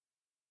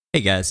Hey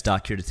guys,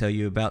 Doc here to tell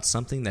you about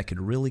something that could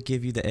really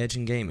give you the edge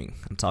in gaming.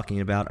 I'm talking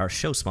about our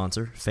show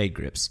sponsor, Fade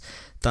Grips.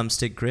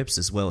 Thumbstick grips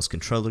as well as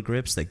controller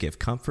grips that give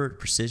comfort,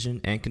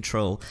 precision, and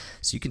control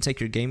so you can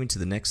take your gaming to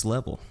the next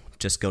level.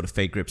 Just go to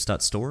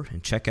fadegrips.store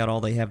and check out all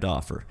they have to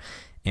offer.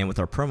 And with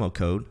our promo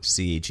code,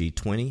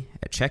 CAG20,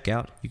 at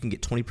checkout, you can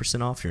get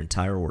 20% off your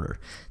entire order.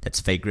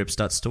 That's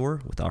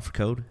fadegrips.store with offer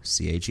code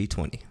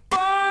CAG20.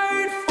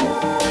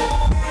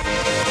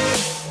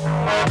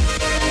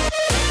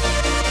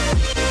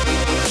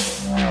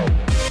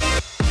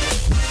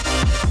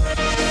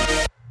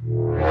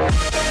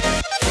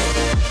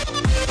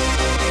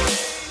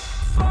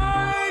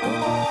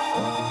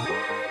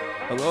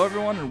 Hello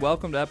everyone and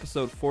welcome to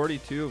episode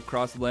 42 of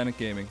Cross Atlantic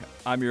Gaming.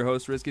 I'm your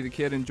host Risky the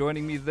Kid, and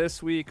joining me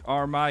this week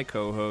are my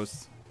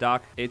co-hosts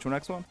Doc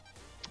H1X1.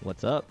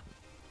 What's up?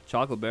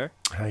 Chocolate Bear.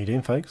 How you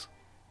doing, folks?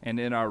 And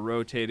in our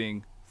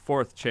rotating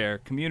fourth chair,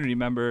 community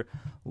member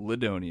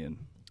Lidonian.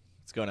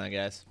 What's going on,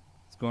 guys?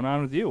 What's going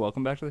on with you?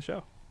 Welcome back to the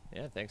show.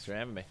 Yeah, thanks for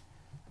having me.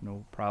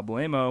 No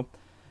problemo.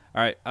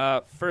 All right,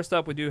 first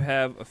up, we do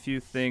have a few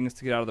things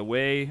to get out of the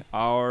way.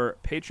 Our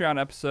Patreon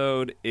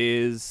episode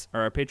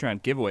our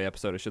Patreon giveaway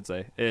episode, I should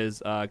say,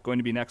 is going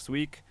to be next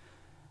week.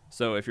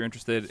 So if you're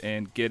interested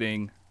in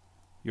getting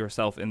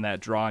yourself in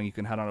that drawing, you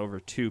can head on over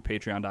to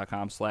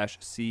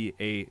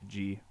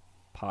patreon.com/CAG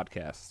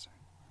podcast.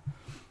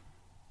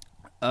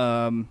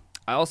 I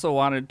also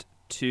wanted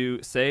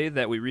to say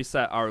that we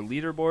reset our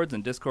leaderboards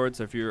and Discord.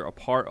 So if you're a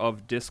part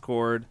of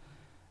Discord,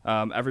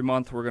 every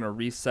month we're going to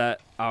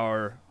reset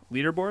our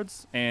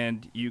leaderboards,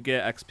 and you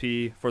get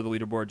XP for the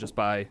leaderboard just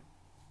by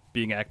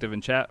being active in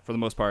chat for the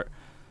most part.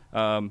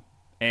 And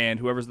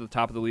whoever's at the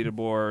top of the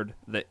leaderboard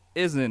that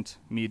isn't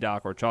me,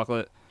 Doc, or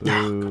Chocolate,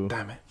 God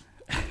damn it.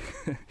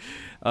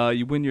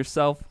 you win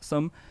yourself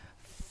some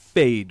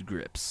Fade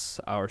Grips,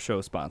 our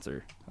show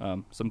sponsor.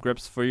 Some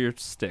grips for your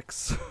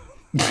sticks.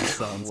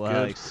 Sounds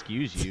well, good.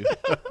 excuse you.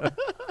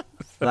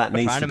 That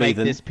needs Trying to to be make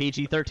the this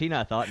PG-13,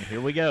 I thought, and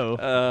here we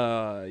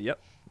go. Yep.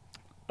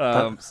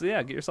 So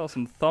yeah, get yourself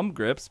some thumb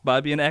grips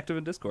by being active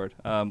in Discord.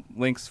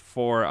 Links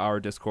for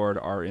our Discord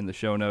are in the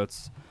show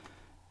notes,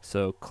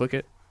 so click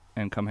it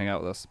and come hang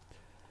out with us.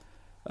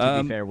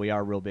 To be fair, we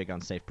are real big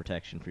on safe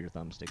protection for your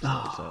thumbsticks,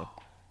 though, so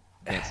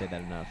can't say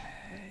that enough.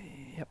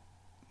 Yep.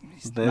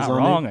 He's There's not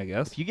only- wrong, I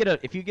guess.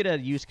 If you get a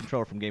used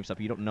controller from GameStop,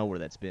 you don't know where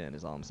that's been.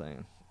 Is all I'm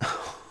saying.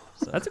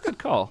 So, That's a good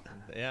call.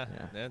 Yeah,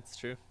 Yeah. that's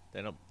true.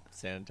 They don't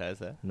sanitize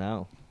that.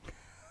 no.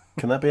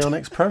 Can that be our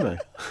next promo?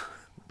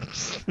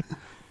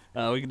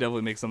 We can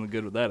definitely make something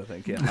good with that, I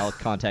think. Yeah. I'll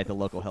contact the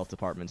local health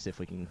department, see if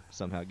we can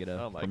somehow get a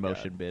Oh my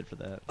promotion God. bid for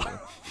that.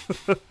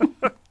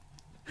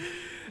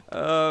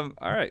 All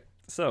right.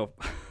 So,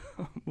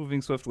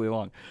 moving swiftly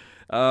along.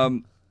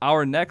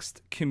 Our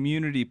next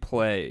community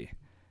play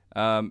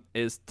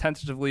is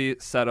tentatively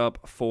set up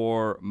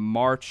for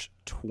March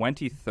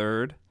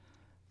 23rd.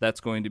 That's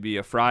going to be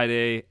a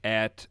Friday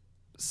at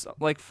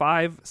like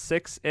 5,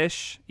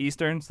 6-ish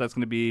Eastern. So that's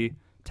going to be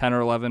 10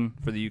 or 11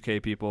 for the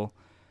UK people.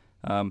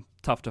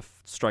 Tough to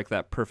strike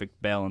that perfect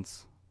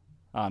balance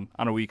on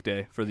a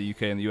weekday for the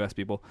UK and the US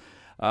people.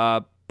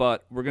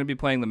 But we're going to be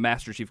playing the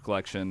Master Chief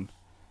Collection.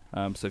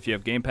 So if you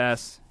have Game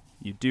Pass,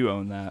 you do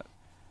own that.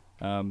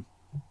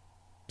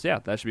 So yeah,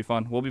 that should be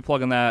fun. We'll be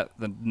plugging that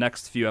the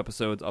next few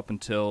episodes up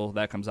until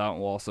that comes out,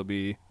 and we'll also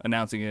be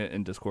announcing it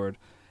in Discord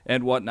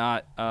and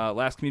whatnot.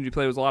 Last community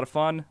play was a lot of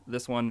fun.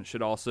 This one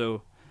should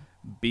also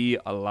be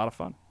a lot of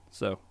fun.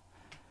 So,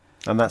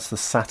 And that's the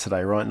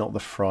Saturday, right? Not the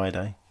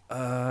Friday.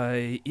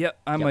 yep,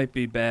 I might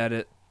be bad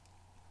at.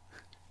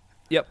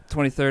 Yep,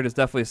 23rd is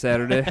definitely a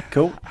Saturday.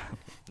 Cool.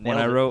 When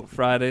I wrote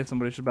Friday,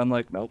 somebody should have been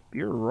like, "Nope,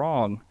 you're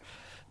wrong."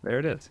 There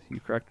it is. You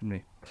corrected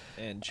me.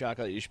 And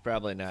Chocolate, you should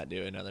probably not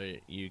do another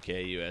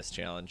UK-US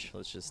challenge.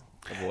 Let's just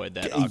avoid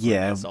that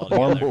Yeah. awkwardness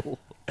altogether.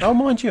 Oh,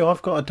 mind you,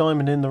 I've got a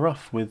diamond in the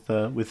rough with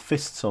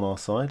fists on our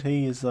side.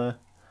 He is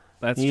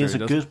That's he true. is a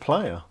good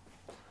player.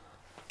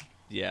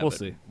 Yeah, We'll but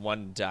see.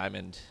 one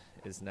diamond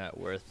is not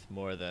worth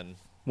more than...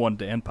 One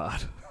Dan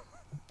pod.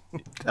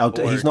 Oh,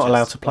 Or he's not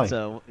allowed just- to play.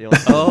 So,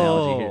 what's the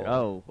analogy here?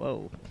 Oh,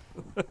 whoa.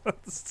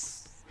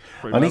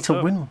 Pretty I need messed to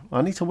up. win.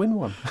 I need to win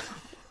one.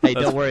 Hey,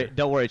 don't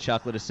worry,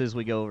 Chocolate. As soon as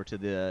we go over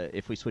to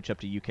if we switch up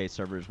to UK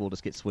servers, we'll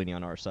just get Sweeney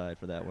on our side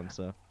for that one.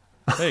 So,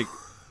 Hey,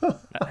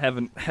 I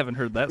haven't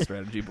heard that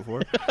strategy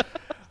before.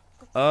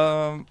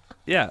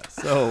 Yeah.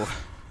 So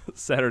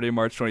Saturday,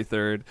 March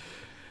 23rd.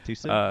 too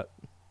soon.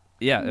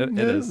 Yeah, it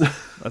is.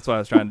 That's why I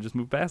was trying to just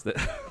move past it.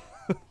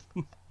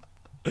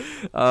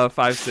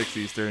 5, 6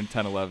 Eastern,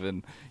 10,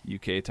 11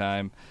 UK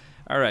time.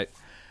 All right,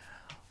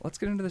 let's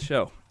get into the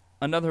show.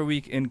 Another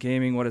week in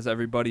gaming. What has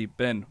everybody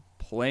been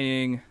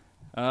playing?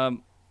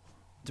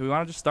 Do we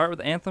want to just start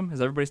with Anthem?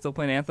 Is everybody still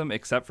playing Anthem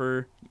except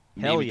for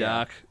Hell maybe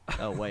yeah. Doc?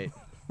 Oh wait.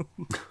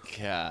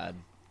 God,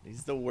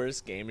 he's the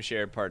worst game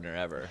share partner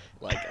ever.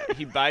 Like,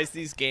 he buys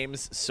these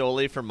games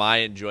solely for my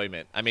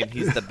enjoyment. I mean,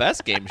 he's the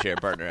best game share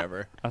partner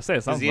ever. I'll say it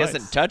Because sounds he nice.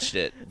 hasn't touched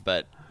it,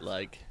 but,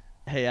 like...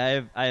 Hey,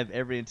 I have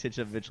every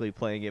intention of eventually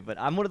playing it, but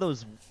I'm one of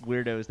those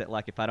weirdos that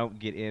like if I don't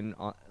get in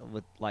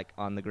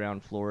on the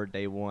ground floor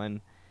day one,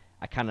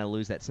 I kind of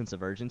lose that sense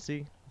of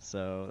urgency.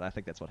 So I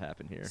think that's what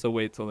happened here. So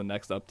wait till the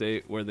next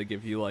update where they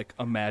give you like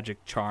a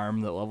magic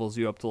charm that levels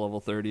you up to level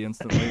 30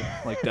 instantly,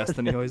 like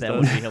Destiny always that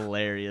does. would be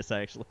hilarious,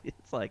 actually.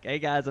 It's like, hey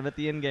guys, I'm at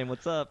the end game.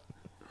 What's up?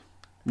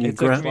 You It took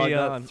grab- me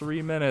Log on.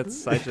 3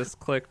 minutes. I just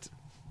clicked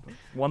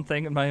one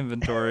thing in my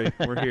inventory.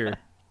 We're here.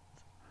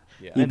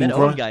 Yeah. And been that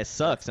Owen grind- guy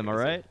sucks. Am I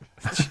right?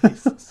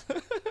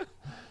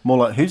 More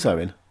like, who's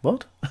Owen?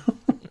 What?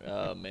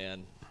 Oh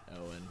man,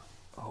 Owen.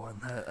 Oh,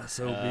 and that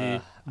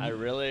SOB. I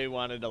really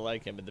wanted to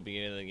like him at the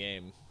beginning of the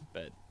game,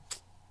 but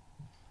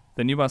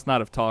Then you must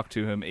not have talked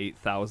to him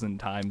 8,000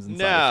 times inside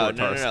no, of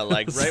Fort no.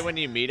 Like right when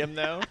you meet him,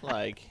 though,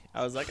 like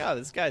I was like, oh,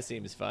 this guy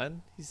seems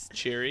fun. He's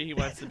cheery. He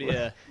wants to be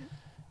a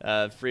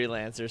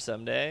freelancer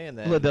someday, and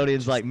then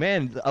Ladonian's like,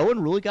 man, Owen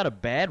really got a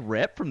bad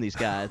rep from these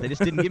guys. They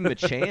just didn't give him a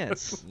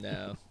chance.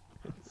 no.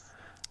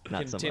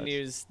 Not so much.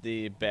 Continues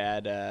the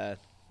bad.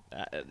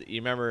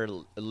 You remember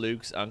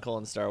Luke's uncle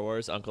in Star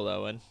Wars, Uncle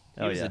Owen?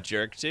 He Oh, was yeah. a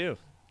jerk too.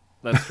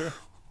 That's true.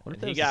 What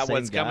if And that he was the got same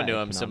what's coming to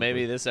guy, him, so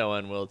maybe canonically? this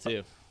Owen will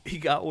too. He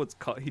got what's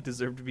called. He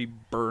deserved to be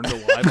burned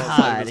alive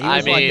outside of his He I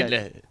was like mean,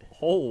 a-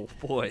 Oh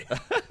boy.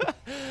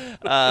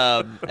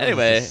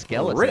 anyway, The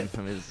skeleton Rip.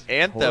 from his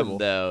Anthem horrible.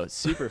 though,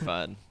 super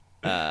fun.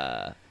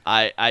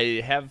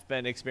 I have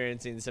been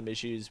experiencing some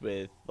issues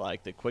with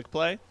like the quick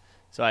play.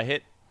 So I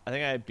think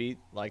I beat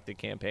like the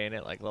campaign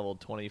at like level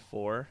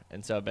 24,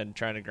 and so I've been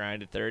trying to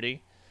grind to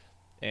 30.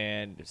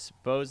 And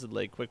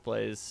supposedly quick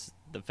play is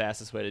the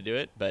fastest way to do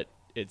it, but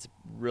it's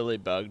really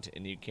bugged,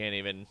 and you can't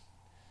even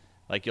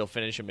like you'll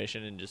finish a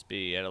mission and just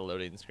be at a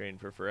loading screen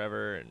for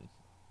forever, and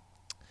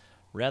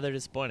rather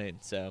disappointing.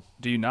 So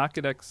Do you not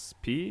get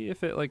XP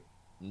if it like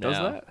does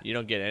no, that? you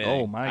don't get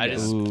anything. Oh, my I God.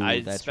 just Ooh, I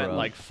that's spent rough.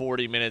 like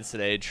 40 minutes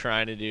today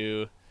trying to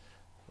do,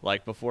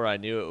 like before I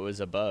knew it was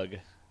a bug,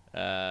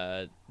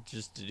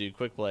 just to do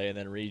quick play and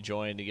then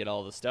rejoin to get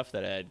all the stuff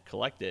that I had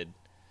collected,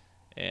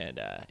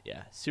 and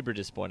yeah, super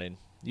disappointing.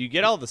 You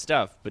get all the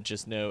stuff, but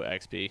just no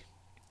XP.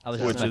 I was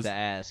Which just about is- to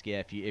ask,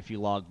 yeah, if you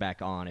log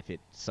back on, if it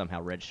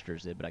somehow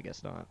registers it, but I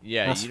guess not.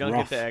 Yeah, That's you don't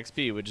rough. get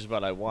the XP, which is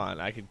what I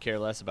want. I could care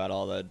less about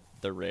all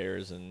the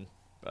rares and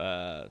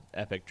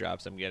epic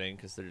drops I'm getting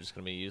because they're just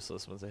gonna be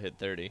useless once I hit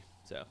 30.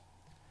 So.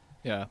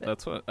 Yeah,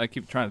 that's what I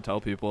keep trying to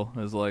tell people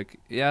is like,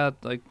 yeah,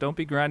 like don't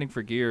be grinding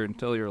for gear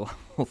until you're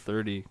level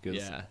 30 because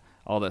Yeah.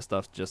 all that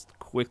stuff just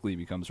quickly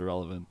becomes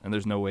irrelevant, and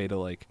there's no way to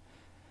like.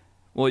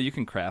 Well, you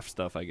can craft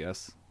stuff, I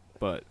guess,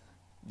 but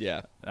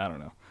Yeah. I don't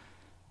know.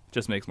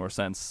 Just makes more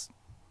sense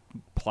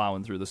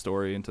plowing through the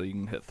story until you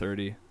can hit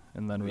 30,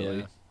 and then really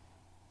Yeah.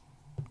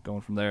 going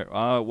from there.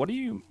 What are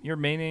you? You're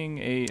maining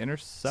a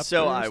interceptor?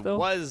 So I still?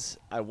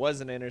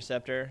 was an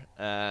interceptor,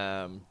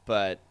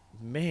 but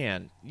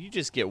man, you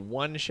just get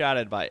one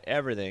shotted by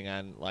everything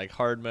on like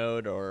hard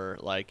mode, or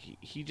like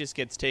he just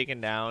gets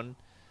taken down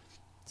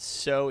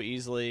so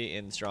easily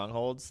in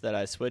strongholds that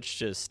I switched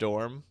to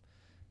Storm,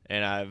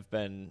 and I've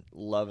been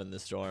loving the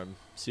Storm.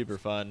 Super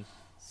fun,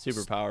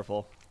 super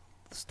powerful.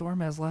 The Storm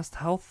has less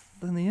health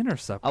than the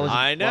interceptor.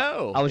 I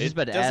know. I was just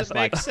It about to ask, doesn't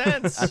make like-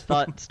 sense. I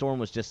thought Storm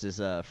was just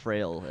as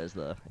frail as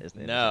the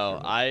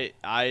No, interceptor.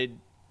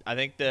 I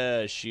think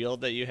the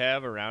shield that you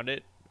have around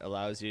it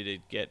allows you to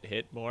get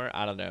hit more.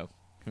 I don't know.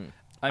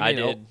 I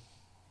mean,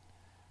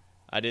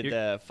 did You're-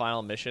 the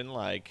final mission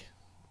like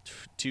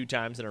 2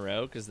 times in a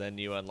row because then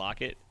you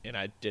unlock it, and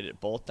I did it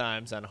both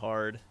times on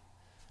hard,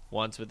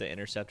 once with the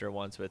interceptor,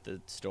 once with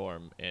the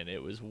storm, and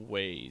it was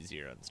way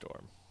easier on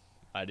storm.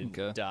 I didn't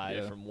Okay, die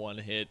yeah. from one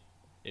hit.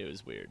 It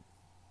was weird.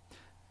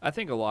 I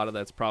think a lot of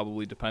that's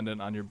probably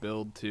dependent on your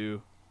build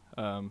too.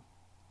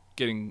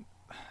 Getting,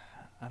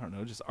 I don't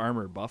know, just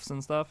armor buffs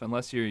and stuff.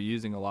 Unless you're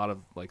using a lot of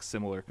like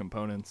similar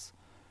components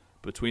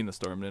between the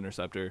Storm and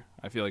Interceptor,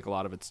 I feel like a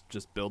lot of it's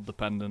just build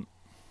dependent.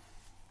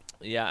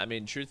 Yeah, I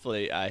mean,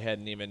 truthfully, I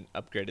hadn't even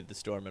upgraded the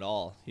storm at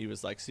all. He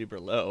was like super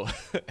low,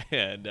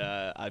 and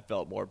I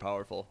felt more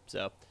powerful.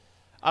 So,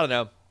 I don't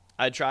know.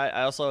 I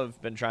also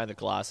have been trying the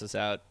Colossus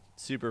out.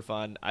 Super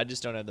fun. I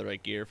just don't have the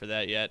right gear for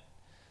that yet.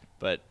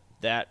 But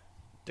the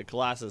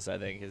Colossus, I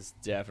think, is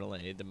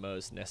definitely the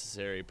most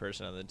necessary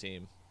person on the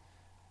team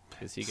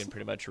because he can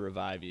pretty much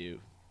revive you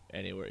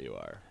anywhere you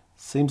are.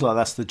 Seems like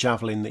that's the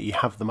javelin that you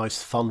have the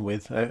most fun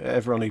with.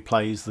 Everyone who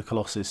plays the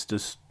Colossus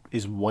just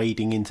is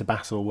wading into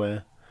battle,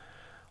 where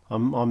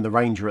I'm the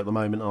ranger at the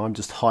moment. I'm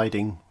just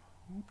hiding,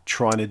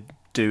 trying to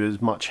do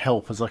as much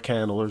help as I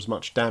can or as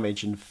much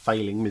damage, and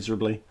failing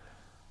miserably.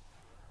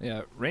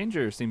 Yeah,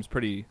 Ranger seems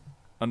pretty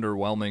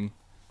underwhelming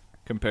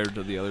compared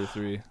to the other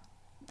three.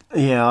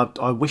 Yeah,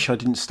 I wish I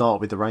didn't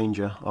start with the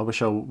ranger. I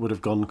wish I would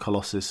have gone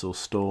Colossus or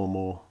Storm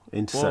or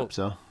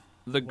Interceptor.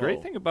 The great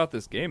Whoa. thing about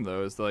this game,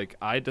 though, is like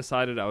I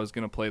decided I was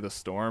going to play the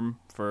Storm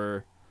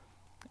for,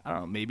 I don't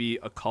know, maybe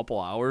a couple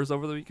hours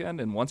over the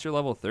weekend. And once you're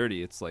level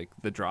 30, it's like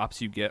the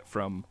drops you get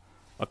from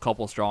a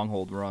couple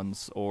stronghold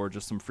runs or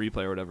just some free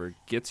play or whatever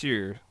gets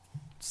your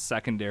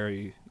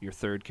secondary, your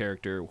third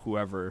character,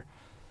 whoever,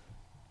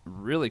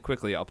 really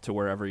quickly up to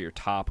wherever your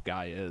top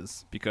guy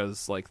is,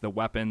 because like the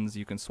weapons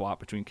you can swap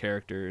between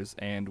characters,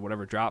 and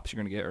whatever drops you're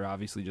going to get are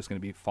obviously just going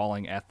to be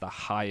falling at the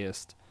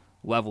highest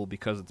level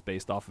because it's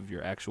based off of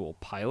your actual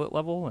pilot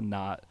level and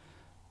not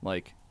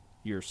like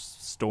your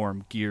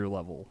storm gear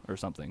level or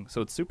something.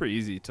 So it's super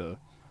easy to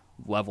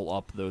level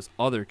up those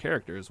other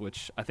characters,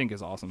 which I think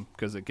is awesome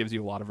because it gives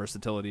you a lot of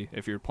versatility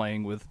if you're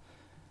playing with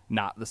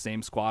not the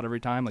same squad every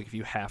time. Like if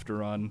you have to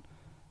run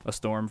a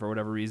storm for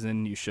whatever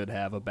reason, you should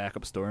have a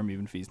backup storm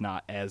even if he's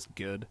not as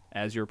good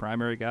as your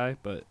primary guy,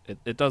 but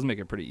it does make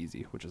it pretty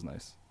easy, which is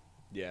nice.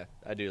 Yeah,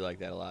 I do like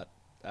that a lot.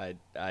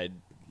 I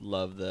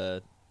love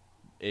the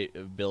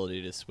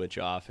ability to switch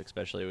off,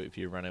 especially if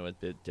you're running with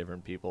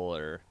different people,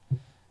 or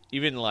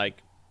even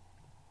like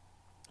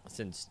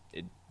since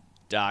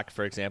Doc,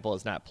 for example,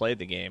 has not played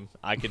the game,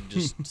 I could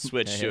just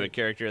switch to a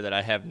character that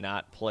I have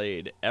not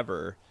played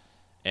ever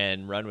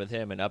and run with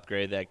him and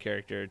upgrade that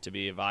character to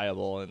be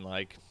viable in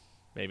like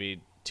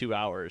maybe 2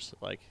 hours,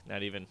 like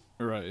not even.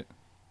 Right.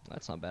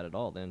 That's not bad at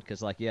all then,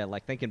 because like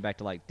thinking back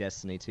to like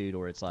Destiny 2,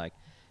 where it's like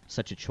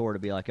such a chore to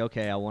be like,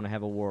 okay, I want to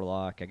have a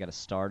warlock, I got to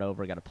start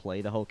over, I got to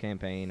play the whole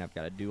campaign, I've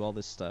got to do all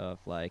this stuff.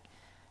 Like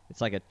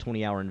it's like a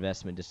 20-hour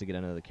investment just to get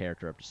another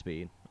character up to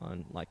speed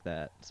on like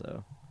that.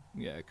 So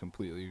Yeah, I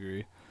completely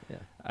agree. yeah,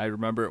 I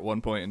remember at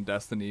one point in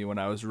Destiny when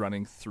I was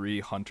running 3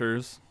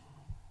 hunters,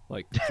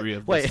 like 3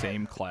 of the Wait.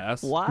 same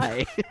class.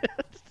 why?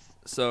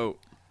 So,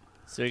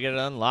 So you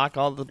gotta unlock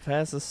all the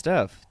passive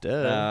stuff.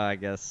 Duh. I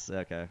guess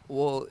okay.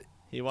 well,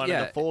 He wanted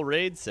yeah. a full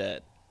raid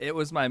set. it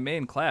was my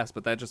main class,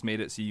 but that just made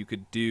it so you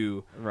could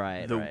do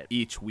Right, the right.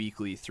 each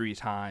weekly 3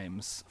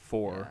 times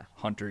for Yeah.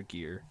 hunter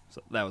gear.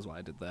 So that was why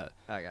I did that.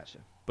 I gotcha.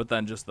 But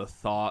then just the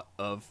thought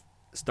of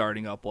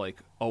starting up like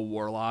a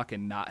warlock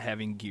and not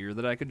having gear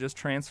that I could just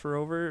transfer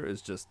over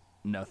is just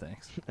no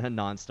thanks. A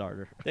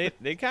non-starter.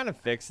 They kind of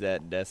fixed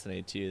that in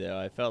Destiny 2, though.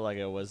 I felt like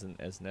it wasn't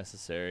as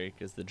necessary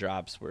because the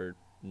drops were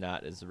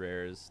not as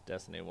rare as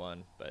Destiny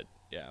 1. But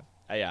yeah,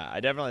 I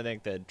definitely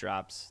think the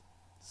drops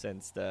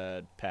since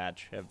the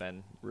patch have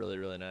been really,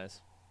 really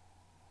nice.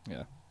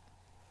 Yeah.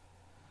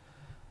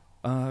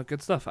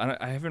 Good stuff.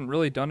 I haven't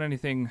really done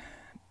anything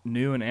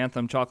new in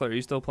Anthem. Chocolate, are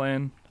you still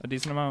playing a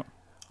decent amount?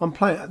 I'm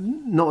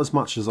playing not as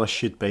much as I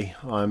should be.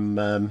 I'm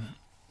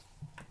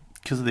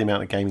because of the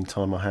amount of gaming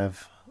time I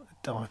have,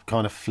 I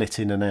kind of flit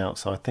in and out.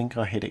 So I think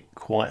I hit it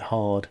quite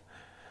hard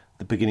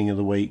the beginning of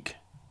the week,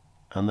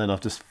 and then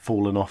I've just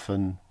fallen off,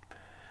 and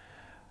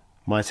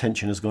my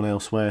attention has gone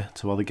elsewhere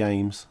to other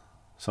games.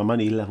 So I'm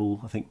only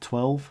level, I think,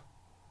 12,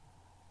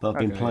 but I've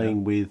been Okay,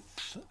 playing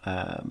with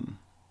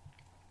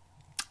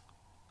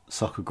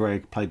Soccer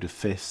Greg, played with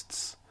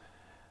Fists,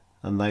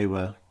 and they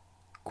were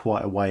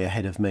quite a way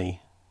ahead of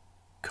me.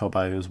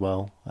 Cobbo as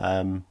well.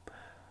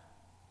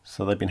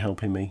 So they've been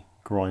helping me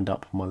grind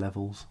up my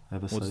levels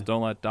ever Well, so. just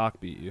don't let Doc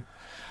beat you.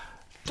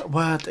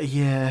 Well,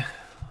 yeah.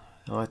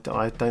 I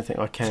don't think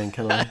I can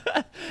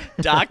I?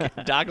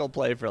 Doc will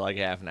play for like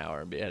half an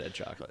hour and be ahead of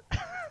Chocolate.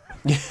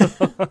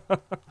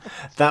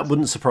 That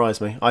wouldn't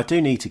surprise me. I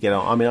do need to get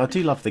on. I mean, I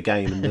do love the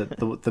game and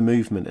the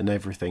movement and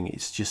everything.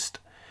 It's just,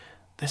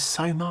 there's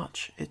so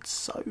much. It's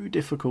so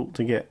difficult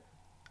to get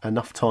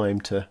enough time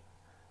to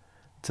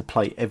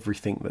play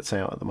everything that's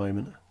out at the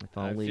moment. If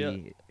I only,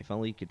 feel- if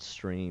only you could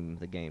stream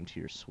the game to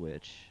your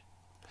Switch.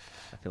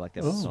 I feel like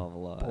that would Oh. solve a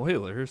lot.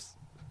 Spoilers.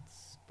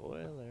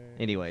 Spoiler.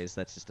 Anyways,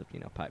 that's just a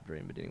pipe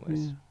dream. But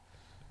anyways, Yeah.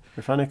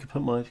 If only I could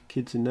put my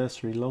kids in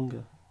nursery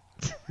longer.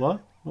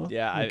 What?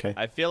 Yeah, Okay.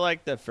 I feel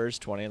like the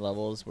first 20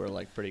 levels were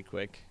like pretty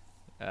quick.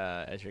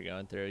 As you're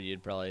going through,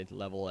 you'd probably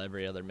level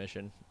every other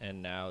mission.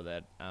 And now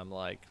that I'm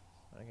like,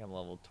 I think I'm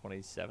level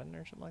 27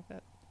 or something like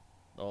that.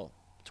 Well,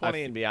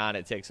 20 and beyond,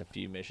 it takes a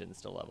few missions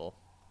to level.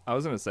 I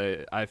was going to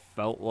say, I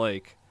felt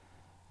like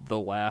the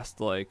last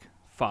like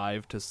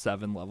 5 to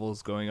 7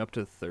 levels going up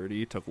to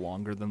 30 took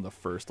longer than the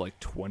first like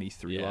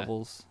 23 Yeah.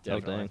 levels.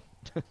 Definitely.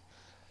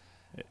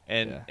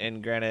 dang.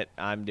 And granted,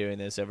 I'm doing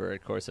this over a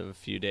course of a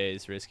few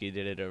days. Risky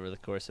did it over the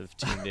course of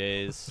 2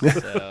 days.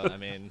 So, I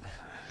mean,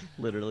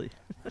 literally.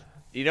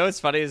 you know what's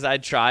funny is I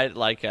tried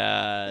like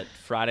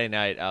Friday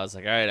night. I was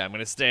like, all right, I'm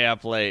gonna stay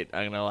up late.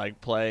 I'm gonna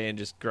like play and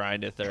just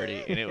grind to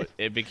 30. And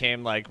it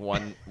became like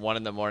one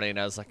in the morning. And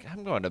I was like,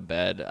 I'm going to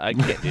bed. I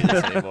can't do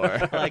this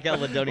anymore. Like how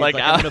Ladonia's Like,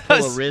 like, I'm I gonna pull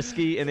a was-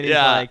 risky, and then he's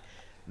Yeah. like,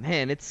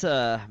 man, it's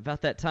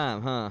about that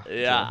time, huh?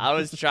 Yeah, I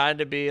was trying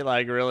to be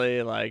like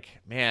really like,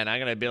 man, I'm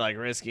gonna be like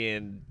risky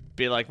and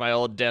be like my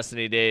old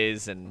Destiny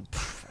days, and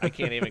I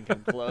can't even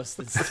come close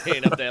to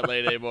staying up that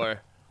late anymore.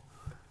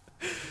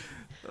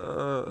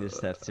 You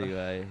just have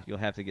to. You'll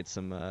have to get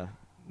some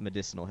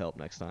medicinal help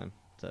next time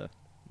to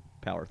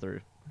power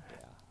through.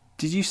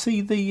 Did you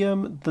see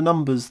the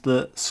numbers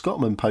that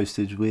Scottman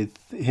posted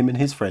with him and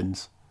his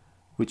friends,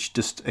 which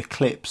just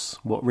eclipse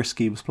what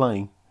Risky was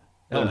playing?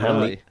 Oh, And how many-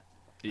 really?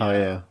 Oh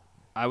yeah.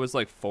 I was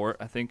like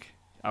I think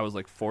I was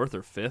like 4th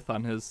or 5th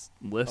on his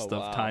list Oh,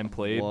 of wow. time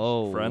played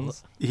Whoa.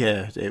 friends.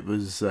 Yeah, it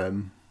was.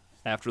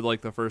 After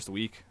like the first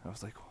week, I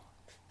was like,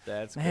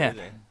 That's Man.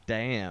 crazy.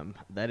 Damn,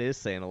 that is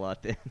saying a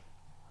lot then.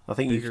 I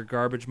think bigger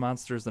garbage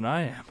monsters than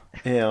I am.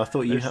 Yeah, I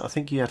thought I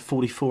think you had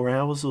 44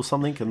 hours or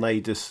something, and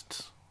they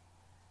just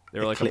They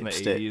were like up in the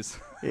eclipsed it. 80s.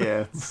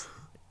 Yeah.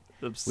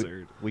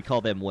 Absurd. We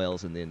call them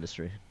whales in the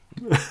industry.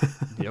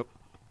 Yep.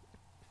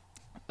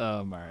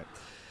 All right.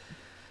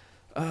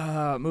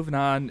 Moving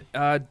on.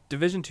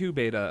 Division 2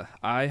 beta.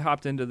 I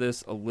hopped into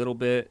this a little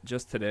bit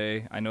just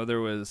today. I know there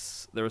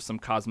was some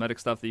cosmetic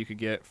stuff that you could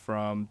get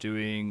from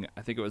doing,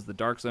 I think it was the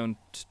Dark Zone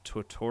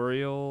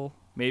tutorial,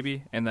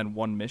 maybe, and then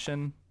one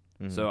mission.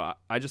 Mm-hmm. So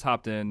I just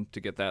hopped in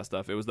to get that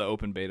stuff. It was the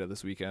open beta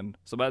this weekend.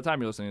 So by the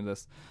time you're listening to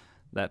this,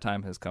 that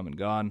time has come and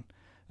gone.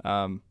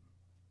 I'm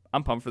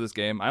pumped for this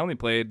game. I only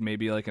played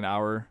maybe like an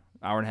hour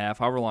and a half,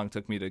 however long it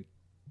took me to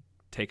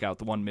take out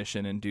the one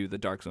mission and do the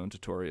Dark Zone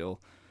tutorial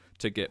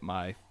to get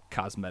my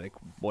cosmetic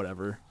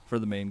whatever for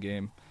the main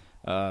game.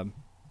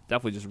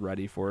 Definitely just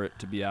ready for it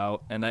to be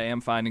out. And I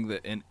am finding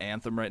that in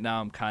Anthem right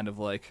now, I'm kind of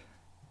like,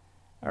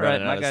 all right,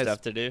 Running my out of guy's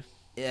stuff to do.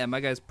 yeah,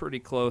 my guy's pretty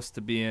close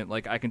to being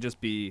like, I can just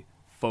be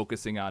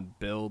focusing on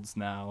builds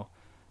now,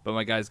 but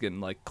my guy's getting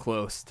like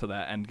close to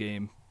that end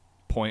game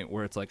point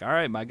where it's like, all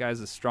right, my guy's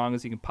as strong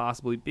as he can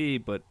possibly be,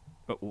 but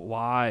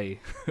why?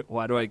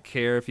 Why do I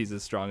care if he's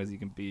as strong as he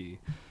can be?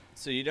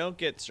 So you don't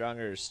get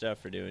stronger stuff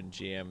for doing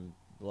GM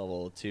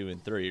level 2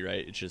 and 3,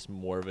 right? It's just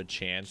more of a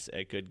chance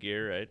at good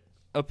gear, right?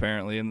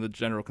 Apparently, and the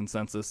general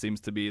consensus seems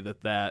to be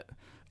that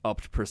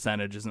upped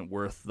percentage isn't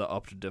worth the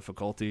upped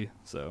difficulty.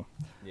 So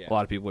Yeah. a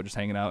lot of people are just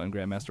hanging out in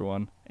Grandmaster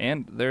 1.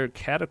 And their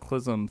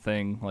Cataclysm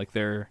thing, like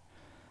their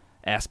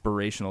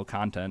aspirational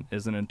content,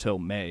 isn't until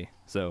May.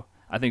 So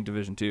I think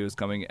Division 2 is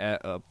coming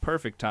at a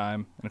perfect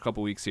time in a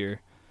couple weeks here.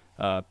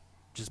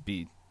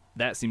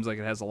 That seems like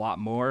it has a lot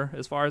more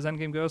as far as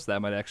endgame goes. So that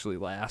might actually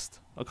last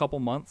a couple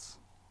months.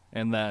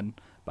 And then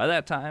by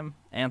that time,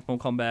 Anthem will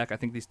come back. I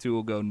think these two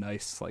will go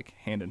nice, like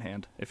hand in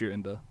hand, if you're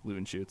into loot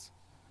and shoots.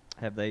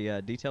 Have they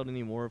detailed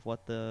any more of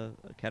what the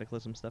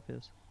Cataclysm stuff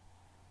is?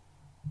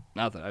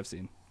 Not that I've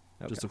seen.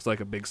 Okay. Just looks like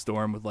a big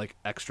storm with like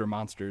extra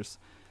monsters.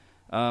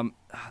 That's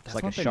It's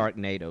like a one thing-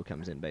 Sharknado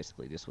comes in,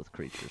 basically, just with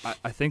creatures.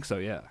 I think so,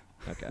 yeah.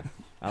 Okay.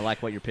 I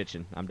like what you're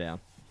pitching. I'm down.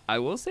 I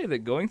will say that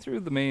going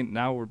through the main,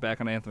 now we're back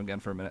on Anthem again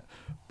for a minute,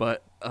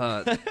 but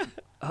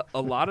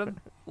a lot of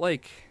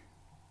like,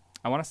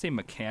 I want to say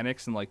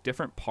mechanics and like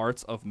different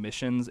parts of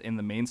missions in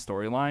the main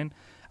storyline.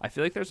 I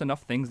feel like there's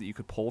enough things that you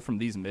could pull from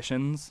these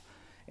missions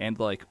and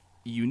like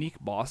unique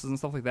bosses and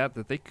stuff like that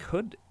they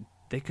could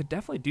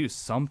definitely do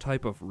some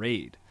type of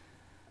raid.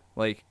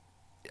 Like,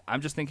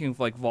 I'm just thinking of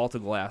like Vault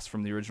of Glass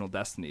from the original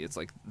Destiny. It's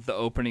like the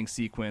opening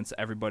sequence,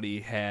 everybody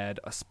had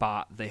a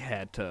spot they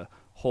had to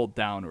hold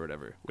down or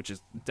whatever, which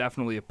is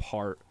definitely a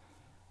part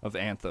of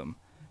Anthem.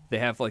 They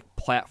have like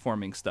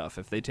platforming stuff.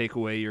 If they take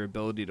away your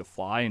ability to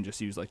fly and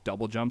just use like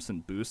double jumps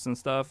and boosts and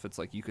stuff, it's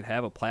like you could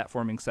have a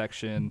platforming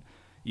section.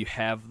 You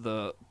have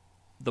the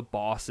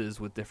bosses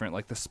with different,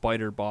 like the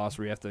spider boss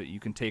where you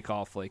can take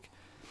off like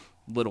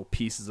little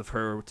pieces of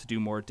her to do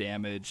more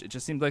damage. It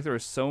just seemed like there were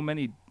so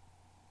many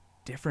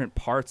different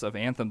parts of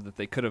Anthem that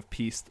they could have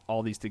pieced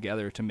all these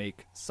together to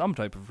make some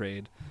type of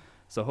raid.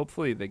 So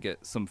hopefully they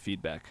get some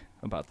feedback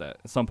about that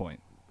at some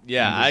point.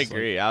 Yeah, And I just,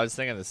 agree. I was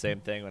thinking the same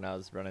thing when I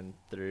was running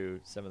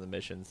through some of the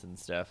missions and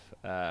stuff.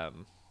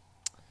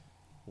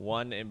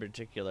 One in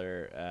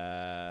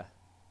particular,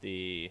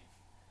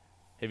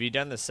 have you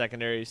done the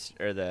secondary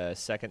or the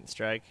second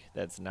strike?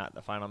 That's not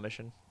the final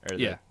mission or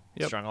the Yeah.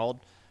 Yep. stronghold.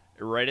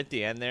 Right at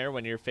the end there,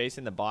 when you're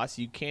facing the boss,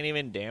 you can't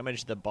even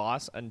damage the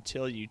boss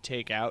until you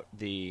take out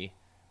the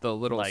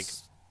little like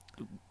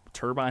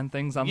turbine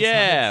things on the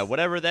yeah, sides.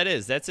 whatever that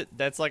is. That's it.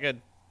 That's like a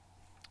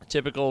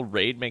typical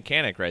raid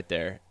mechanic right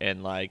there.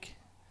 And like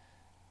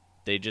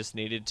they just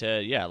needed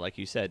to, yeah, like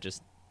you said,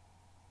 just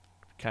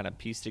kind of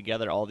piece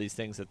together all these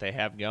things that they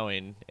have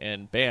going,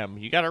 and bam,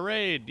 you got a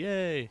raid!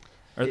 Yay!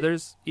 Or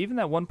there's even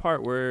that one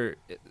part where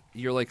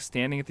you're like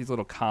standing at these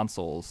little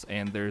consoles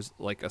and there's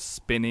like a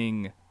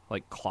spinning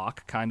like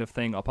clock kind of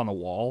thing up on the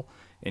wall,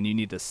 and you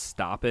need to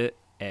stop it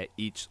at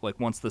each, like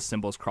once the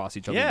symbols cross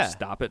each other, Yeah. you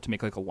stop it to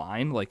make like a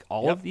line. Like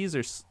all Yep. of these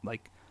are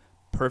like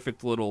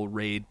perfect little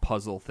raid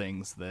puzzle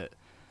things that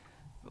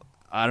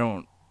I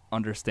don't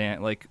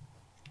understand. Like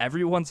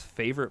everyone's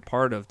favorite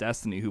part of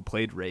Destiny who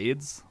played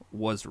raids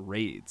was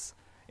raids,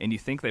 and you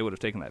think they would have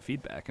taken that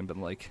feedback and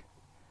been like,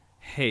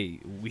 hey,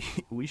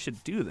 we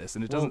should do this,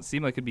 and it doesn't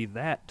seem like it'd be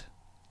that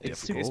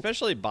difficult.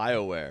 Especially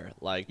BioWare.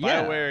 Like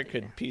Yeah. BioWare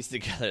could piece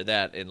together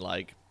that in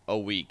like a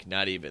week,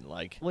 not even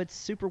like. Well, it's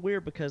super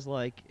weird because,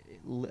 like,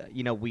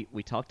 you know,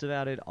 we talked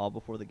about it all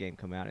before the game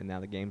come out, and now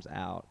the game's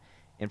out.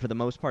 And for the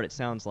most part, it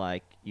sounds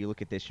like you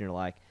look at this and you're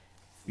like,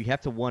 you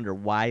have to wonder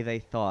why they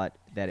thought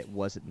that it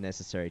wasn't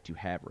necessary to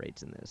have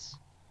raids in this.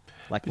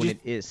 Like, when it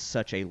is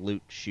such a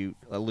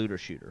looter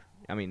shooter.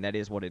 I mean, that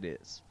is what it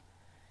is.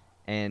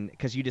 And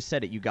because you just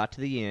said it, you got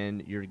to the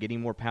end, you're getting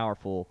more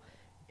powerful.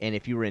 And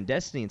if you were in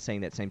Destiny and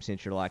saying that same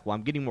sense, you're like, well,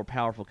 I'm getting more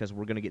powerful because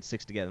we're going to get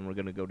 6 together and we're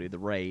going to go do the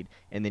raid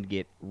and then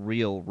get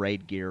real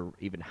raid gear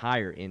even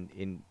higher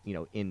in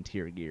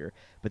tier gear.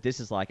 But this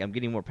is like, I'm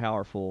getting more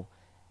powerful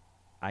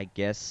I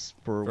guess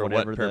for For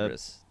whatever what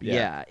purpose?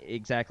 Yeah,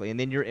 exactly. And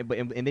then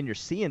you're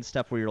seeing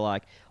stuff where you're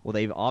like, well,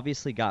 they've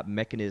obviously got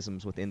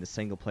mechanisms within the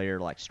single player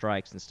like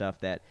strikes and stuff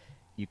that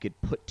you could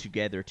put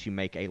together to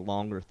make a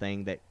longer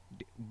thing that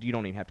you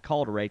don't even have to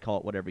call it a raid, call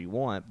it whatever you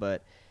want.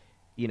 But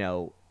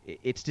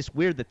it's just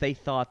weird that they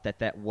thought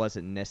that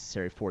wasn't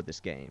necessary for this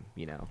game.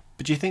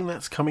 But do you think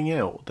that's coming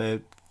out?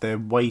 They're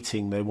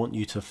waiting. They want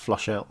you to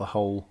flush out the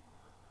whole.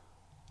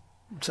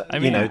 I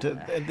mean,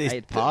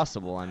 It's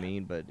possible. I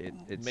mean, but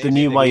it's Maybe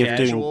new way of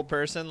doing- casual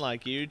person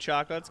like you,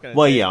 Chocolate's gonna.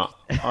 Well, take, yeah,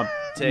 I'm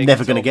take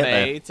never going to until get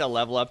May there. to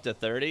level up to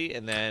 30,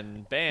 and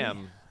then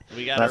bam,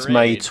 we got. That's a raid.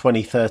 May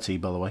 2030,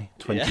 by the way.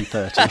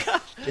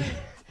 2030.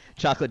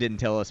 Chocolate didn't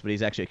tell us, but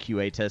he's actually a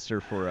QA tester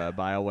for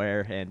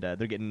BioWare, and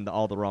they're getting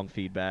all the wrong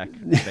feedback.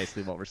 Is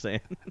basically what we're saying.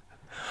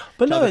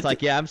 But no, Chocolate's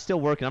like, yeah, I'm still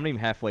working. I'm not even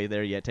halfway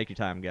there yet. Take your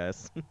time,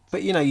 guys.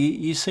 But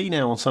you see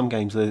now on some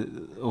games, or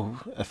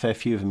a fair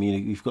few of them,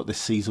 you've got this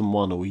season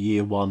 1 or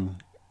year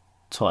 1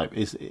 type.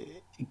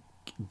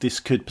 This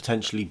could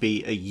potentially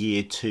be a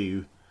year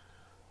 2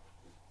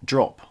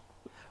 drop.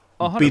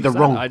 Be the 100%.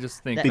 wrong, I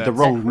just think be the that's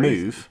wrong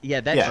crazy. move. Yeah,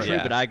 that's true,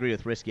 Yeah. but I agree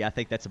with Risky. I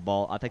think that's a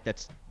ball. I think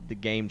that's the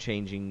game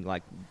changing,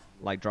 like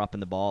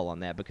dropping the ball on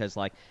that, because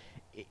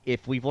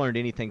if we've learned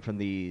anything from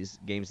these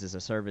games as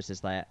a service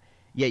is that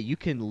you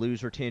can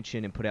lose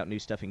retention and put out new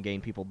stuff and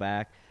gain people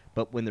back,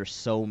 but when there's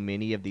so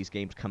many of these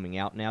games coming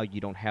out now, you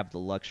don't have the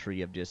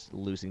luxury of just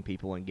losing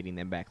people and getting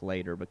them back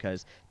later,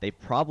 because they've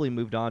probably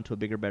moved on to a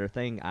bigger, better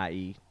thing,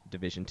 i.e.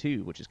 Division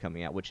 2, which is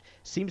coming out, which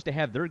seems to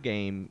have their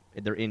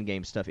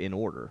in-game stuff in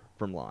order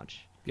from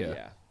launch.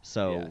 Yeah.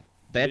 So Yeah.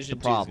 that's Division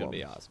the 2 is problem. gonna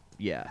be awesome.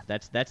 Yeah,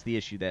 that's the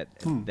issue that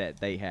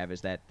they have, is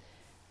that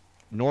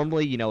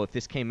normally, if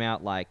this came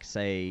out like,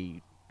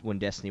 say, when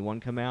Destiny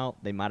 1 come out,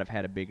 they might have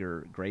had a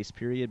bigger grace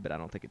period, but I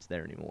don't think it's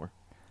there anymore.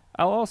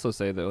 I'll also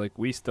say that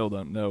we still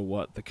don't know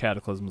what the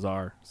cataclysms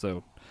are,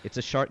 so It's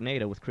a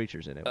Sharknado with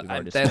creatures in it. We've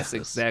already that's discussed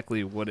this.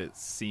 exactly what it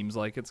seems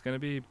like it's going to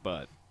be,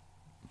 but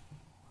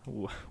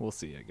we'll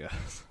see, I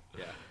guess.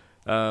 Yeah.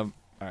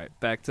 All right,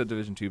 back to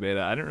Division 2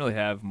 beta. I didn't really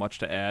have much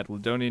to add.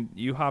 Ladonian,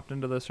 you hopped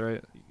into this,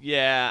 right?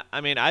 Yeah, I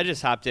mean, I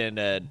just hopped in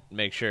to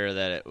make sure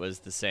that it was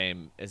the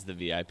same as the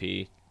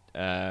VIP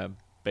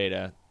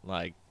beta.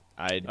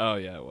 Oh,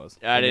 yeah, it was.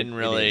 I didn't It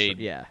really is.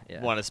 Yeah.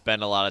 want to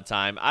spend a lot of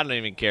time. I don't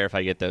even care if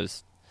I get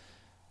those.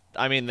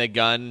 I mean, the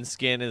gun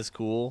skin is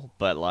cool,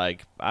 but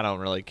I don't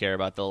really care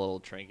about the little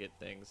trinket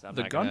things. I'm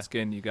The not gun gonna-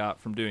 skin you got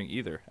from doing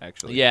either,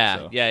 actually. Yeah,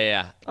 so.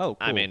 yeah. Oh, cool.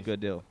 I mean,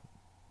 good deal.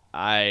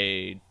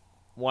 I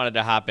wanted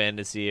to hop in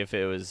to see if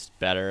it was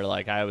better.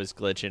 I was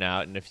glitching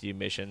out in a few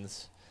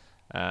missions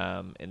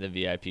in the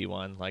VIP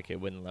one. It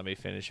wouldn't let me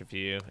finish a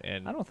few.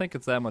 And I don't think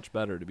it's that much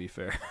better, to be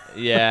fair.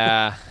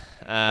 yeah.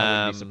 I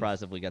wouldn't be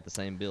surprised if we got the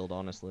same build,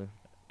 honestly.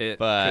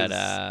 But,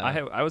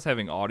 'cause I was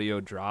having audio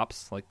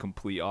drops,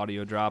 complete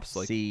audio drops,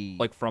 See,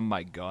 from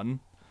my gun,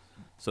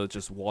 so it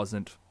just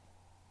wasn't.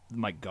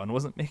 My gun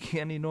wasn't making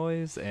any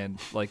noise, and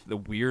the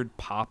weird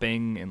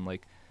popping and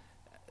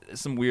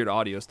some weird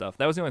audio stuff.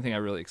 That was the only thing I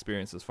really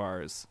experienced as far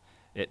as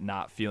it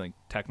not feeling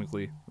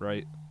technically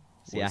right.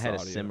 See, I was had the a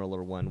audio.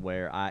 similar one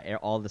where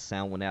all the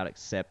sound went out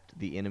except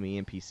the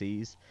enemy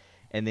NPCs,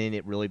 and then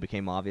it really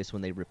became obvious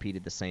when they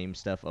repeated the same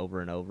stuff over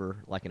and over,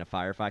 like in a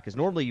firefight. Because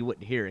normally you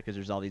wouldn't hear it because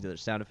there's all these other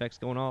sound effects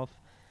going off.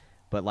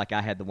 But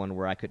I had the one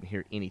where I couldn't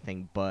hear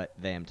anything but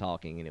them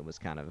talking, and it was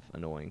kind of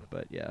annoying.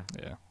 But yeah,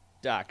 Yeah.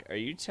 Doc, are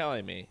you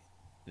telling me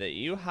that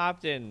you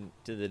hopped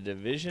into the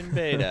Division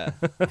beta,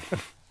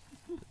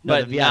 No, but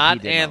the VIP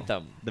not demo.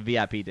 Anthem? The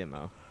VIP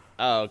demo.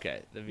 Oh,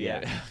 okay. The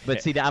VIP. Yeah,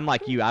 but see, I'm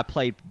like you. I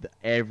played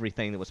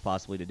everything that was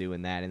possibly to do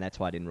in that, and that's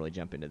why I didn't really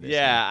jump into this.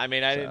 Yeah, one. I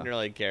mean, I So. didn't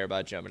really care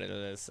about jumping into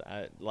this.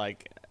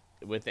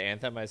 With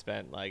Anthem, I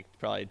spent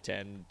probably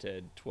 10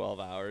 to 12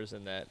 hours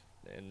in that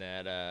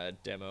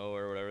demo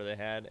or whatever they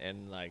had,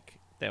 and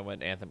then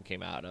when Anthem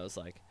came out, I was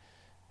like,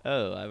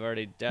 oh, I've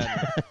already done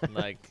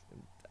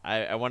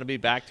I want to be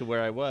back to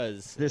where I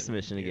was. This and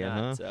mission you're again,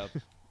 not, huh? So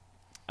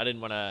I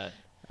didn't want to.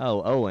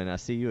 Oh, Owen, I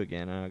see you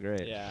again. Oh,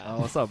 great. Yeah.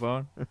 Oh, what's up,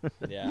 Owen?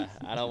 Yeah,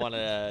 I don't want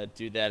to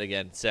do that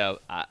again. So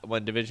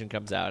when Division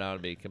comes out, I want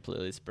to be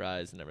completely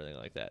surprised and everything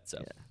like that.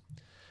 So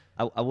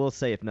I will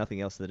say, if nothing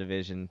else, the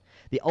Division.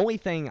 The only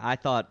thing I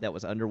thought that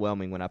was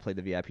underwhelming when I played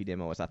the VIP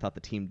demo was I thought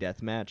the team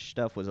deathmatch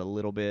stuff was a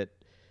little bit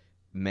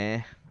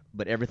meh,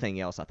 but everything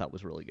else I thought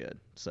was really good.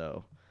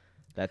 So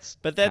that's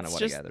but kind of that's what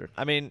just. I gathered.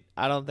 I mean,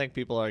 I don't think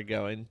people are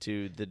going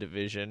to the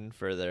Division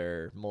for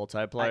their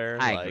multiplayer,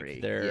 I agree,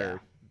 their yeah.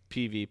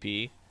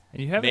 PvP.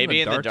 And you have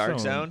Maybe in in the the Dark Zone.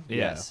 Zone? Yeah,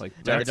 Yes. like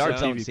Yeah, the Dark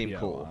Zone PvP seemed a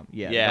cool. lot.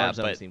 Yeah, Yeah, the Dark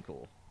Zone but- seemed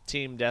cool.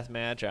 Team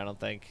deathmatch. I don't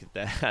think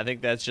that. I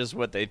think that's just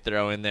what they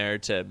throw in there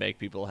to make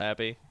people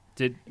happy.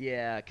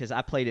 Yeah, because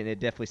I played it, and it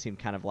definitely seemed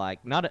kind of like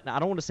I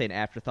don't want to say an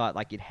afterthought.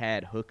 It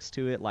had hooks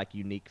to it,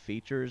 unique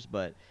features,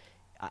 but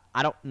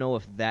I don't know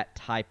if that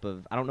type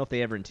of I don't know if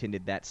they ever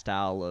intended that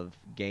style of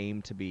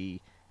game to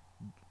be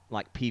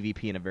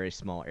PvP in a very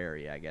small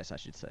area. I guess I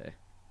should say,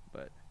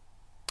 but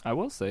I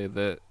will say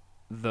that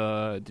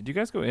did you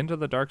guys go into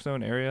the Dark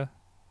Zone area?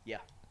 yeah.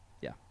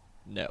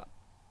 No.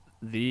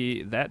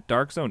 that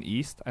Dark Zone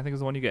East, I think is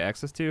the one you get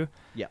access to.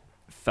 Yeah.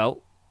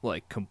 Felt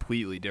like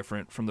completely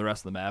different from the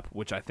rest of the map,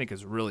 which I think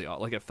is really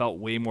like it felt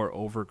way more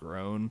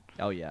overgrown.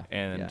 Oh yeah.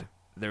 And yeah.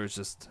 there was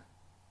just,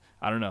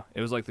 I don't know,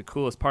 it was like the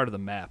coolest part of the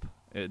map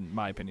in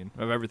my opinion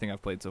of everything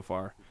I've played so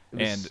far.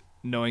 And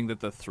knowing that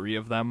the three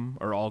of them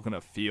are all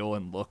gonna feel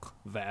and look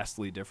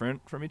vastly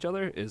different from each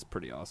other is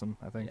pretty awesome,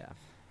 I think. Yeah.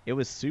 It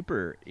was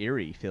super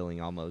eerie feeling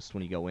almost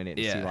when you go in it and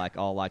see Yeah. like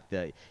all like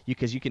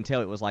because you can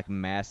tell it was like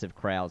massive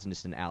crowds and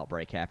just an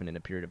outbreak happened in a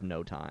period of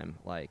no time.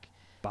 Like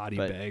Body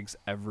but- bags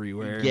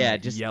everywhere. yeah,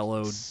 and just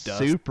yellow dust.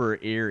 super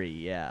eerie.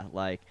 Yeah,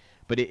 like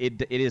but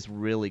it is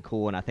really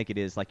cool, and I think it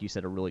is like you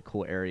said a really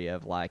cool area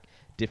of like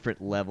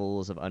different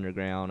levels of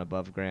underground,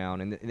 above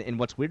ground, and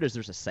what's weird is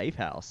there's a safe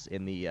house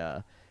in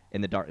the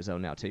Dark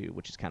Zone now too,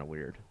 which is kind of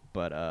weird.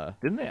 But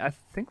Didn't they? I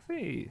think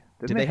they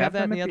Did they have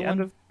that them in the at other the end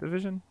one? of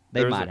Division.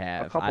 They There was might a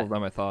have. couple of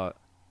them. I thought.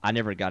 I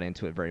never got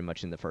into it very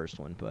much in the first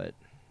one, but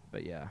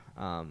yeah.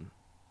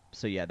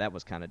 So yeah, that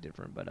was kind of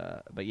different,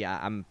 but yeah,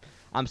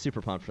 I'm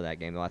super pumped for that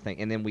game though. I think,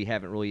 and then we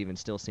haven't really even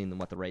still seen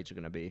what the raids are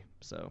going to be.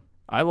 So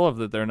I love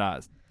that they're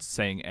not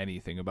saying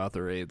anything about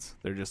the raids.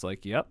 They're just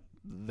like, yep,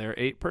 they're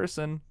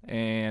 8-person,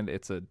 and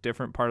it's a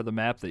different part of the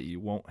map that you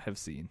won't have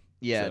seen.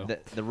 yeah, So,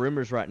 the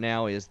rumors right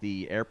now is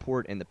the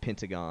airport and the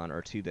Pentagon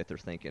are two that they're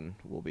thinking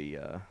will be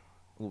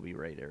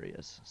raid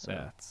areas. So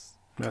yeah, it's,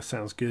 That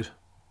sounds good.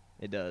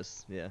 it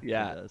does, yeah,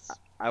 Yeah. it does.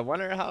 I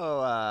wonder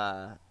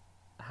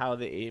how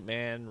the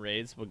 8-man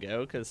raids will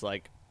go, because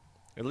like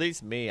at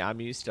least me, I'm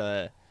used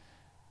to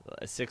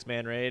a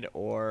 6-man raid,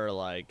 or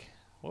like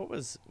what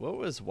was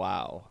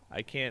WoW?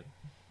 I can't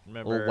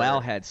remember. Well, WoW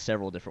had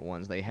several different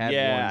ones. They had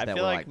yeah, ones I that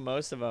feel were like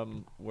most of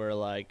them were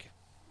like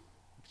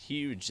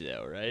huge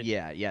though, right?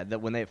 yeah.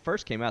 When they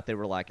first came out, they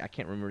were like, I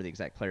can't remember the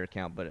exact player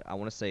count, but I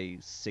want to say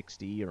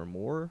 60 or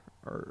more,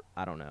 or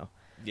I don't know.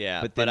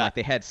 Yeah, But then like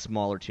they had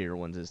smaller tier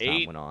ones as time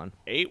 8 went on.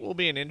 8 will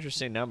be an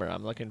interesting number.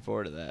 I'm looking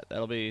forward to that.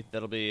 That'll be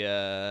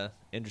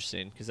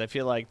interesting, because I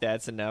feel like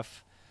that's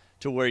enough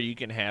to where you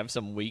can have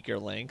some weaker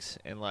links,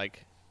 and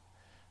like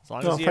as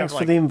long Oh, as you thanks have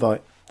for like the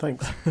invite.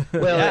 Thanks.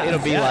 Well, Yeah, it'll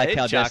be yeah, like hey,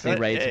 how Destiny chocolate,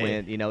 raids hey.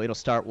 went. It'll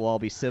start. We'll all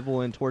be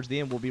civil, and towards the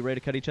end, we'll be ready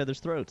to cut each other's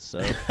throats. So,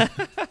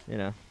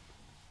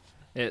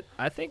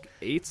 I think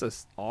 8's an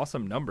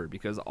awesome number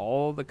because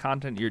all the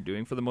content you're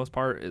doing for the most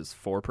part is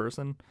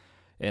 4-person,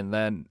 and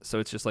then so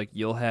it's just like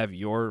you'll have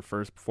your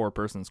first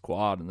 4-person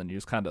squad, and then you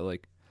just kind of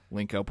like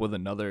link up with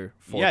another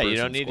 4-person Yeah, you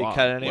don't need to squad.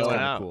 cut That's anyone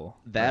kinda out. Cool.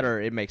 that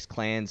or it makes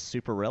clans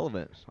super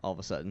relevant all of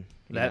a sudden.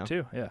 you That know?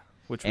 too, yeah.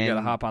 Which we got to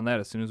And- hop on that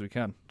as soon as we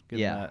can.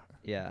 Getting Yeah, that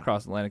yeah.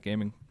 Cross Atlantic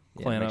Gaming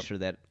Yeah, clan make up. sure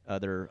that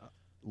other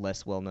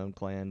less well-known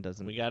clan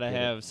doesn't. we gotta get it.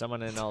 have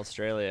someone in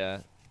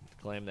Australia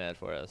claim that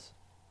for us.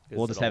 'Cause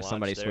We'll just it'll have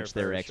somebody launch there switch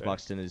their first, right?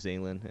 Xbox to New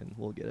Zealand, and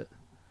we'll get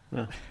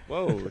it.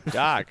 Whoa,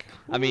 Doc.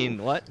 I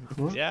mean, what?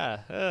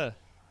 Yeah.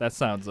 That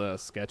sounds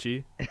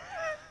sketchy.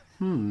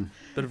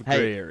 Bit of a Hey,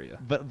 gray area.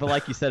 But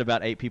like you said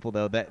about 8 people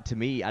though, that to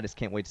me, I just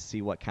can't wait to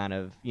see what kind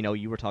of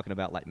you were talking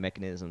about like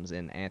mechanisms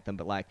in Anthem,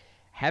 but like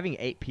having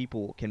 8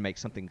 people can make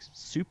something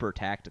super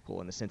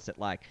tactical in the sense that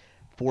like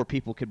 4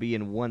 people could be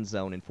in one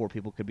zone and 4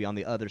 people could be on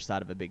the other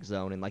side of a big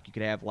zone, and like you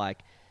could have like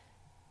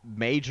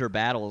major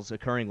battles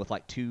occurring with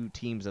like 2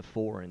 teams of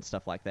 4 and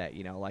stuff like that.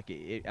 Like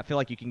I feel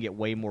like you can get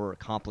way more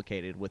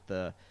complicated with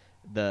the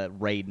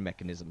raid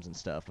mechanisms and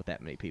stuff with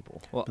that many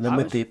people. Well, And then I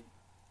with was- the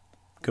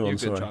go you're on, good,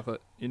 sorry.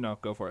 Chocolate.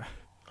 Go for it.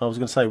 I was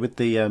going to say with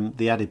the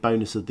added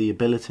bonus of the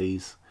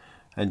abilities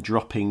and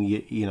dropping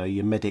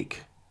your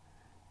medic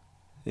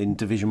in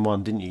Division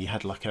 1, didn't you? You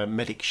had like a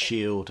medic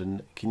shield,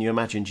 and can you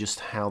imagine just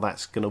how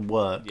that's going to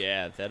work?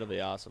 Yeah, that'll be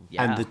awesome.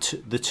 Yeah. And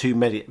the two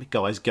medic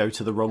guys go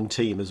to the wrong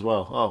team as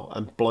well. Oh,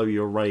 and blow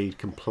your raid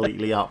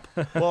completely up.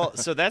 Well,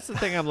 so that's the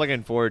thing I'm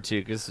looking forward to,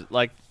 because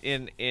like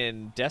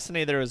in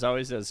Destiny there was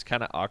always those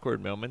kind of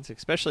awkward moments,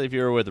 especially if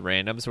you were with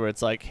randoms, where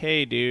it's like,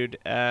 hey dude,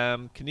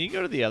 can you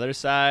go to the other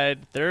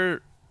side?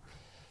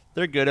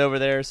 They're good over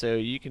there, so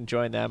you can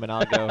join them and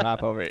I'll go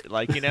hop over.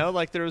 Like,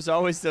 like there was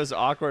always those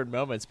awkward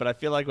moments, but I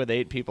feel like with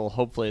 8 people,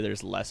 hopefully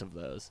there's less of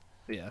those.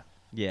 Yeah.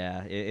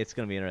 Yeah, it's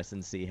going to be interesting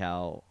to see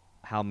how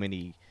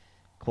many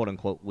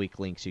quote-unquote weak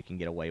links you can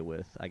get away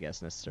with, I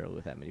guess, necessarily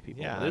with that many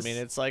people. Yeah, This- I mean,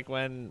 it's like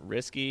when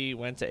Risky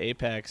went to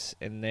Apex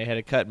and they had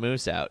to cut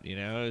Moose out,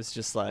 It's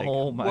just like,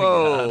 Oh my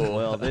whoa. God.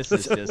 Well, this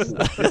is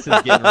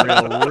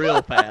getting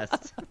real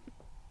fast.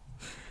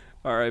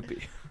 R.I.P.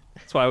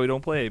 That's why we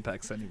don't play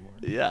Apex anymore.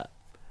 Yeah.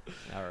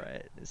 All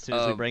right. As soon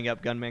as we Um, bring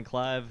up Gunman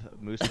Clive,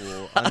 Moose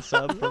will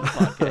unsub from the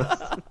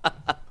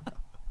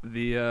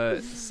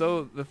podcast.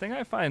 So the thing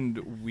I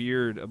find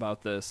weird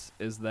about this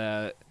is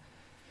that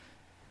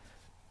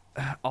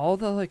all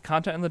the like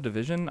content in the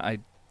Division, I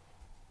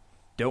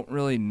don't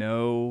really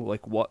know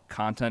like what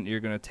content you're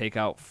gonna take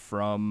out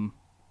from,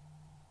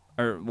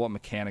 or what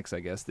mechanics,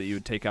 I guess, that you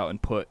would take out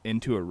and put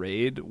into a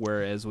raid.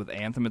 Whereas with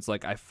Anthem, it's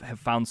like I have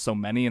found so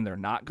many and they're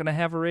not gonna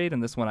have a raid,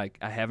 and this one I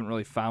haven't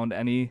really found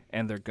any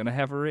and they're gonna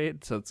have a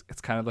raid. So it's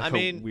kind of like I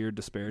mean, a weird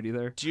disparity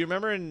there. Do you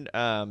remember in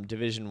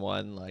Division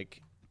 1,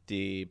 like,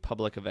 the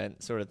public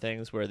event sort of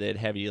things where they'd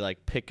have you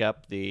like pick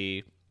up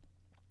the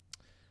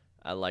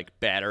like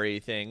battery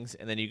things,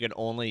 and then you could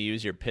only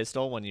use your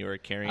pistol when you were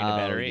carrying a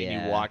battery,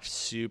 and you walked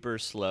super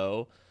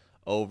slow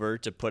over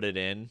to put it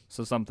in.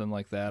 So something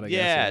like that, I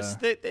guess.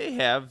 Yes, they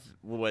have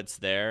what's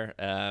there.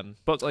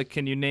 But like,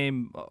 can you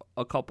name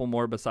a couple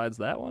more besides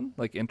that one?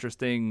 Like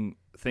interesting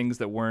things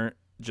that weren't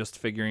just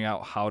figuring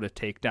out how to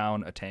take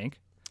down a tank?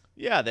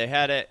 Yeah, they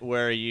had it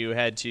where you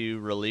had to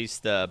release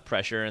the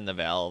pressure in the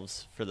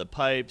valves for the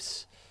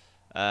pipes.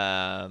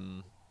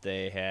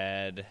 They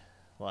had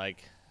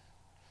like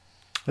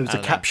There was a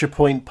capture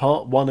point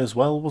part 1 as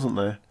well, wasn't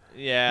there?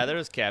 Yeah, there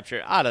was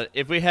capture.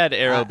 If we had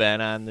Arrow Ben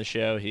on the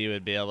show, he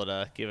would be able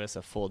to give us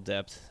a full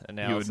depth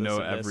analysis. You would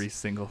know of this. every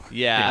single.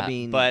 Yeah, I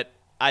mean, but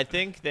I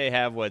think they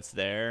have what's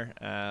there.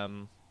 I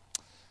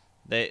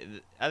think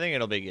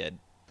it'll be good,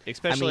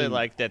 especially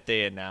like that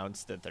they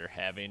announced that they're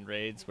having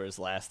raids, whereas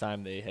last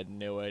time they had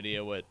no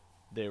idea what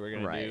they were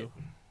going to do.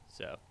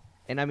 So.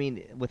 And I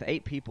mean, with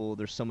 8 people,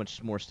 there's so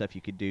much more stuff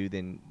you could do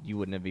than you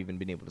wouldn't have even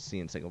been able to see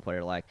in single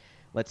player. Like,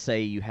 let's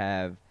say you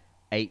have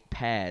 8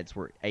 pads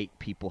where 8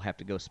 people have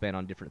to go spend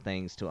on different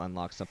things to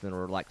unlock something,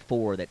 or like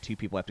 4 that 2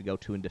 people have to go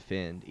to and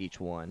defend each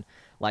one.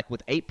 Like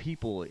with 8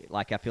 people,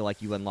 like I feel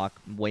like you unlock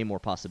way more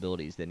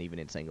possibilities than even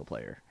in single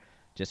player,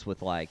 just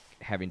with like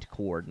having to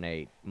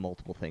coordinate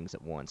multiple things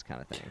at once,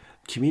 kind of thing.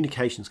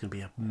 Communication's going to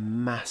be a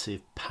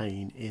massive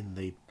pain in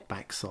the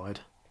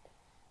backside.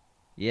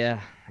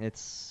 Yeah,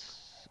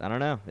 I don't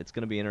know. It's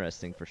going to be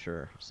interesting for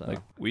sure. So Like,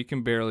 we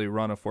can barely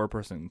run a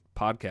 4-person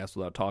podcast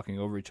without talking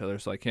over each other,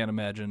 so I can't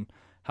imagine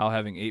how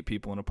having 8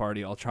 people in a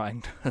party all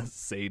trying to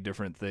say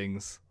different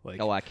things.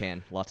 Like, oh, I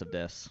can. Lots of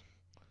deaths.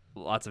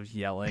 lots of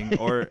yelling.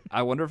 Or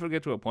I wonder if we'll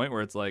get to a point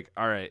where it's like,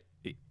 all right,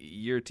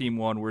 you're team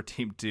 1, we're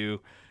team 2.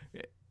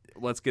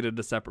 Let's get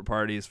into separate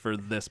parties for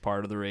this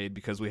part of the raid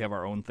because we have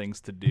our own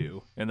things to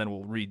do, and then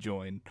we'll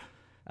rejoin.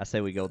 I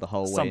say we go the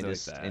whole way Something and like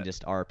just, that. and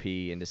just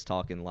RP and just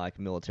talking like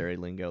military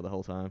lingo the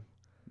whole time.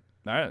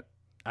 All right.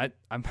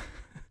 I'm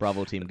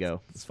Bravo team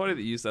go. It's funny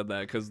that you said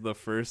that because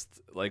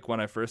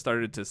when I first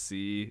started to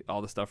see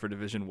all the stuff for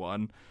Division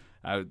 1,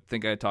 I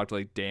think I talked to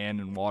like Dan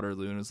and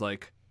Waterloo and was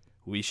like,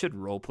 we should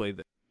roleplay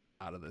the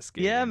out of this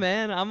game. Yeah,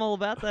 man, I'm all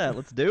about that.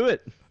 Let's do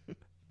it.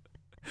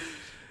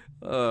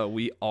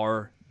 We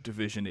are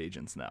Division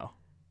agents now.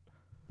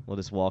 We'll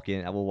just walk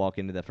in. I will walk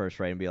into the first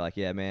raid and be like,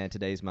 yeah, man,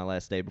 today's my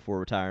last day before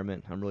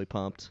retirement. I'm really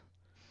pumped.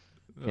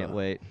 Can't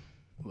wait.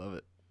 Love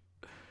it.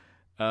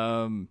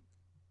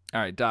 All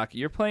right, Doc,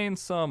 you're playing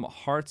some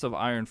Hearts of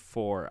Iron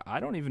 4.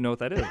 I don't even know what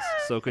that is.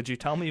 So could you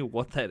tell me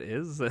what that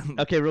is?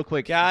 Okay, real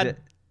quick. God,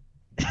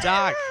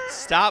 Doc,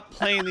 stop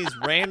playing these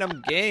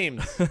random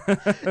games.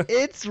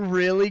 It's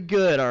really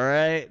good, all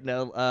right?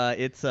 No,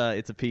 it's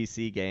a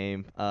PC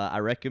game. I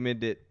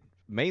recommend it.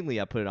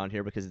 Mainly I put it on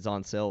here because it's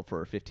on sale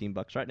for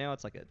 $15 right now.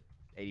 It's like a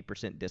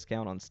 80%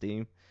 discount on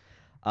Steam.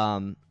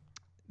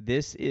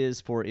 This is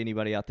for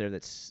anybody out there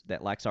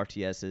that likes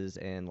RTSs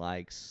and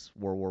likes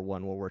World War I,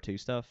 World War II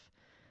stuff.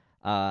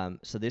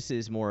 So this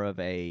is more of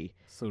a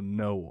So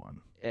no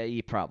one.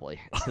 probably.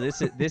 So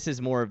this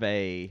is more of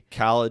a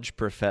College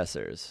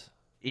professors.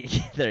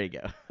 there you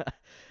go.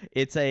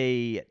 It's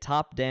a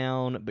top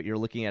down, but you're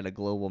looking at a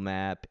global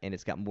map, and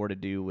it's got more to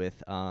do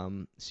with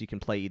so you can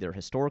play either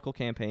historical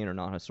campaign or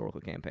non-historical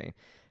campaign.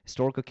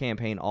 Historical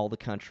campaign, all the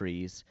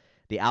countries,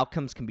 the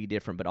outcomes can be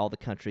different, but all the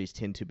countries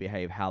tend to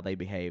behave how they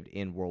behaved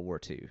in World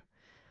War II.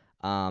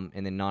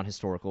 And then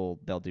non-historical,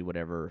 they'll do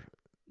whatever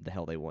the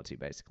hell they want to,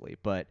 basically.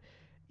 But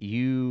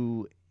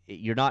you're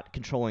not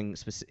controlling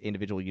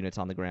individual units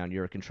on the ground.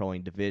 You're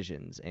controlling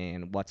divisions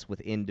and what's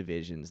within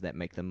divisions that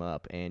make them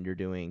up. And you're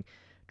doing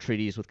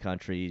treaties with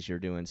countries. You're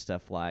doing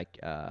stuff like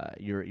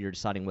you're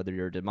deciding whether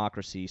you're a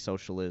democracy,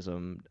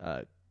 socialism,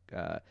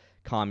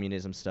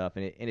 communism stuff.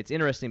 And it's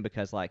interesting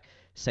because, like,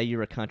 say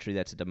you're a country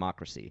that's a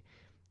democracy.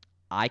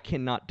 I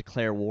cannot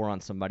declare war on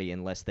somebody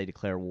unless they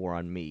declare war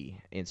on me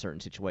in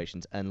certain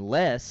situations,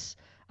 unless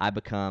I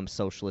become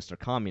socialist or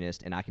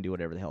communist, and I can do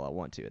whatever the hell I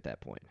want to at that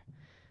point.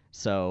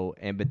 So,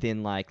 but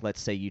then, like,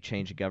 let's say you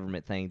change a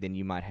government thing, then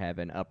you might have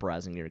an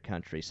uprising in your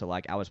country. So,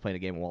 like, I was playing a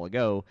game a while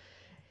ago,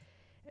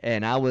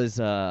 and I was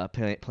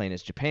playing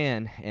as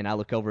Japan, and I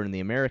look over in the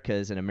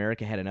Americas, and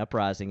America had an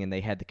uprising, and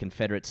they had the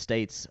Confederate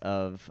States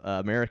of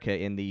America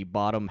in the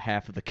bottom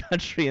half of the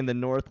country, and the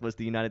north was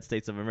the United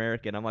States of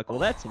America. And I'm like, well,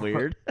 that's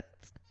weird.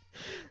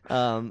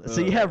 So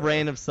you have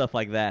random stuff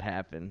like that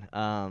happen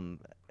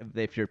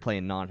if you're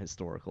playing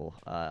non-historical.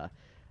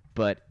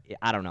 But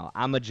I don't know.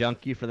 I'm a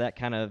junkie for that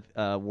kind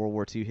of World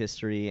War II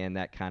history and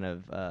that kind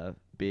of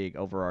big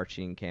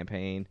overarching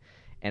campaign.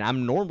 And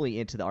I'm normally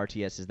into the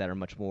RTSs that are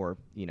much more,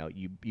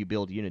 you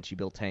build units, you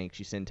build tanks,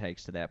 you send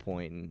tanks to that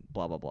point, and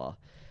blah, blah, blah.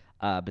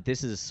 But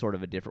this is sort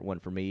of a different one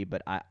for me.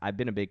 But I've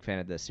been a big fan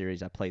of the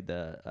series. I played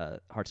the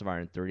Hearts of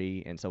Iron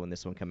 3, and so when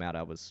this one came out,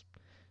 I was,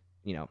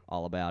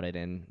 all about it.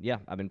 And, yeah,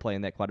 I've been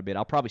playing that quite a bit.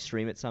 I'll probably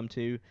stream it some,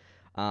 too.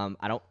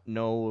 I don't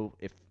know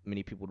if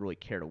many people would really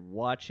care to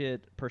watch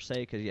it per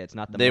se, because it's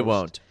not the They most,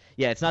 won't.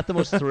 Yeah, it's not the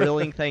most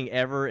thrilling thing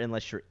ever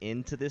unless you're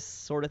into this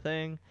sort of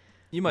thing.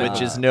 You might,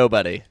 Which is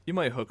nobody. you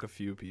might hook a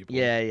few people.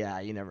 Yeah,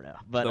 you never know.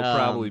 But They'll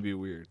probably be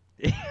weird.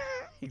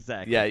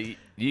 exactly. Yeah,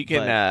 you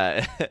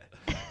can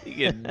you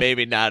can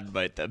maybe not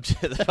invite them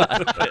to the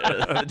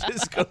the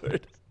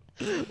Discord.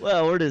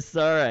 Well, we're just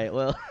all right.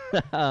 Well,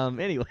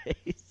 anyways,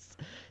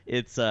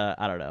 it's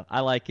I don't know.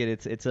 I like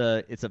it. It's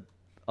a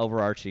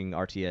overarching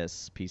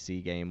RTS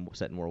PC game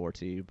set in World War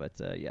II. But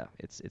yeah,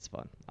 it's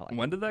fun. I like it.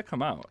 When did that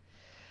come out?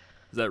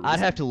 Is that I'd recent?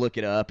 have to look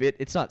it up.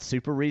 It's not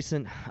super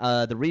recent.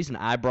 The reason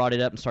I brought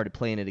it up and started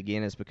playing it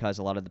again is because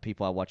a lot of the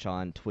people I watch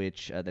on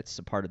Twitch that's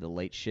a part of the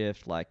late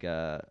shift, like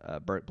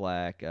Burt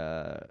Black,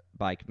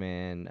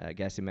 Bikeman,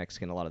 Gassy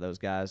Mexican, a lot of those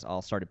guys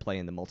all started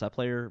playing the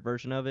multiplayer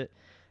version of it,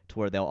 to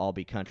where they'll all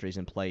be countries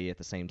and play at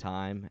the same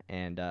time,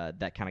 and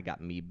that kind of got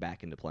me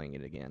back into playing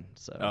it again.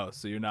 So. Oh,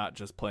 so you're not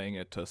just playing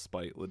it to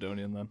spite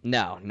Ledonian then?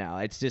 No,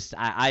 it's just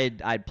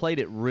I'd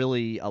played it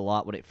really a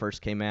lot when it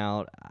first came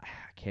out.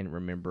 I can't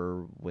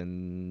remember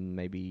when,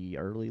 maybe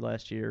early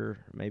last year,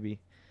 maybe.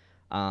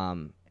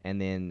 And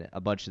then a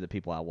bunch of the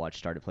people I watched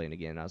started playing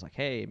again. And I was like,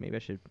 hey, maybe I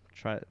should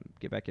try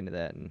get back into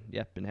that. And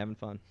yeah, been having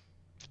fun.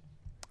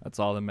 That's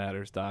all that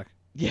matters, Doc.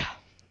 Yeah.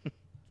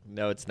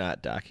 No, it's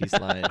not, Doc. He's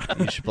lying.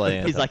 You should play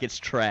Anthem. He's like, it's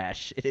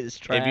trash. It is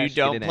trash. If you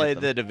don't Get an play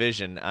Anthem. the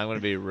Division, I'm going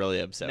to be really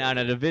upset. No, with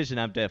you. Division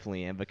I'm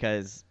definitely in,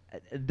 because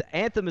the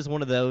Anthem is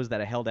one of those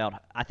that I held out.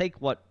 I think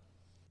what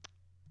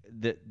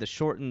the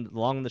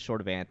long and the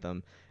short of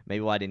Anthem,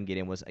 maybe why I didn't get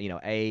in was,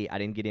 I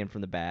didn't get in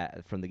from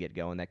the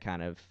get-go, and that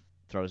kind of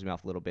throws me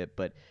off a little bit.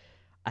 But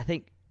I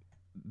think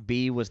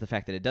B was the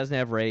fact that it doesn't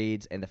have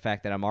raids, and the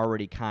fact that I'm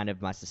already kind of,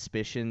 my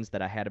suspicions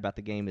that I had about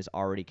the game is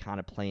already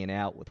kind of playing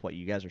out with what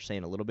you guys are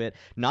saying a little bit.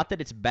 Not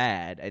that it's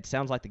bad. It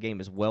sounds like the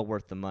game is well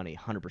worth the money,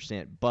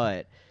 100%.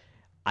 But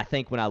I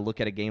think when I look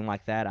at a game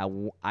like that,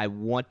 I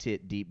want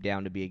it deep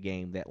down to be a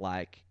game that,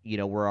 like,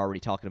 we're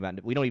already talking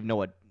about. We don't even know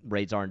what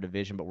raids are in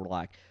Division, but we're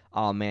like,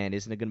 oh man,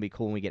 isn't it going to be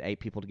cool when we get 8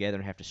 people together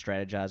and have to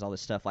strategize all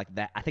this stuff like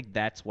that? I think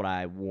that's what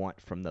I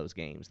want from those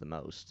games the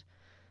most.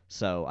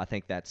 So I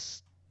think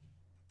that's,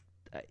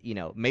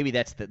 maybe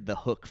that's the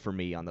hook for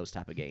me on those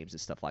type of games and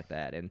stuff like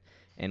that.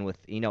 And with,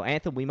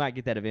 Anthem, we might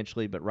get that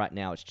eventually, but right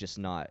now it's just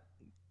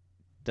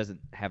doesn't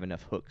have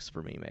enough hooks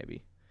for me,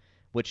 maybe.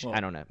 Which, Well, I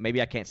don't know.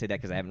 Maybe I can't say that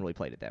because I haven't really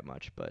played it that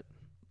much, but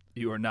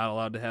You are not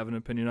allowed to have an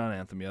opinion on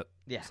Anthem yet.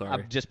 yeah, Sorry.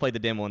 I've just played the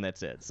demo and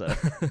that's it. So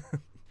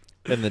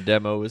And the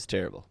demo was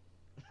terrible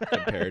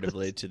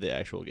comparatively to the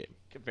actual game.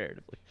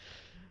 comparatively,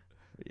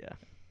 but yeah.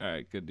 All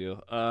right, good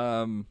deal.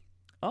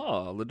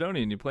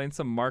 Ledonian, you playing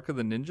some Mark of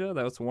the Ninja?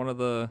 That was one of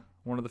the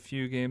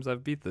few games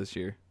I've beat this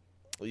year.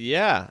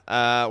 Yeah.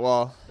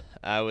 Well,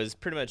 I was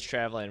pretty much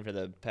traveling for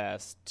the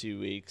past 2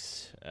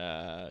 weeks,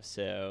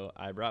 so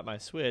I brought my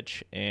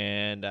Switch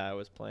and I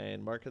was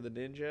playing Mark of the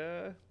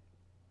Ninja,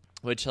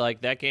 which,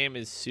 like, that game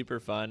is super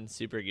fun,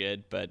 super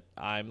good, but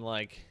I'm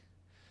like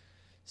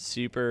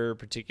super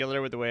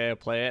particular with the way I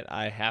play it.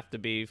 I have to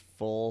be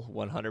full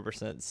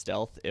 100%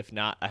 stealth. If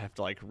not, I have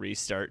to like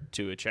restart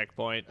to a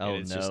checkpoint, Oh,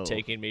 and it's no. just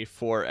taking me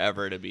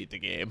forever to beat the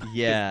game.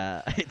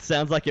 Yeah, it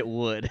sounds like it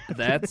would.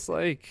 That's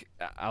like,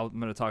 I'm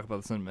going to talk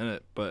about this in a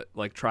minute, but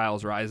like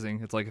Trials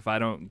Rising, it's like if I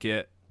don't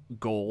get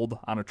gold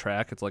on a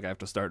track, it's like I have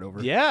to start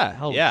over. Yeah,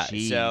 Oh, yeah.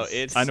 jeez. So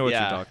it's I know what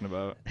yeah. you're talking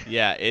about.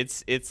 Yeah,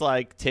 it's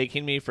like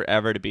taking me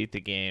forever to beat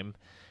the game,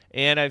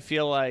 and I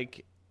feel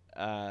like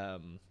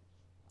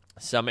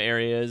some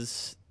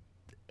areas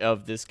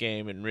of this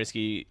game, and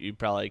Risky, you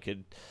probably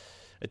could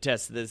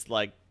attest to this,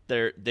 like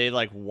they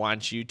like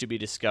want you to be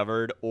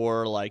discovered,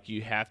 or like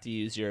you have to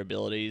use your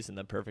abilities in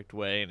the perfect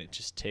way, and it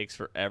just takes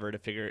forever to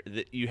figure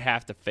that you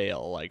have to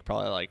fail like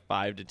probably like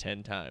 5 to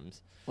 10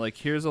 times. Like,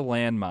 here's a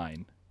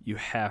landmine. You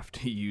have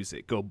to use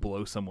it. Go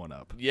blow someone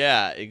up.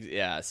 Yeah,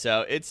 yeah.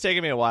 So it's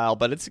taken me a while,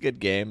 but it's a good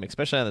game,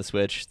 especially on the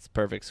Switch. It's a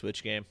perfect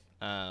Switch game.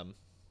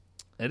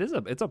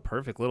 It's a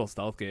perfect little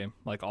stealth game.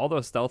 Like, all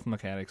those stealth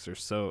mechanics are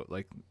so,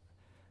 like,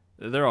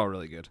 they're all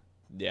really good.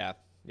 Yeah.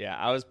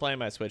 I was playing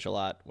my Switch a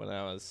lot when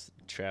I was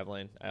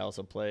traveling. I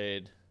also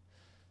played.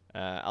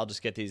 I'll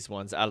just get these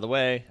ones out of the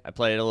way. I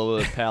played a little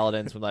bit of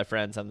Paladins with my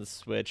friends on the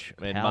Switch,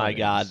 and my Paladins.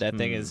 God, that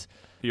thing is.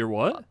 You're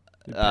what?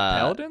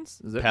 Paladins?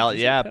 Is that, did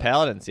you say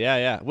Paladins.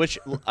 Yeah. Which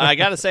I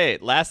gotta say,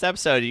 last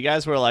episode you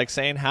guys were like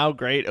saying how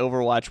great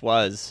Overwatch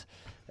was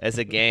as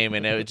a game,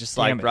 and it just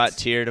like Damn it. brought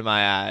tear to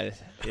my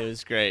eyes. It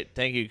was great.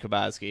 Thank you,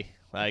 Kabowski.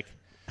 Like,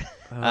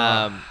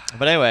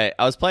 but anyway,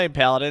 I was playing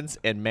Paladins,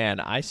 and man,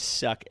 I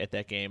suck at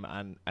that game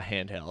on a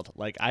handheld.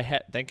 Like,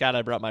 thank God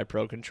I brought my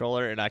Pro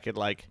controller, and I could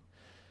like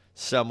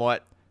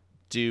somewhat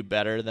do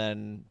better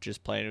than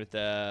just playing with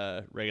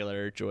the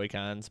regular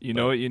Joy-Cons. You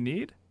know what you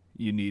need?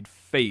 You need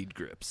fade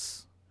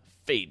grips.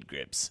 Fade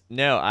grips.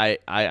 No, I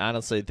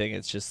honestly think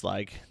it's just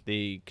like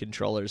the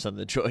controllers on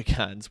the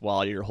Joy-Cons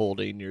while you're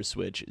holding your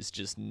Switch is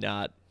just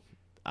not,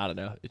 I don't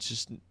know. It's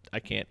just,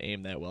 I can't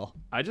aim that well.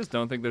 I just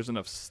don't think there's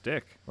enough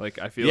stick. Like,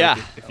 I feel Yeah.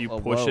 like if you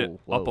Oh, push it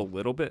whoa. up a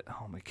little bit,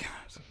 oh my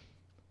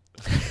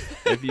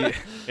God.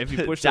 if you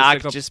push the Doc,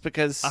 stick up, just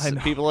because I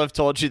know. people have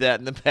told you that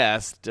in the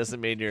past doesn't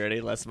mean you're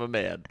any less of a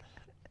man.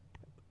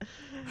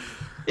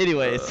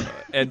 Anyways,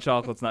 and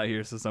Chocolate's not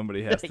here, so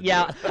somebody has to. do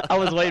yeah, it. I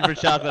was waiting for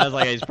chocolate. I was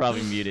like, he's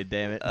probably muted.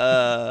 Damn it.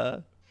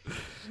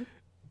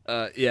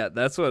 Yeah,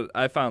 that's what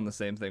I found. The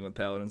same thing with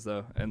Paladins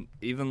though, and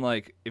even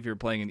like if you're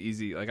playing an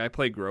easy, like I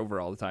play Grover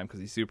all the time because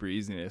he's super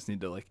easy, and I just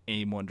need to like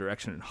aim one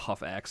direction and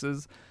huff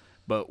axes.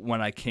 But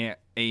when I can't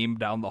aim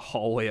down the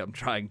hallway, I'm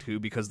trying to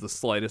because the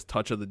slightest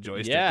touch of the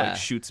joystick Yeah. like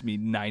shoots me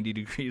 90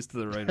 degrees to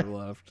the right or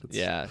left. It's-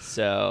 Yeah,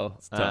 so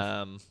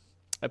tough.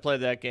 I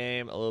played that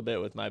game a little bit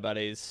with my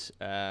buddies.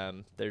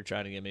 They're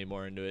trying to get me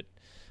more into it,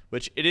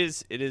 which it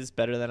is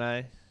better than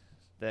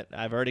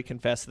I've already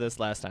confessed this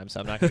last time, so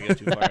I'm not going to go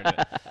too far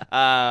into it.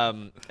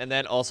 And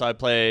then also I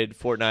played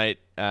Fortnite.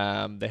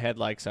 They had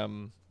like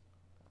some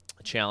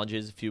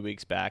challenges a few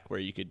weeks back where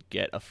you could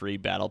get a free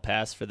battle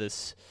pass for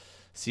this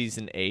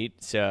season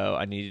 8, so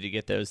I needed to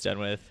get those done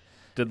with.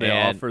 Did they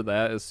And- offer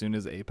that as soon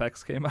as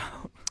Apex came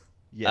out?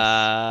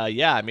 Yes.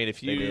 Yeah, I mean a They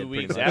few did, pretty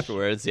weeks much.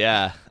 afterwards,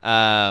 yeah.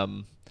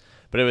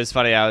 But it was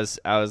funny. I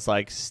was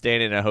like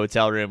staying in a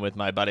hotel room with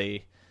my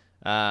buddy,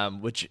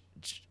 which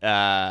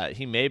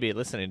he may be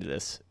listening to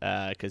this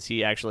because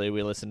we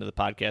listened to the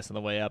podcast on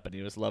the way up and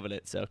he was loving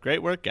it. So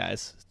great work,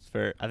 guys!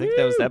 I think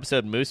that was the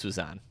episode Moose was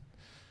on.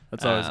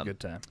 That's always a good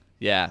time.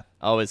 Yeah,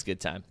 always a good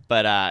time.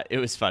 But it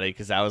was funny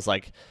because I was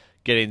like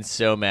getting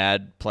so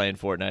mad playing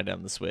Fortnite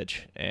on the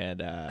Switch and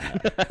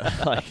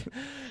like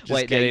just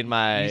Wait, getting now,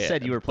 my you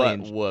said you were butt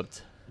playing-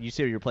 whooped. You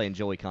said you were playing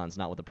Joy-Cons,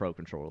 not with the Pro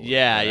Controller.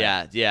 Yeah,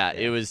 right? yeah.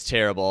 It was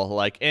terrible.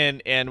 Like,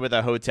 and with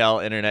a hotel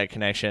internet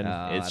connection,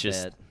 it's I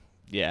just, bet.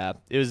 yeah,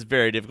 it was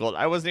very difficult.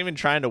 I wasn't even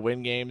trying to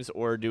win games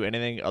or do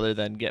anything other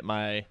than get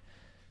my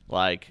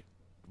like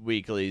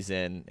weeklies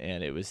in,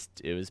 and it was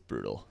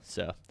brutal.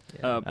 So,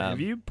 Have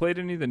you played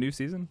any of the new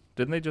season?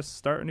 Didn't they just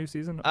start a new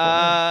season?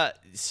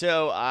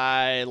 so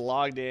I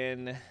logged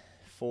in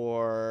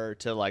to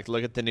like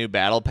look at the new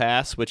battle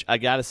pass, which I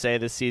gotta say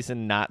this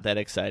season not that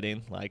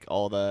exciting. Like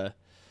all the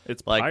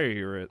It's like-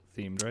 pirate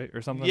themed, right,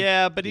 or something?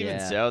 Yeah, but even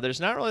Yeah. so, there's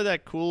not really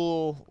that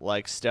cool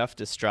like stuff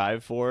to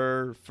strive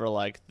for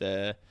like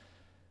the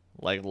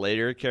like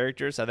later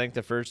characters. I think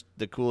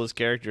the coolest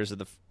characters are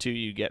the two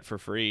you get for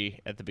free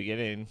at the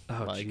beginning.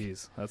 Oh, like,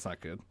 jeez, that's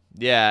not good.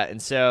 yeah, and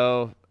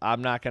so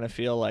I'm not gonna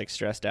feel like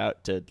stressed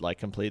out to like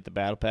complete the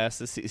battle pass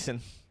this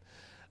season.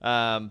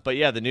 But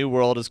yeah, the new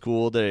world is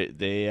cool.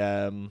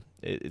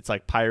 It's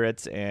like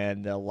pirates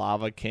and the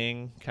Lava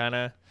King kind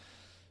of.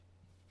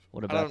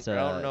 What I about?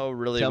 don't know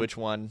really tell- which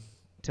one.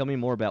 Tell me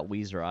more about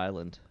Weezer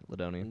Island,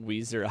 Ladonian.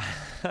 Weezer.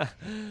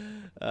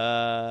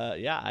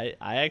 Yeah,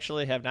 I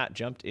actually have not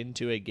jumped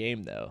into a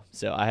game though,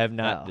 so I have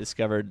not Oh.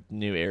 discovered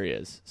new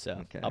areas. So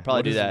Okay. I'll probably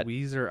What do is that.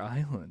 Weezer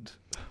Island?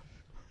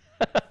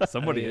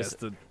 Somebody has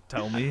to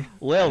tell me.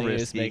 Well, I think he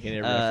was risky. making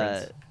a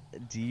reference.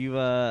 Do you?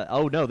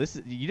 Oh no, this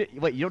is you.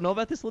 Wait, you don't know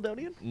about this,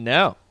 Ladonian?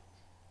 No.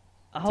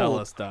 Oh, Tell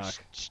us, Doc.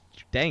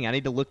 Dang, I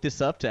need to look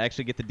this up to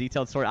actually get the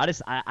detailed story. I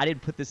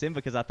didn't put this in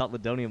because I thought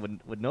Ladonian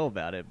would know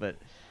about it. But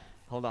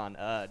hold on,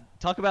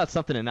 talk about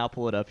something and I'll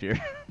pull it up here.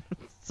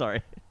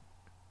 Sorry.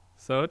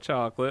 So,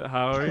 Chocolate,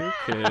 how are your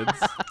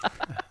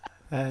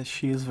kids?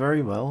 She is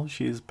very well.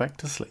 She is back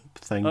to sleep.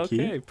 Thank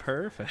Okay, you.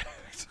 perfect.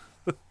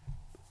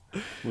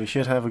 We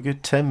should have a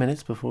good 10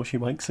 minutes before she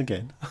wakes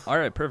again. All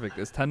right, perfect.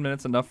 Is 10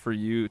 minutes enough for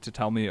you to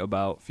tell me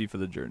about FIFA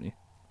The Journey?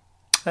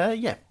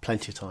 Yeah,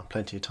 plenty of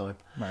time.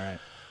 All right.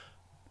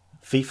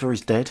 FIFA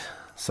is dead,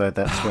 so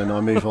that's when I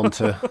move on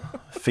to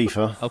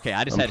FIFA. Okay,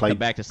 I just and had to play- come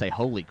back to say,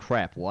 holy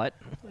crap, what?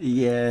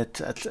 Yeah,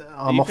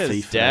 I'm off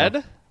FIFA's FIFA. dead.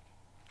 now.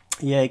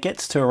 Yeah, it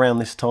gets to around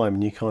this time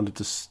and you kind of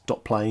just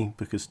stop playing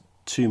because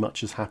too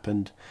much has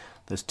happened.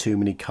 There's too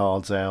many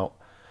cards out.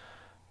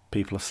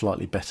 People are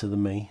slightly better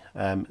than me.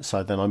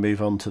 So then I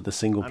move on to the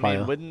single I player.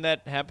 mean, wouldn't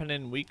that happen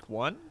in week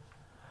 1?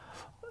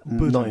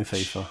 Not in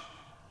FIFA.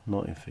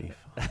 Not in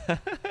FIFA.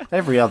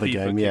 Every other FIFA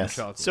game, King yes.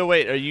 Chocolate. So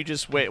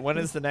wait, when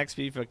is the next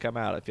FIFA come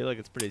out? I feel like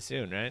it's pretty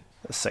soon, right?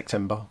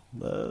 September.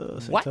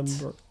 What?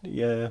 September.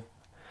 Yeah.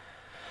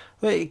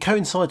 Well, it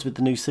coincides with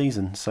the new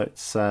season, so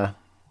it's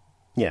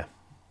yeah.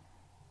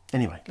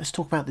 Anyway, let's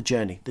talk about the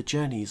journey. The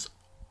journey is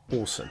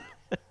awesome.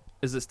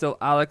 Is it still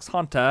Alex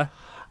Hunter?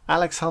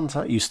 Alex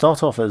Hunter. You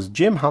start off as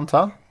Jim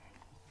Hunter.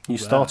 You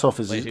start off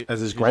as Wait, as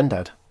his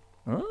granddad.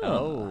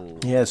 Oh.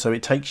 Yeah, so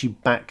it takes you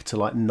back to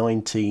like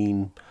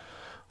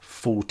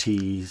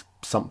 1940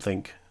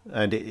 something,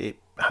 and it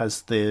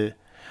has the.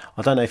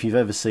 I don't know if you've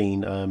ever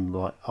seen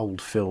like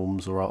old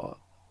films or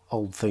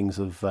old things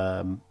of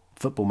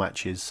football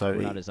matches. So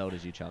We're not as old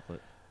as you,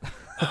 Chocolate.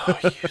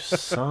 you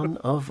son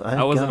of a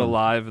I wasn't gun.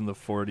 alive in the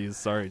 40s.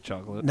 Sorry,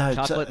 Chocolate. No,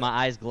 Chocolate, my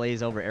eyes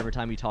glaze over every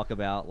time you talk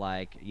about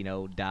like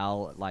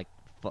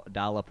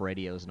dial-up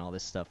radios and all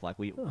this stuff. Like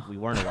we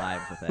weren't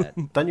alive with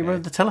that. don't you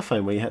remember the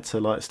telephone where you had to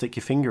like stick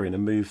your finger in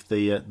and move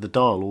the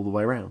dial all the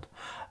way around?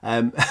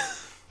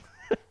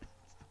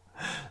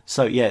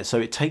 So yeah, so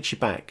it takes you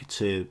back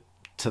to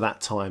that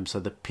time. So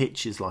the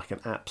pitch is like an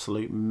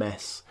absolute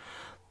mess.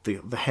 the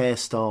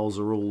hairstyles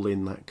are all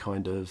in that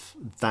kind of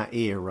that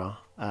era.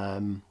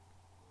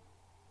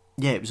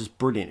 Yeah, it was just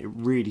brilliant. It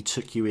really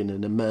took you in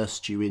and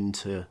immersed you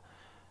into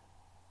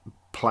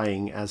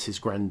playing as his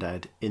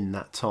granddad in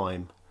that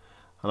time.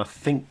 And I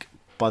think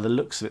by the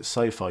looks of it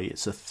so far,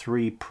 it's a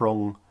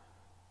 3-prong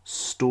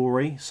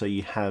story. So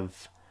you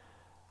have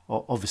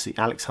obviously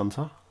Alex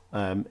Hunter.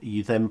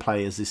 You then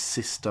play as his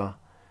sister,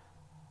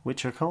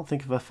 which I can't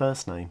think of her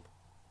first name.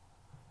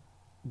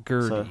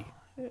 Gertie.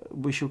 So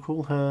we shall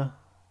call her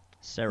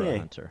Sarah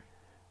Hunter.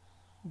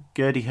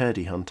 Gertie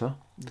Hurdy Hunter.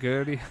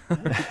 Gertie.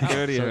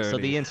 Gertie. So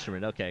the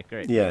instrument. Okay,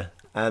 great. Yeah,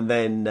 and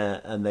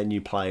then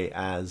you play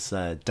as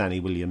Danny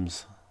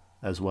Williams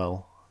as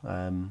well.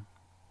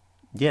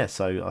 Yeah,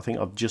 so I think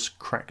I've just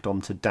cracked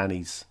onto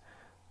Danny's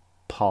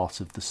part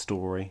of the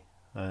story.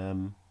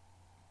 Yeah,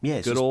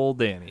 it's Good just old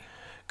Danny.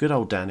 good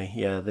old Danny.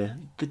 Yeah,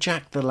 the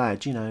Jack the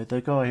lad. You know, the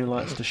guy who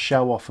likes to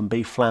show off and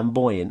be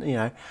flamboyant. You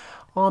know,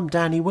 I'm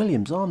Danny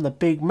Williams. I'm the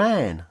big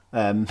man.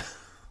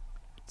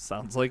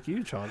 Sounds like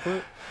you,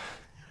 Chocolate.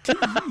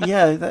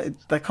 Yeah,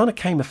 that kind of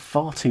came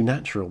far too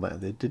natural.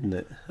 That did, didn't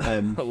it? A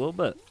little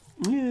bit.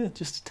 Yeah,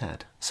 just a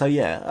tad. So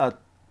yeah,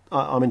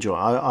 I'm enjoying.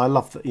 I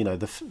love that. You know,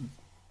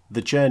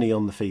 the journey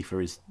on the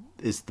FIFA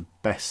is the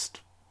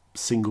best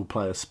single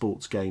player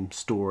sports game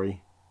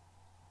story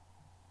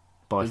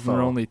by Isn't far.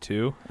 there only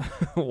two?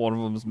 One of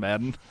them's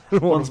Madden.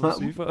 One of them's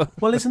FIFA.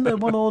 Well, isn't there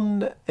one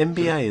on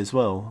NBA as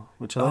well?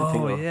 Which I don't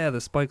think. Oh yeah, the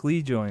Spike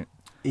Lee joint.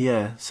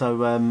 Yeah.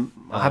 So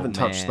I haven't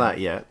touched man. that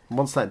yet.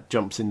 Once that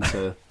jumps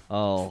into.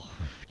 Oh,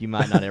 you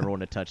might not ever want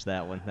to touch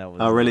that one. That was.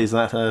 Oh really? Is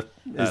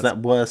that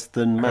worse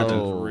than Madden?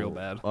 Oh, real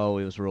bad. Oh,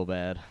 it was real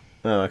bad.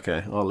 Oh,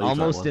 okay. I'll leave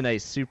Almost that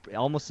one.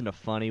 almost in a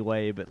funny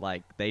way, but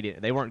like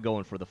they weren't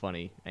going for the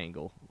funny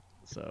angle.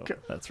 So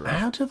that's right.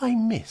 How do they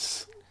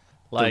miss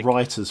Like, the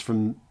writers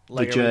from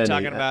like the are journey? we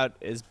talking about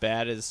as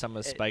bad as some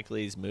of Spike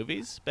Lee's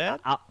movies?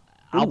 Bad?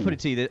 I'll put it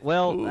to you that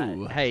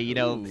Ooh. hey, you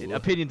know, Ooh.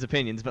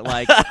 opinions, but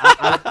like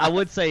I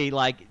would say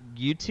like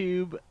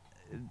YouTube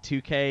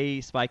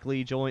 2K Spike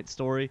Lee joint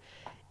story,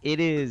 it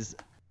is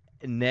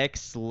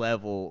next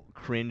level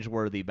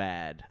cringeworthy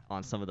bad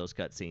on some of those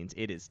cutscenes.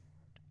 It is,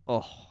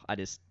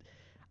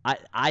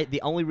 I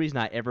the only reason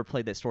I ever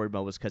played that story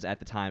mode was because at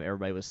the time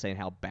everybody was saying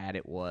how bad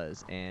it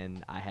was,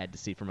 and I had to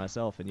see for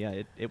myself, and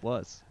yeah, it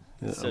was.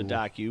 So,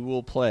 Doc, you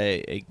will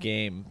play a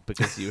game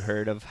because you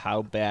heard of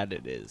how bad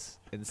it is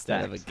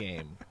instead of a Facts.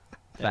 game.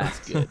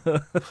 Facts. That's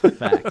good.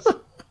 Facts.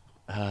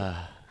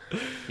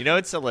 You know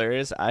what's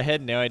hilarious? I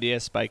had no idea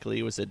Spike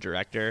Lee was a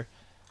director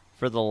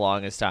for the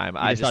longest time.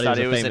 I just thought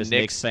he was a famous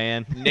Knicks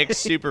fan. Knicks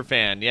super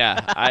fan.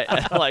 Yeah,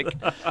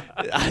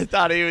 I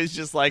thought he was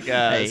just like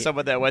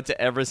someone that went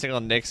to every single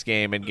Knicks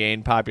game and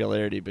gained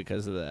popularity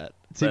because of that.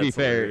 To be That's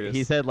fair, hilarious.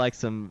 he's had like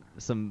some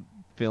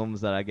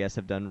films that I guess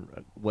have done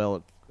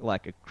well,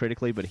 like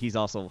critically, but he's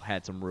also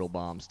had some real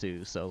bombs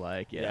too. So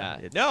like, yeah.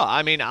 It's, No,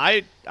 I mean,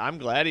 I'm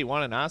glad he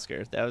won an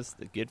Oscar. That was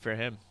good for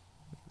him.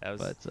 That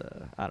was.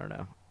 but I don't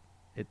know.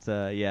 It's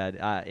but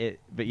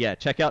yeah,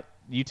 check out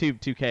YouTube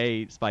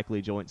 2K Spike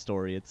Lee joint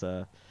story. It's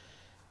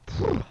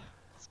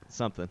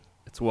something.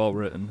 It's well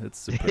written. It's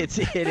superb.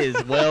 It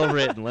is well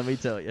written. Let me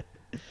tell you.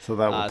 So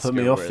that will put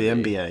me off the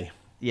Oscar-worthy. NBA.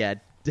 Yeah,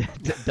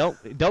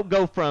 don't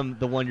go from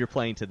the one you're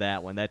playing to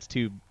that one. That's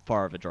too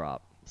far of a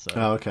drop. So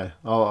Oh, okay.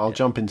 I'll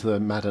jump into the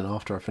Madden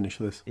after I finish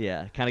this.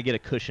 yeah, kind of get a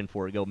cushion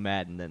for it. Go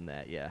Madden, then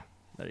that. Yeah,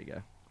 there you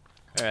go.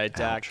 All right,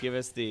 Doc, Ouch. give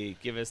us the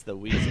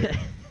Weezer.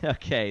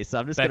 Okay, so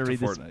I'm just Back gonna to read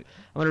this. Fortnite.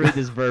 I'm gonna read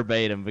this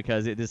verbatim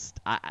because it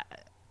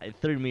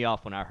threw me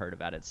off when I heard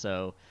about it.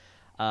 So,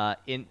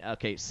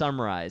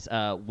 summarize.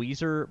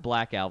 Weezer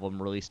Black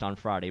Album released on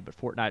Friday, but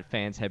Fortnite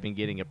fans have been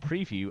getting a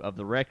preview of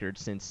the record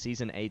since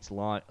Season 8's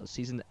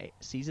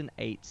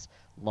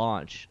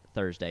launch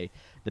Thursday.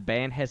 The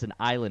band has an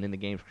island in the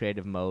game's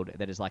creative mode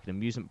that is like an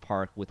amusement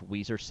park with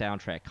Weezer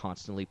soundtrack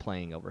constantly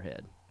playing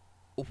overhead.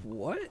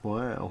 What?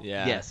 Wow.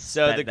 Yeah. Yes,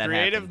 So that the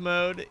creative happened.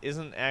 mode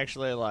isn't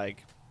actually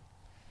like.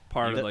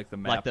 Part The- of like the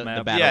like map the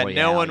map. battle Yeah, royale,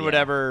 no one would yeah.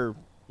 ever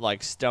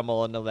like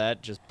stumble into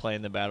that just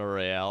playing the battle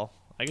royale.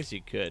 I guess you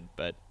could,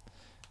 but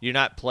you're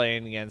not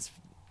playing against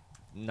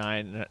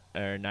 9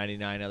 or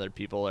 99 other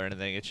people or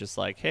anything. It's just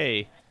like,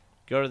 hey,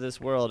 go to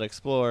this world,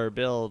 explore,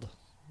 build.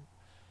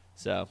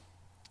 So,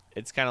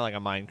 it's kind of like a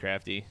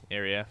Minecrafty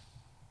area.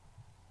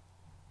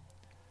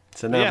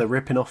 So now Yeah, they're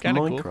ripping off kinda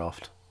cool.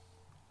 Minecraft.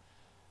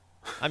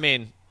 I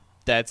mean,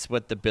 that's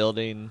what the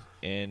building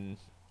in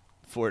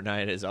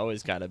Fortnite has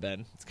always kind of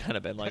been. It's kind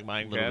of been like A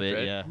Minecraft, little bit,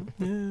 right? yeah.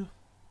 Yeah.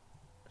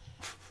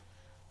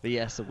 But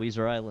yeah, so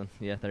Weezer Island.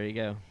 Yeah, there you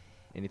go.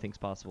 Anything's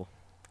possible.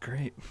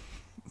 Great.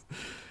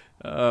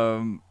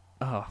 Oh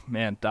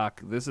man,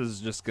 Doc, this is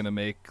just gonna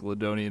make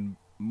Ladonian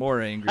more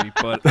angry.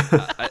 But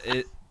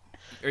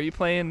are you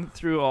playing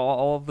through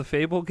all of the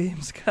Fable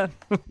games, Scott?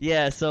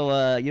 Yeah, so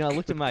I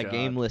looked at my God.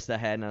 game list I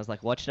had, and I was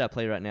like, what should I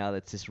play right now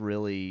that's just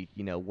really,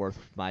 worth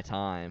my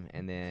time?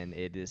 And then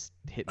it just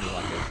hit me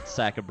like a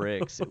sack of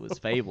bricks. It was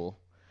Fable.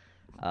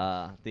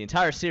 The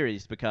entire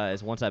series,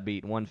 because once I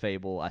beat one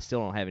Fable, I still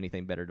don't have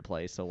anything better to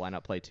play, so why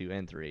not play 2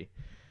 and 3?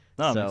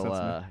 No, it so makes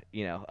sense to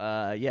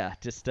me. yeah,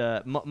 just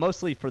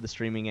mostly for the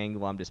streaming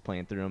angle. I'm just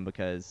playing through them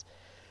because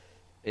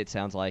it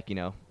sounds like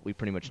we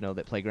pretty much know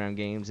that Playground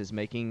Games is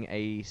making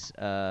a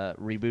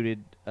rebooted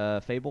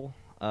Fable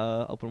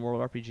open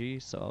world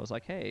RPG. So I was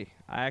like, hey,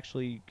 I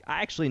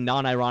actually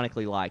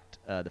non-ironically liked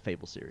the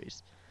Fable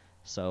series,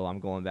 so I'm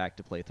going back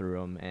to play through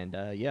them.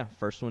 And yeah,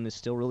 first one is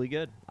still really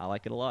good. I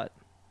like it a lot.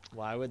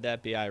 Why would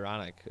that be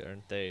ironic?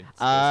 Aren't they supposed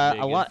to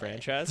be a good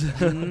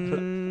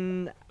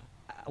franchise?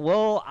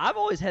 Well, I've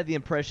always had the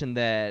impression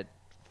that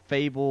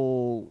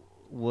Fable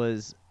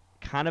was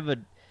kind of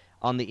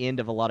on the end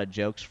of a lot of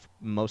jokes,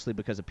 mostly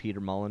because of Peter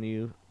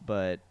Molyneux,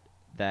 but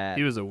that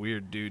He was a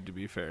weird dude, to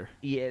be fair.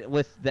 yeah,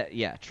 with that,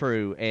 yeah,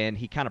 true, and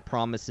he kind of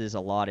promises a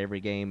lot every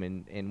game,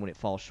 and when it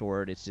falls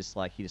short, it's just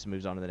like he just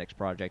moves on to the next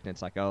project, and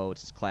it's like, oh,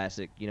 it's just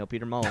classic,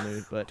 Peter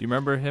Molyneux. But Do you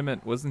remember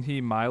him? Wasn't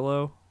he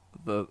Milo,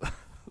 the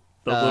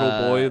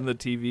little boy in the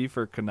TV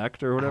for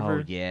Connect or whatever?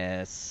 Oh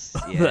yes,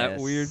 That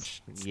weird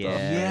stuff.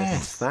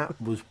 Yes,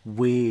 that was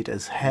weird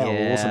as hell,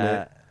 wasn't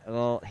it?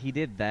 Well, he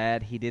did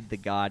that. He did the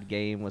God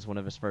game, was one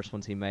of his first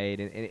ones he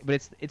made,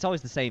 but it's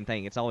always the same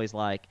thing. It's always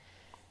like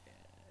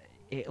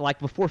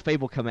before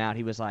Fable come out,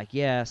 he was like,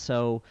 yeah,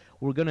 so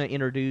we're gonna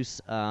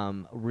introduce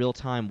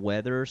real-time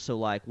weather. So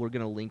like we're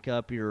gonna link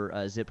up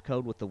your zip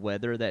code with the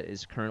weather that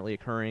is currently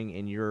occurring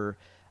in your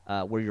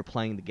where you're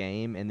playing the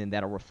game, and then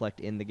that'll reflect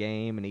in the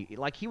game. And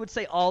he would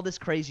say all this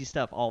crazy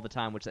stuff all the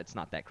time, which that's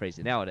not that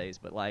crazy nowadays.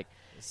 But like,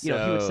 he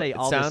would say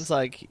all it sounds this.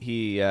 like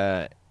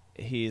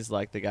he's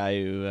like the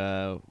guy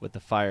who with the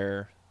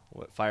fire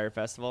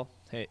festival.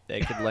 Hey,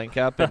 they could link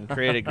up and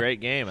create a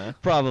great game, huh?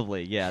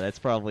 Probably, yeah, that's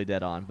probably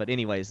dead on. But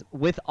anyways,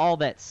 with all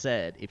that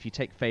said, if you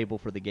take Fable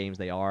for the games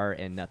they are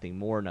and nothing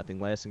more, nothing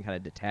less, and kind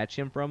of detach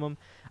him from them,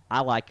 I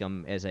like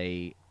them as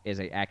a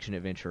action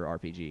adventure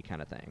RPG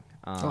kind of thing.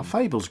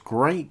 Fable's a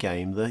great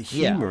game. The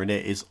humor in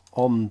it is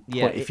on point.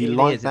 Yeah, If you it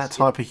like is. that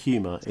type of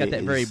humor, It's got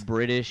that very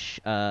British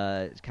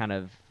kind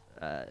of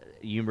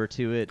humor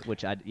to it,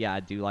 which I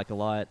do like a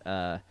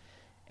lot.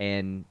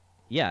 And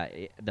yeah,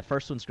 the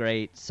first one's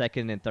great.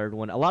 Second and third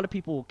one, a lot of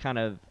people kind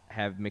of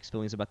have mixed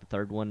feelings about the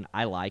third one.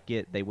 I like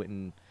it. They went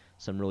in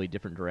some really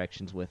different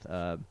directions with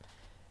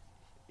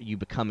you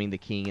becoming the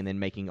king and then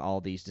making all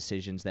these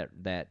decisions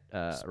that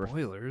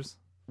Spoilers.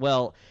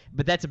 well,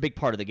 but that's a big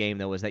part of the game,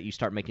 though, is that you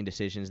start making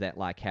decisions that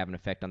like have an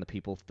effect on the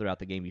people throughout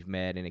the game you've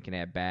met, and it can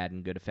have bad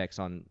and good effects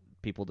on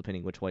people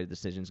depending which way the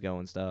decisions go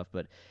and stuff.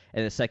 And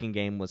the second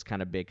game was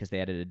kind of big because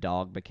they added a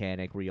dog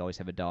mechanic where you always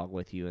have a dog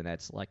with you, and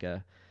that's like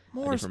a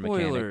More different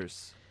mechanic.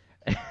 spoilers.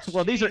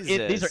 Well, these are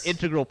Jesus.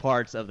 integral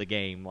parts of the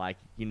game, like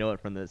it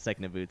from the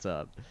second it boots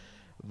up.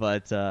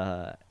 But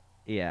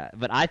yeah,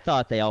 but I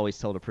thought they always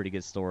told a pretty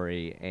good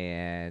story,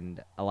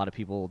 and a lot of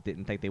people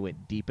didn't think they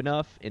went deep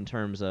enough in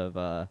terms of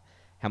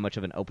how much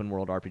of an open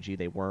world RPG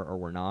they were or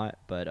were not.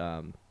 But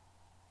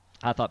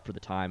I thought for the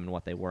time and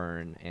what they were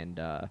and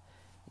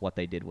what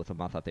they did with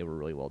them, I thought they were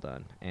really well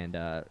done. And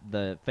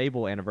the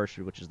Fable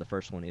Anniversary, which is the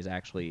first one, is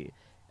actually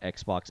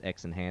Xbox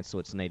X enhanced, so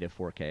it's native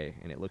 4K,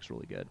 and it looks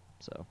really good.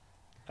 So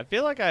I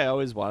feel like I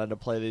always wanted to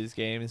play these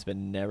games, but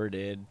never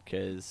did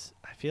because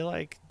I feel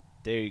like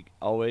they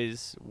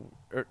always,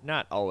 or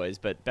not always,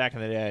 but back in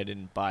the day, I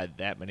didn't buy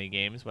that many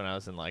games when I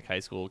was in like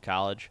high school,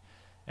 college,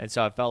 and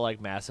so I felt like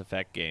Mass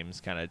Effect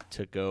games kind of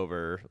took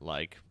over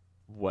like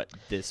what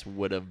this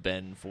would have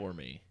been for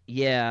me.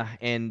 yeah,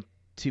 and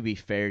to be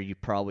fair, you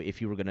probably, if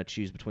you were going to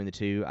choose between the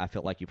two, I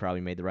felt like you probably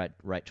made the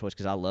right choice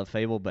because I love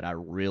Fable, but I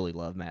really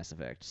love Mass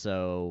Effect.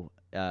 So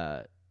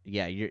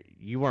yeah,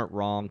 you weren't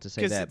wrong to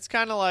say Because that. it's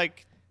kind of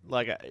like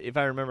if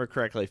I remember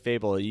correctly,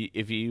 Fable,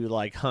 if you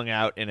like hung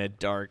out in a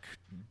dark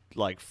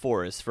like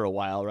forest for a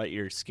while, right,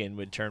 your skin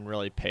would turn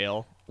really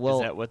pale. Well,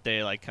 is that what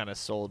they like kind of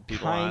sold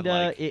people Kinda,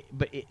 on?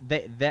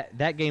 Like,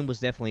 that game was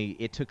definitely,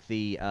 it took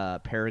the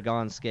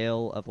Paragon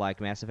scale of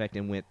like Mass Effect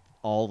and went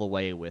all the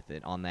way with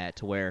it on that,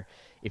 to where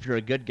if you're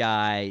a good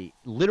guy,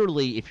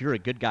 literally if you're a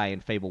good guy in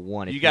Fable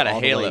 1, if You got you're a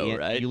all the way halo, in,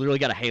 right? You literally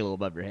got a halo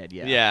above your head,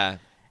 yeah. yeah.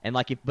 And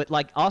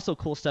but also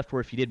cool stuff to where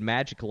if you did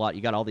magic a lot,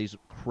 you got all these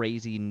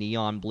crazy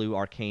neon blue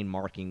arcane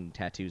marking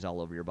tattoos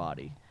all over your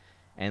body.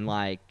 And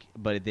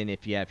but then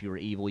if you were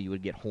evil, you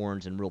would get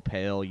horns and real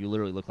pale. You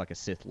literally look like a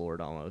Sith Lord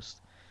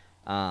almost.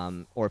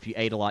 Or if you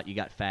ate a lot, you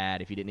got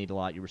fat. If you didn't eat a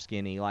lot, you were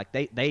skinny. Like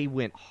they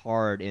went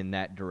hard in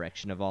that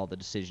direction of all the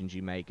decisions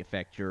you make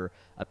affect your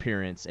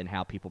appearance and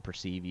how people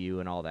perceive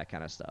you and all that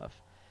kind of stuff.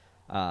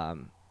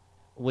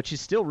 Which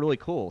is still really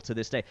cool to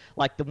this day.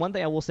 Like, the one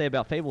thing I will say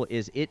about Fable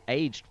is it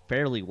aged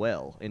fairly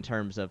well in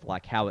terms of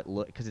like how it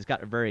looked, because it's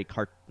got a very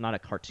not a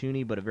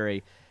cartoony, but a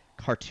very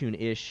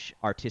cartoon-ish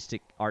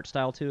artistic art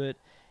style to it.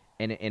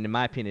 And in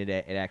my opinion,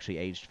 it actually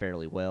aged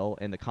fairly well.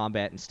 And the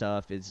combat and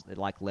stuff is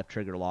like left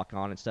trigger lock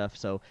on and stuff.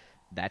 So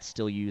that's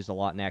still used a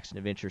lot in action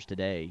adventures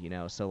today,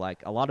 So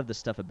like a lot of the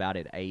stuff about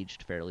it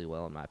aged fairly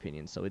well in my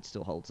opinion. So it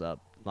still holds up.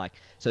 Like,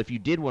 so if you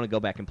did want to go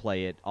back and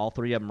play it, all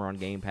three of them are on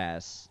Game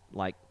Pass.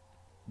 Like,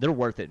 they're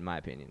worth it in my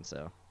opinion.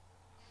 So.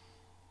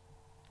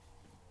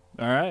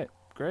 All right,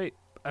 great.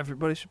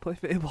 Everybody should play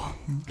Fable.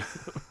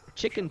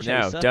 Chicken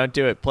No, chaser. don't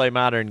do it. Play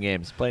modern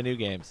games. Play new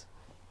games.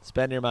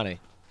 Spend your money.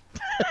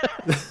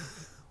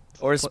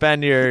 Or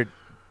spend your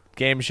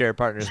game share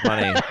partner's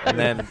money, and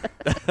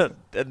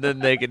then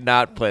they can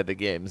not play the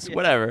games. Yeah.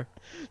 Whatever.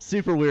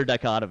 Super weird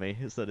dichotomy.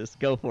 So just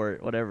go for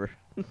it. Whatever.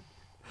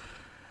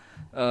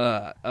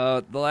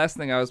 The last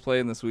thing I was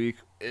playing this week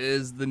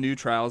is the new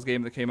Trials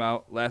game that came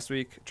out last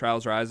week,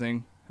 Trials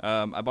Rising.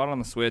 I bought it on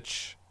the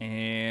Switch,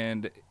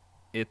 and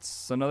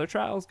it's another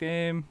Trials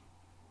game,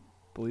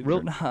 believe it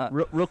or not.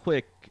 Real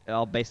quick,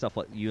 based off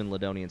what you and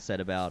Ladonian said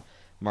about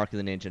Mark of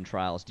the Ninja and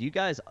Trials, do you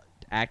guys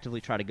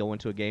actively try to go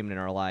into a game and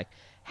are like,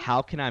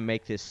 how can I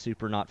make this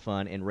super not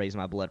fun and raise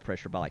my blood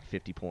pressure by like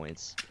 50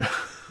 points?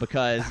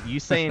 Because you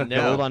saying No.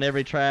 gold on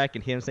every track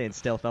and him saying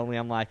stealth only,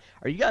 I'm like,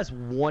 are you guys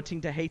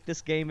wanting to hate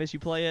this game as you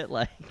play it?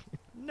 Like,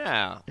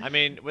 No, I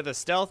mean with a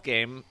stealth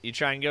game, you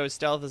try and go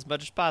stealth as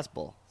much as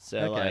possible. So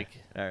Okay.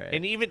 All right.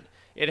 and even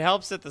it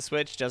helps that the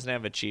Switch doesn't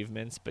have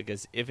achievements,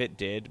 because if it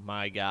did,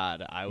 my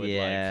God, I would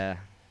like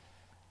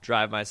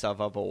drive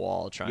myself up a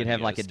wall trying. You'd to have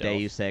go like a stealth.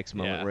 Deus Ex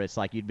moment Yeah. where it's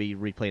like you'd be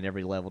replaying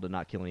every level to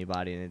not kill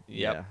anybody. And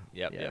Yep.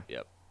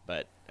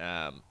 But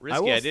will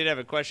Risky, I s- did have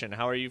a question.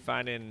 How are you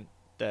finding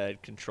the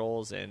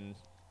controls in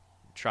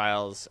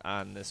Trials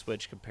on the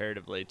Switch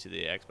comparatively to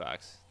the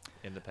Xbox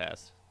in the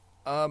past?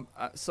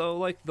 So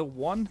like the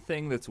one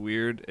thing that's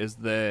weird is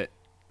that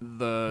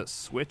the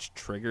Switch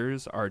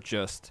triggers are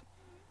just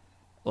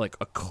like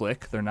a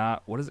click. They're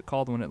not. What is it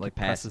called when it like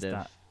presses Capacitive.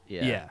 down?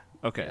 Yeah.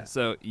 Okay. Yeah.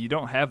 So you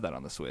don't have that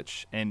on the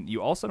Switch, and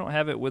you also don't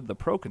have it with the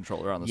Pro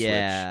controller on the Switch.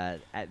 Yeah,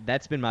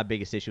 that's been my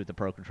biggest issue with the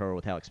Pro Controller,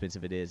 with how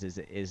expensive it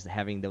is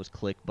having those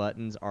click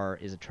buttons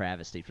is a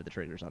travesty for the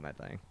triggers on that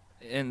thing.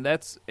 And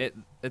that's it.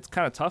 It's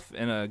kind of tough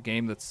in a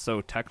game that's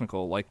so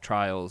technical, like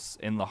Trials,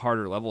 in the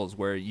harder levels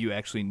where you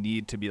actually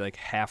need to be like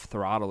half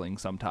throttling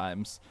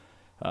sometimes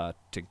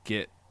to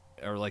get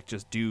or like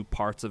just do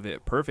parts of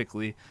it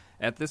perfectly.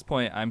 At this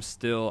point, I'm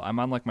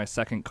on like my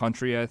second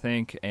country, I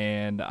think,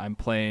 and I'm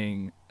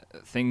playing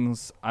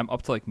things. I'm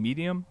up to like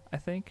medium, I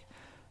think.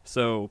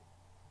 So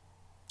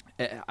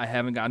I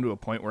haven't gotten to a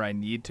point where I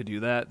need to do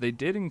that. They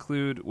did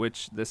include,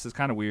 which this is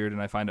kind of weird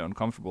and I find it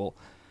uncomfortable.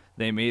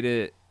 They made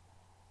it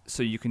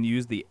so you can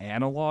use the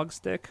analog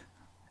stick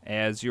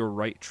as your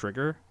right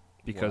trigger,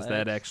 because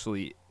that What?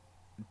 actually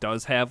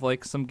does have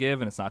like some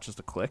give and it's not just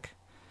a click.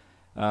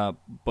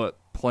 But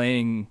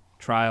playing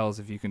Trials,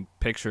 if you can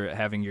picture it,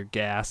 having your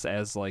gas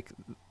as like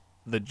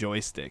the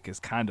joystick is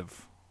kind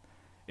of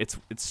it's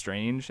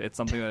strange. It's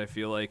something that I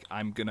feel like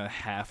I'm gonna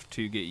have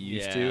to get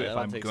used to if that'll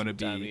I'm take gonna some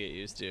time to be get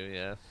used to.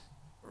 Yeah.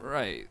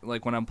 right.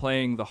 Like when I'm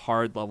playing the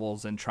hard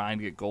levels and trying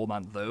to get gold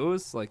on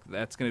those, like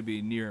that's gonna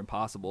be near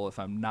impossible if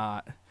I'm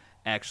not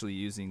actually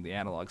using the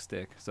analog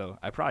stick. So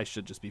I probably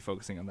should just be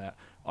focusing on that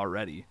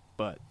already,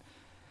 but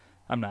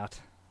I'm not.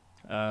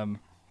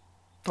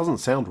 Doesn't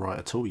sound right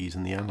at all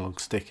using the analog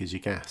stick as your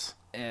gas.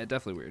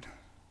 Definitely weird.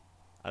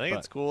 I think But-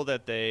 it's cool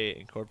that they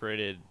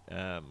incorporated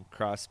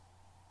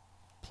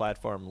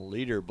cross-platform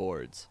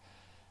leaderboards.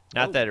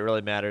 Not that it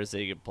really matters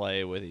that you can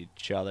play with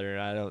each other.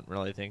 I don't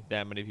really think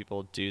that many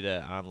people do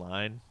that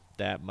online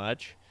that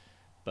much.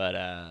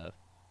 But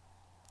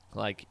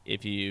like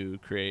if you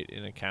create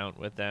an account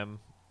with them,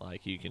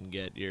 like you can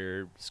get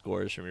your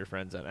scores from your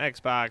friends on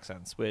Xbox,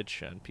 on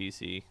Switch, on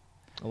PC.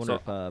 I wonder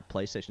if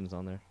PlayStation's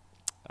on there.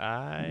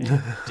 I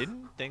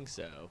didn't think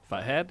so. If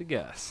I had to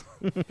guess.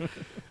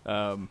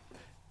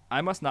 I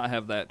must not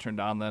have that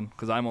turned on then,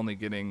 because I'm only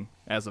getting,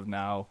 as of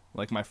now,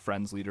 like my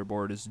friends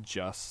leaderboard is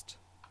just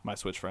my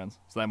Switch friends.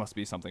 So that must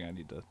be something I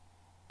need to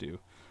do.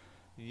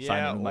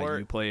 Yeah, in with my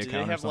or Uplay do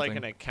account or they have like something?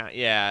 an account?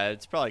 Yeah,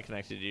 it's probably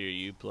connected to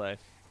your Uplay.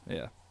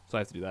 Yeah, so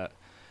I have to do that.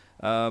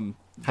 Have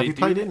They you do-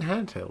 played it in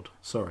handheld?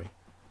 Sorry.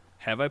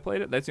 Have I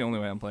played it? That's the only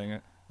way I'm playing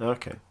it.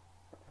 Okay.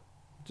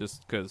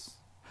 Just because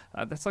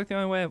that's like the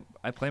only way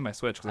I play my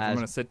Switch. Because if I'm As-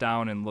 going to sit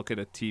down and look at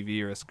a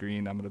TV or a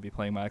screen, I'm going to be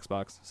playing my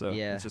Xbox. So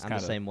Yeah, it's just I'm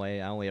kind the of same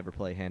way. I only ever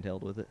play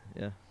handheld with it.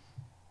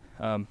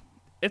 Yeah.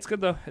 It's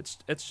good though.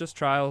 It's just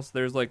Trials.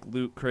 There's like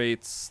loot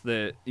crates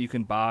that you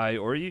can buy,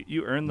 or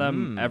you earn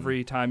them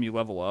every time you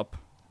level up.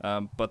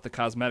 But the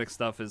cosmetic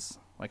stuff is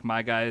like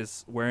my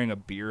guy's wearing a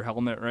beer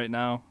helmet right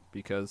now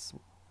because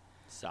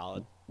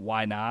Solid.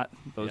 why not?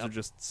 Those Yep. are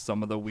just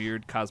some of the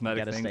weird You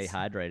cosmetic gotta things. stay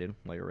hydrated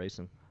while you're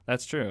racing.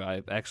 That's true.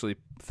 I actually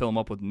fill them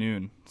up with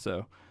Noon,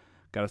 so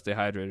got to stay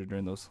hydrated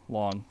during those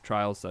long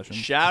Trials sessions.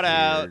 Shout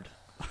out.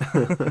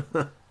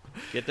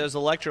 Get those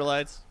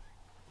electrolytes.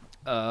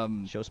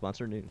 Show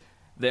sponsor Noon.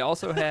 They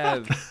also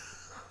have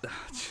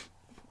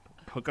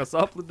hook us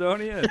up,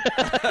 Ladonia.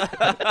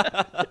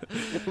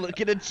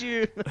 Looking at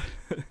you.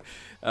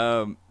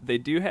 They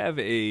do have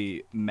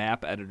a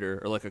map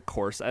editor or like a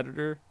course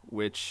editor,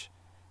 which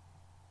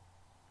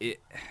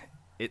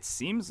it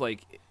seems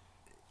like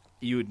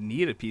you would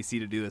need a PC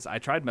to do this. I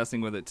tried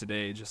messing with it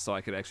today just so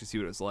I could actually see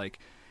what it was like,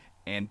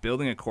 and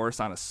building a course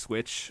on a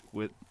Switch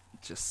with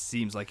just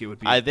seems like it would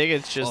be. I think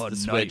it's just a the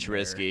Switch nightmare.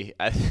 risky.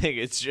 I think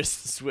it's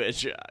just the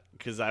Switch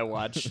because I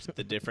watched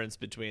the difference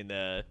between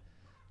the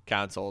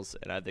consoles,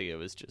 and I think it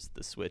was just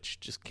the Switch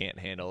just can't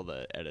handle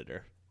the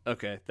editor.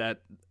 Okay, that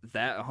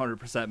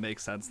 100%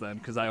 makes sense then,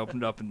 because I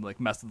opened up and like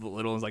messed with the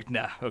little and was like,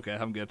 nah, okay,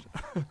 I'm good.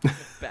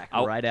 Back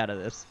I'll- right out of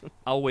this.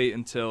 I'll wait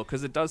until,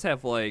 because it does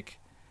have like,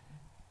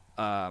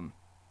 I'm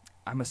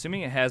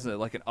assuming it has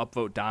like an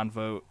upvote,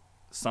 downvote,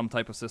 some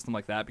type of system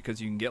like that,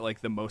 because you can get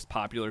like the most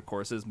popular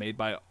courses made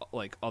by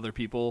like other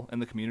people in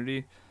the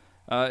community.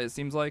 It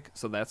seems like,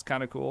 so that's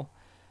kind of cool.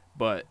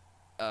 But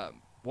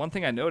one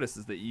thing I noticed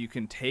is that you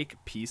can take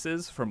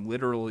pieces from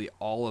literally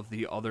all of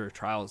the other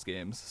Trials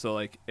games. So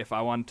like if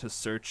I wanted to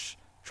search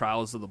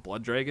Trials of the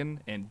Blood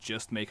Dragon and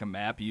just make a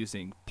map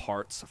using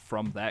parts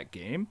from that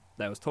game,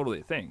 that was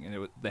totally a thing,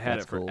 and they had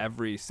That's it for cool.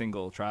 every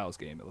single Trials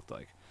game, it looked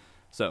like.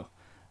 So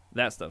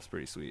that stuff's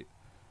pretty sweet.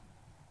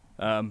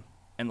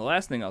 And the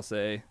last thing I'll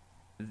say,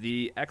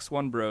 the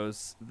X1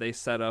 Bros, they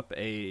set up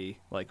a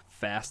like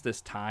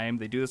fastest time.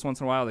 They do this once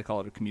in a while. They call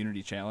it a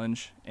community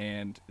challenge,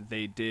 and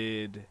they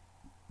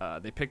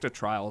picked a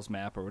Trials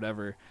map or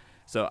whatever.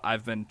 So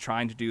I've been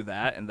trying to do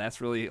that, and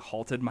that's really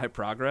halted my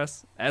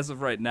progress. As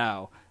of right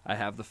now, I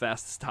have the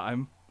fastest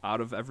time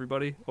out of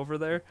everybody over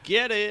there,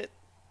 Get it?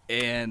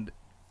 and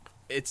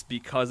it's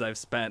because I've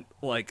spent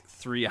like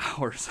 3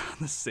 hours on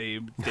the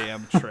same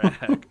damn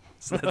track.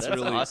 So that's That's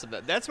really awesome.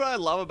 That's what I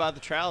love about the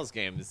Trials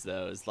games,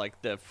 though, is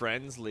like the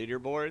friends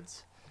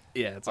leaderboards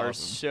yeah, it's are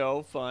awesome.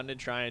 so fun to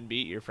try and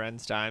beat your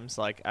friends' times.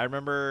 Like I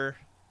remember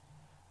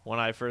when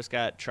I first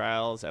got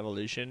Trials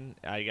Evolution,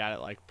 I got it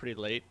like pretty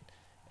late,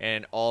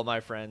 and all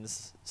my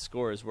friends'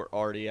 scores were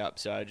already up.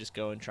 So I just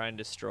go and try and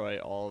destroy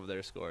all of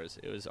their scores.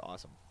 It was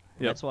awesome.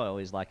 Yep. That's what I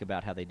always like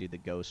about how they do the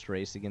ghost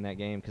racing in that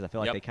game, because I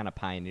feel like Yep. they kind of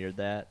pioneered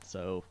that.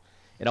 So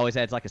it always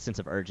adds like a sense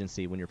of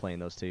urgency when you're playing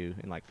those two,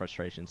 and like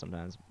frustration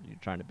sometimes you're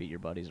trying to beat your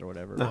buddies or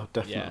whatever. No,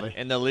 definitely. Yeah,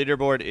 and the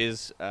leaderboard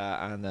is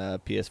on the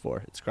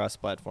PS4. It's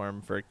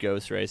cross-platform for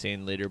Ghost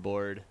Racing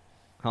leaderboard.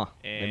 Huh?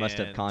 They must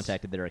have And-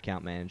 contacted their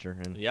account manager.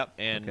 And Yep,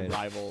 and Okay.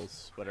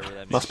 Rivals, whatever that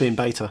means. Must be in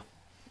beta.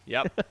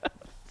 Yep.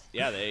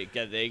 Yeah,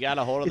 they got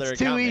a hold of their It's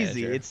too account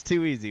easy. manager. It's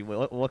too easy.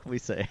 What can we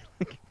say?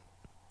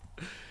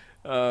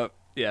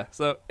 Yeah,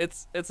 so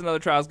it's another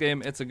Trials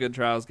game. It's a good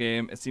Trials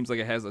game. It seems like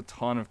it has a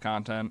ton of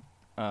content,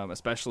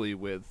 especially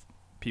with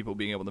people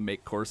being able to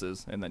make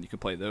courses, and then you can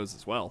play those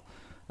as well.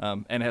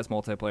 And it has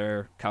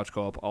multiplayer, couch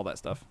co-op, all that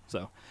stuff.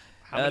 So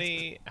How that's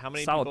many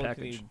solid people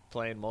package. can you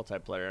play in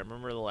multiplayer? I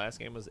remember the last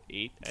game was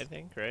 8, I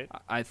think, right?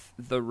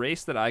 The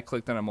race that I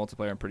clicked on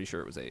multiplayer, I'm pretty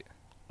sure it was 8.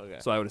 Okay.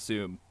 So I would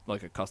assume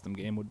like a custom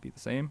game would be the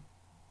same.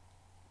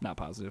 Not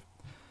positive.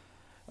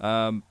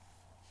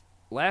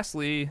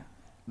 Lastly,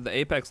 the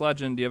Apex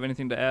Legend. Do you have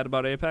anything to add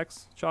about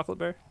Apex, Chocolate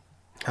Bear?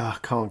 I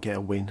can't get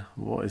a win.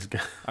 What is?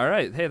 All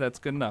right, hey, that's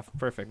good enough.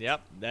 Perfect.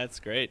 Yep, that's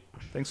great.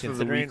 Thanks for the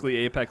Considering- weekly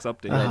Apex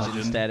update. Legend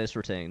Legend. status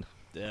retained.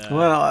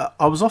 Well,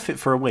 I was off it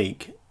for a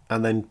week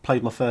and then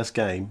played my first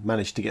game,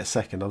 managed to get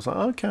second. I was like,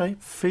 okay,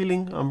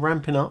 feeling I'm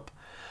ramping up.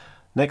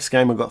 Next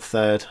game I got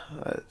third.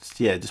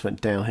 Yeah, it just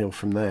went downhill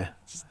from there.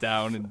 Just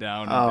down and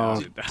down and Oh.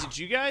 down and down. Did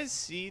you guys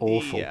see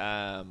Awful.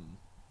 the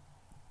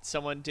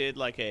someone did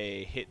like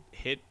a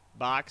hit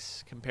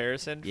box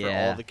comparison for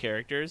Yeah. all the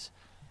characters?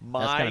 kinda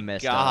My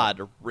messed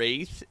God,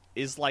 Wraith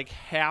is like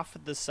half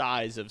the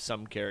size of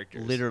some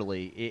characters.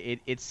 Literally,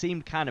 it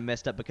seemed kind of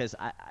messed up because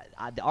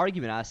the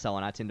argument I saw,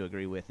 and I tend to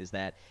agree with, is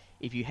that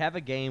if you have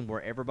a game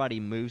where everybody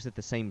moves at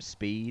the same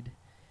speed,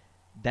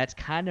 that's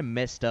kind of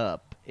messed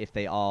up if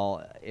they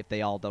all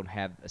don't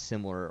have a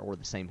similar or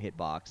the same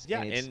hitbox.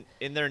 Yeah, it's-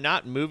 and they're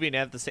not moving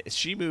at the same.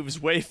 She moves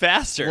way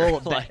faster.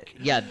 well, like,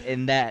 yeah,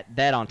 and that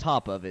on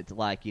top of it,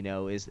 like, you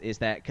know, is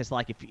that because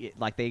like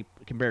like they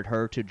compared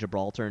her to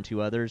Gibraltar and 2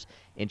 others,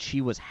 and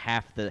she was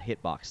half the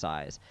hitbox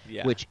size.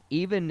 Yeah. Which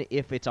even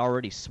if it's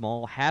already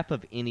small, half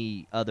of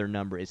any other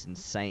number is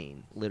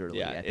insane. Literally,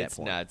 yeah, at it's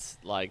that point. nuts.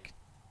 Like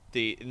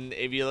and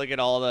if you look at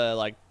all the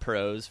like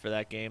pros for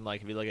that game,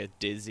 like if you look at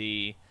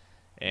Dizzy.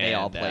 And, They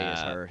all play as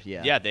her,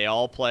 yeah. Yeah, they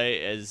all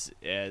play as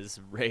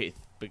Wraith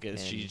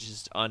because And- she's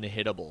just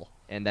unhittable.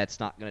 And that's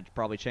not going to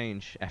probably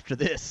change after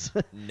this.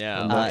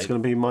 No, And that's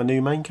going to be my new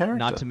main character.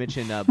 Not to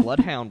mention,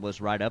 Bloodhound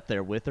was right up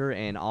there with her,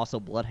 and also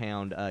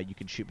Bloodhound, you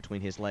could shoot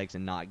between his legs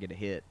and not get a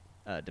hit,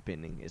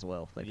 depending as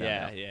well. They found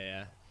yeah, out.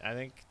 yeah. I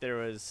think there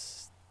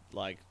was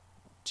like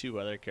 2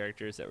 other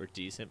characters that were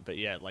decent, but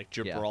yeah, like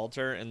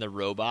Gibraltar and the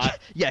robot.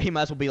 Yeah, he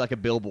might as well be like a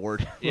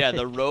billboard. Yeah,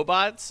 the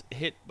robot's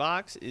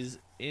hitbox is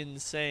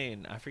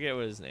insane. I forget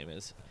what his name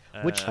is.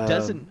 Which Uh,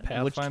 doesn't,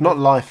 which Pathfinder? Not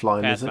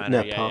Lifeline, is it?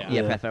 Pathfinder, yeah, Part-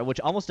 yeah, Pathfinder, which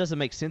almost doesn't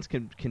make sense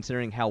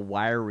considering how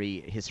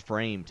wiry his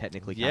frame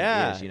technically kind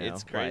yeah, of is. You know,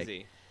 it's crazy.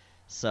 Like,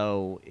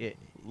 so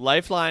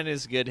Lifeline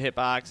is good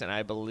hitbox, and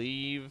I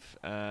believe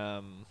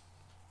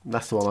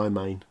That's the one I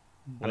main.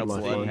 I know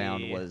What's the-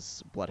 Bloodhound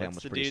was what's was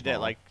the pretty dude small.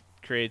 that like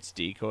creates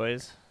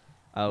decoys?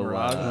 oh,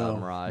 Mirage? Oh,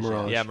 Mirage.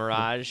 Mirage. Yeah,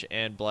 Mirage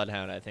and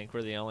Bloodhound. I think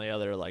were the only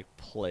other like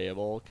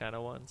playable kind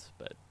of ones.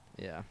 But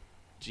Yeah.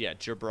 yeah,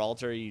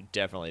 Gibraltar, you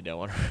definitely don't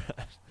want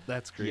to.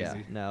 That's crazy. Yeah,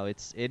 no,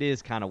 it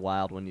is kind of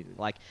wild when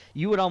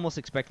you would almost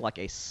expect like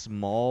a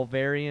small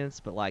variance,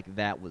 but like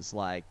that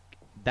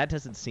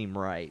doesn't seem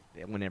right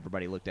when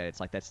everybody looked at it. It's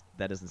like that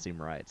doesn't seem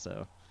right.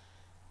 So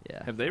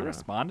Yeah. Have I they don't know.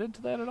 responded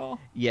to that at all?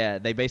 Yeah,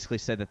 they basically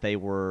said that they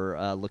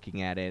were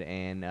looking at it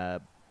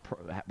and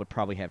would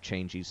probably have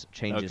changes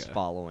Okay.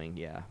 following.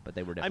 Yeah, but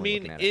they were I definitely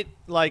mean, looking at it.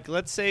 like,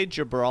 let's say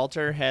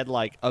Gibraltar had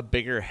like a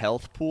bigger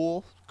health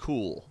pool.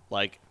 Cool.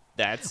 Like,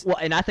 that's Well,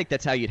 and I think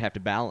that's how you'd have to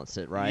balance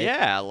it, right?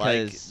 yeah.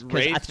 Like, 'Cause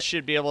Wraith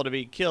should be able to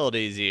be killed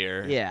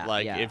easier. Yeah,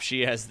 Like yeah. if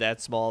she has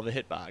that small of a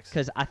hitbox.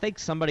 Because I think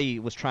somebody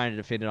was trying to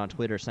defend it on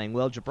Twitter, saying,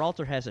 "Well,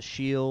 Gibraltar has a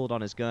shield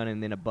on his gun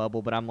and then a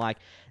bubble," but I'm like,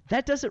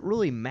 that doesn't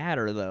really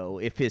matter though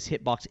if his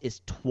hitbox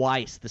is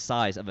twice the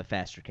size of a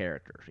faster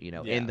character,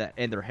 Yeah.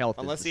 and their health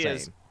Unless is he the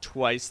has same.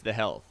 twice the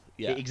health.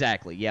 Yeah.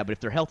 Exactly. Yeah, but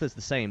if their health is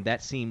the same,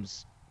 that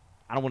seems,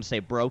 I don't want to say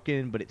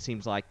broken, but it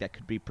seems like that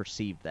could be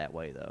perceived that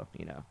way though.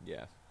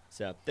 Yeah.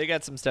 So they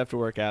got some stuff to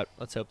work out.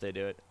 Let's hope they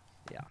do it.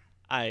 Yeah.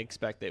 I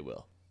expect they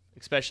will,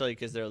 especially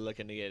because they're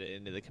looking to get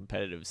into the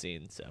competitive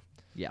scene. So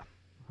Yeah.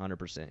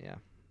 100%. Yeah.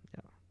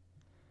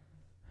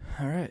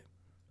 All right.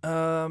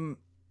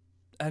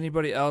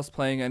 Anybody else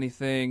playing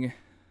anything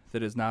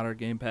that is not our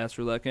Game Pass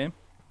roulette game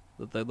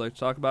that they'd like to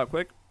talk about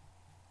quick?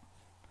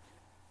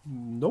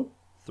 Nope.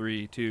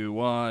 3, 2,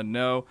 1,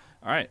 no.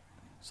 All right.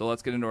 So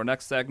let's get into our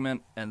next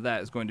segment, and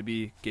that is going to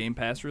be Game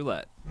Pass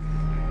roulette.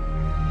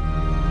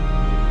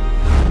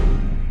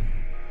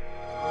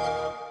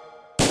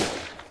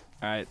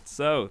 All right,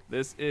 so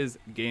this is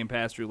Game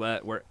Pass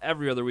Roulette, where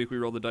every other week we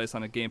roll the dice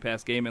on a Game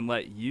Pass game and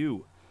let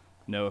you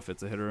know if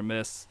it's a hit or a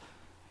miss.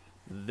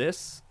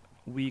 This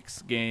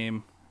week's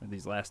game, or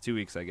these last 2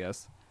 weeks, I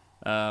guess,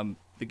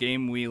 the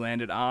game we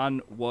landed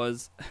on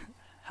was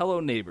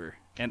Hello Neighbor.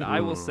 And I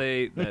will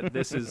say that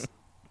this is,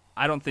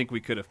 I don't think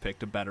we could have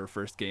picked a better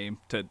first game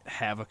to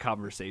have a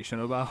conversation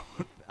about.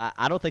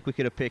 I don't think we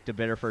could have picked a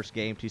better first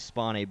game to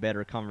spawn a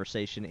better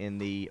conversation in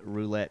the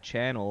roulette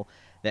channel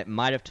that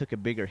might have took a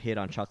bigger hit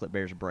on Chocolate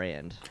Bear's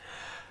brand.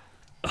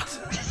 And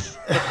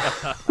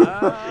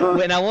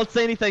I won't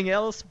say anything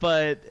else,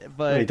 but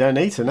You don't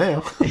need to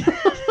now.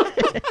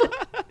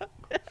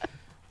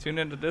 Tune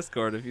into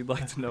Discord if you'd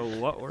like to know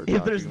what we're talking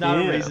if there's not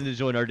about. a reason to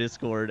join our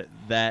Discord,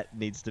 that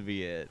needs to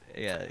be it.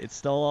 Yeah, it's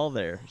still all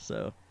there.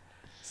 So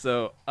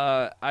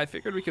I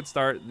figured we could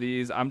start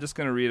these. I'm just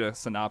going to read a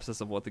synopsis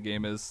of what the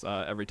game is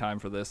every time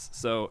for this.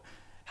 So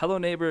Hello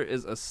Neighbor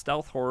is a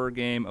stealth horror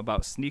game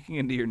about sneaking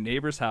into your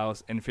neighbor's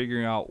house and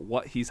figuring out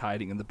what he's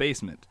hiding in the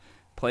basement.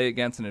 Play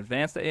against an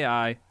advanced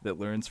AI that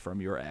learns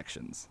from your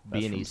actions.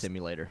 B&E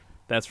Simulator.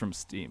 That's from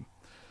Steam.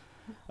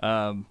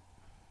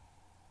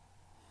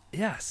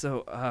 Yeah,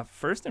 so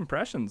first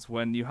impressions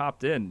when you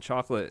hopped in,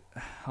 Chocolate.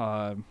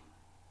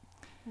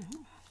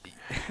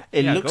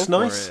 It yeah, looks go for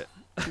nice. it.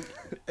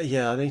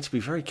 Yeah, I need to be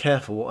very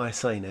careful what I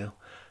say now.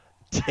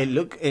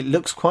 It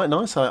looks quite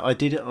nice. I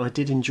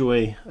did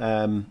enjoy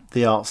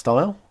the art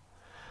style.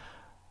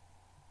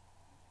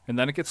 And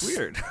then it gets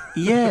weird.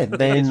 Yeah,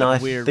 then I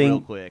Weird real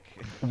think quick.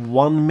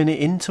 1 minute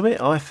into it,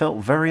 I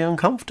felt very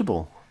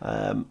uncomfortable.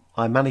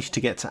 I managed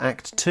to get to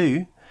Act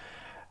 2,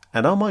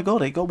 and oh my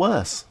god, it got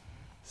worse.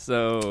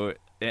 So,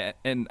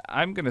 and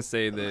I'm gonna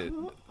say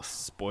that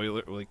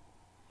spoiler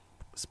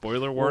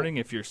warning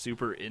if you're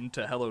super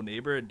into Hello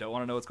Neighbor and don't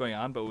want to know what's going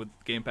on. But with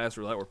Game Pass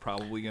Roulette, we're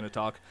probably gonna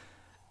talk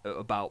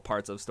about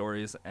parts of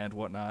stories and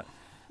whatnot.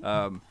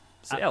 So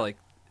yeah, like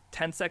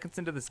 10 seconds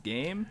into this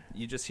game,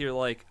 you just hear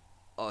like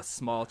a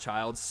small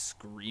child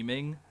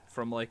screaming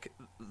from like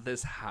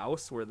this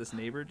house where this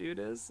neighbor dude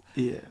is.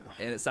 Yeah.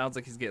 And it sounds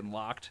like he's getting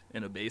locked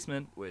in a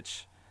basement,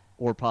 which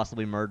Or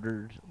possibly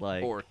murdered,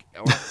 or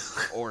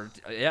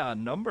yeah, a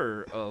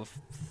number of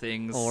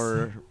things.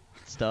 or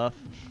stuff.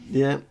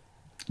 Yeah.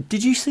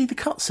 Did you see the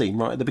cutscene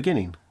right at the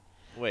beginning?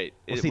 wait,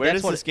 Well, see, where that's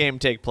does what this game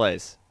take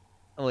place?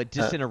 Oh, it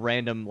just in a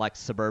random like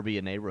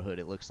suburbia neighborhood.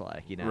 It looks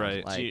like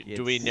Right. Like,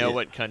 Do we know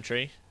what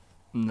country?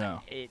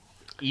 No,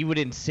 You would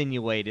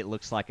insinuate it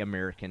looks like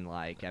American.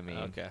 Like I mean,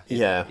 Okay.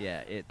 Yeah.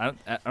 yeah.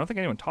 I don't think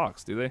anyone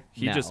talks, do they?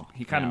 He No,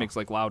 kind of no. makes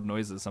like loud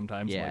noises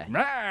sometimes. Yeah. Like,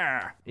 "Rah!"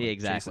 Yeah, Like, chases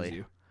exactly.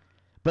 you.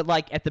 But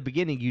like at the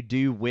beginning, you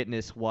do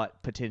witness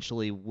what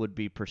potentially would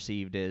be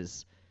perceived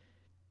as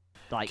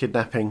like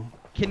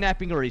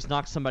Kidnapping. or he's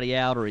knocked somebody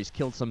out, or he's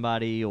killed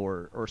somebody,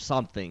 or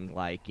something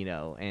like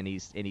and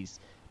he's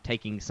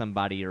taking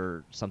somebody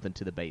or something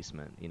to the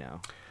basement.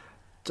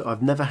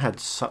 I've never had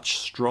such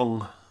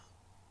strong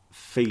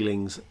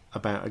feelings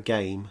about a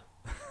game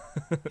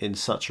in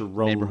such a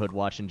wrong Neighborhood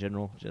watch in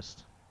general,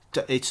 just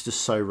It's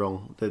just so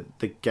wrong.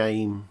 The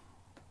game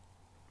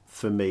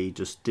for me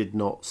just did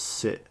not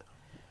sit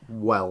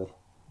well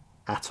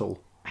at all.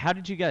 How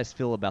did you guys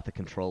feel about the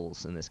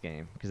controls in this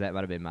game? Because that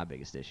might have been my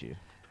biggest issue.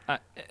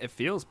 It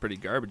feels pretty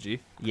garbagey,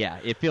 Yeah,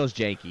 it feels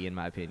janky in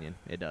my opinion.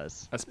 It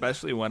does.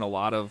 especially when a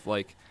lot of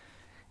like,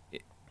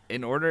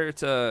 in order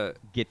to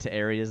Get to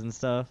areas and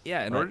stuff.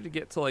 in order to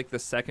get to like the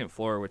second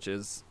floor, which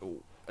is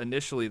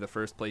initially the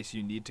first place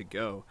you need to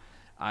go,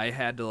 I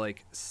had to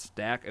like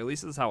stack. At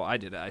least this is how I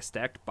did it. I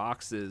stacked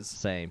boxes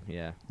Same,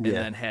 yeah. and Yeah.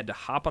 then had to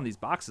hop on these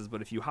boxes.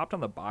 But if you hopped on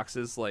the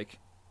boxes like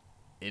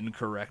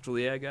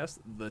incorrectly, I guess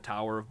the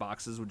tower of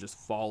boxes would just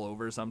fall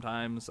over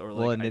sometimes, or like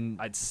Well, and then-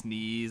 I'd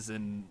sneeze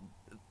and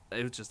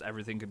it was just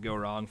everything could go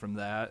wrong from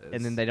that.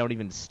 And then they don't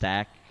even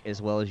stack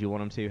as well as you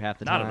want them to half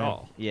the Not time. at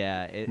all.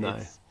 Yeah, No.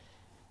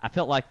 I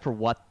felt like for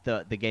what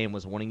the game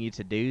was wanting you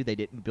to do, they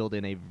didn't build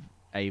in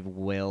a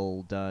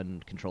well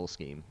done control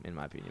scheme, in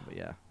my opinion. But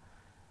yeah,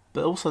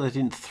 But also they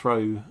didn't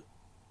throw.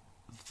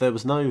 There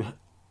was no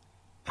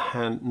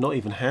not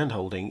even hand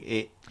holding.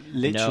 It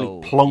literally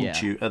No, plonked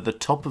yeah. you at the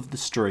top of the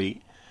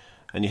street,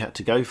 and you had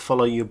to go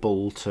follow your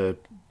ball to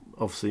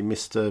obviously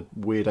Mr.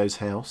 Weirdo's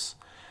house,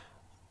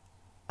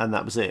 and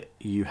that was it.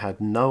 You had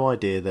no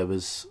idea there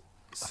was.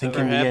 I think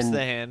in the Perhaps end, the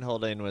hand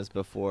holding was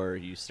before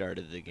you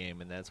started the game,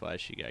 and that's why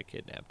she got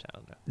kidnapped. I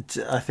don't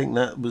know. I think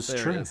that was There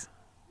it true. is.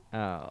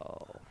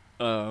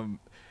 oh,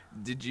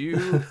 Did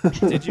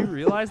you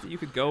realize that you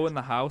could go in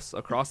the house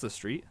across the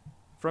street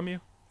from you?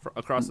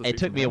 Across the street it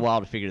took from me a him? while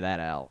to figure that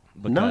out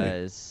No.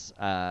 because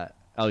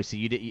so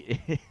you did.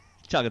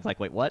 Chuggin's like,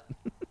 wait, what?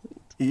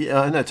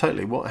 Yeah, I know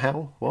totally. What?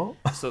 How? What?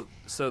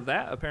 So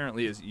that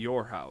apparently is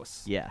your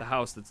house. Yeah. The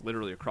house that's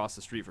literally across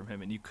the street from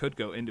him, and you could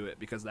go into it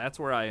because that's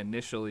where I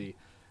initially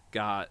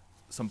got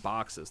some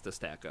boxes to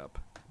stack up.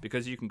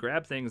 Because you can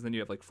grab things, then you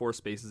have like 4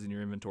 spaces in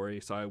your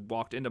inventory. So I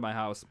walked into my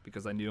house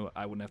because I knew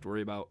I wouldn't have to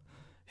worry about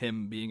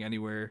him being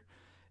anywhere,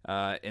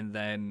 and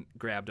then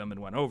grabbed them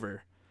and went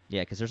over.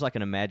 Yeah, because there's like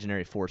an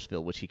imaginary force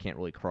field which he can't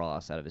really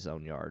cross out of his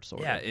own yard.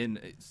 Sort Yeah, of.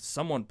 and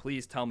someone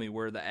please tell me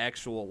where the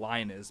actual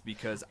line is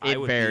because I It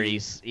would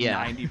varies, be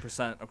yeah.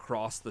 90%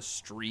 across the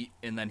street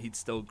and then he'd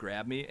still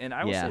grab me. And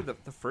I would Yeah. say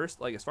the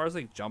first, like as far as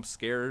like jump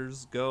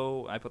scares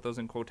go, I put those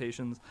in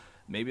quotations,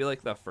 maybe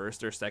like the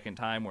first or second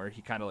time where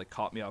he kind of like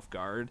caught me off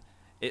guard,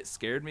 it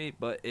scared me,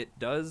 but it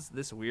does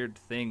this weird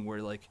thing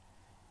where like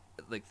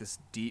this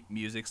deep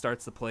music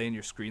starts to play and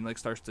your screen like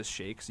starts to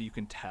shake so you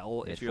can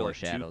tell It if you're like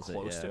too foreshadows it,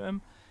 close yeah. to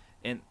him.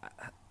 And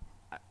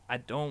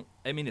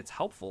I mean, it's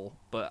helpful,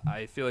 but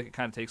I feel like it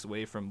kind of takes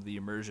away from the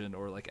immersion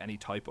or like any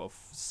type of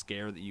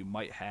scare that you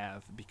might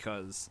have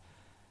because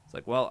it's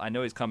like, well, I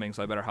know he's coming,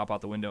 so I better hop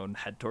out the window and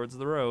head towards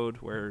the road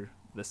where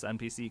this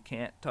NPC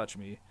can't touch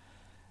me.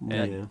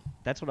 Yeah.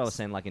 That's what I was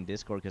saying, like in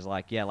Discord, because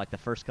like the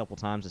first couple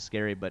times is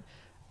scary, but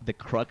the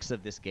crux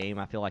of this game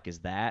I feel like is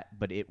that,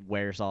 but it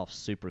wears off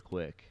super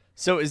quick.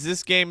 So is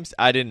this game?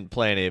 I didn't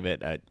play any of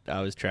it.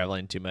 I was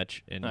traveling too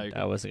much, and No, you're good.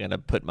 I wasn't gonna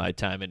put my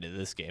time into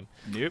this game.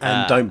 Nope.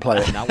 And don't play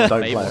it. Not Don't with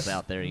play Fables it.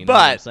 out there, you know what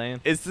I'm But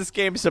saying? is this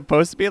game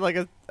supposed to be like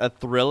a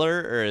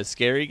thriller or a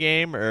scary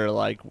game, or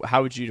like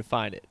how would you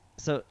define it?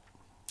 So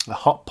A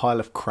hot pile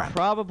of crap.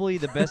 probably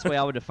the best way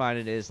I would define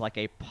it is like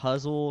a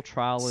puzzle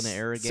trial and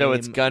error game. So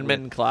it's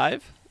Gunman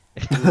Clive.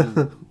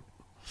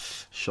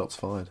 Shots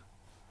fired.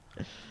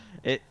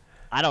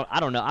 I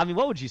don't know. I mean,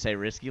 what would you say,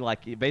 Risky?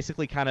 Like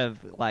basically kind of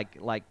like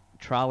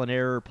trial and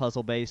error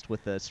puzzle based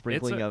with a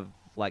sprinkling of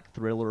like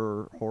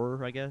thriller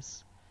horror, I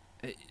guess.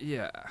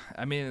 Yeah,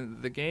 I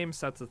mean, the game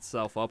sets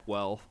itself up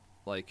well,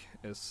 like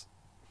as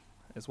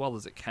well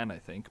as it can, I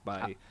think,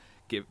 by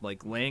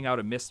laying out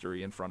a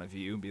mystery in front of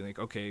you and being like,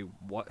 okay,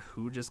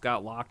 who just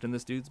got locked in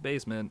this dude's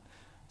basement?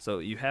 So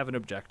you have an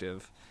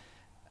objective,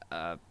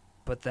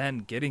 but then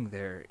getting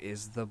there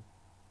is the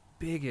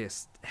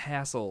biggest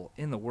hassle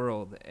in the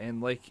world,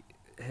 and like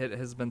it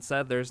has been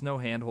said, there's no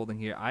hand holding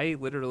here. I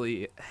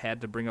literally had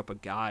to bring up a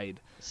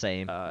guide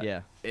Same.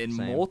 Yeah. in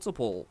same.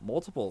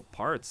 multiple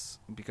parts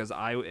because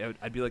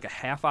I'd be like a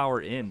half hour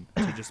in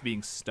to just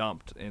being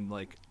stumped and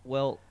like,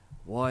 Well,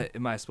 what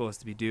am I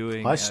supposed to be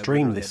doing? I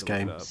streamed literally this had to look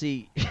game. it up.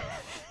 see,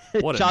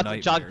 What a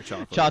nightmare,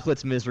 Chocolate.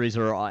 Chocolate's miseries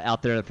are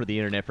out there for the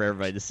internet for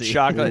everybody to see.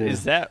 Chocolate, Ooh.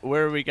 is that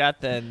where we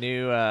got the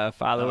new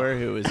follower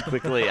who was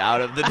quickly out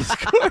of the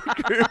Discord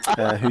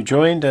group? Who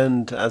joined,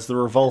 and as the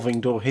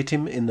revolving door hit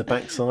him in the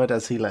backside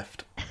as he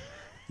left.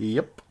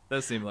 Yep.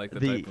 That seemed like the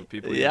The- type of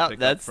people you Yeah, pick up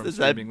that's from that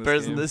streaming this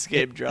person game. this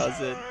game draws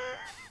in.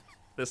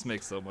 This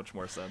makes so much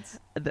more sense.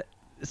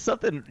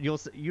 Something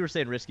you were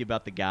saying, Risky,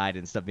 about the guide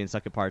and stuff being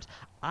stuck in parts.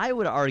 I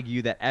would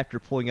argue that after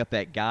pulling up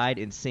that guide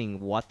and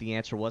seeing what the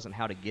answer was and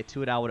how to get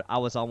to it, I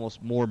was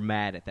almost more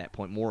mad at that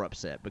point, more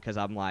upset, because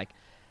I'm like,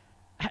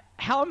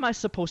 how am I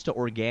supposed to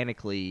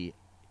organically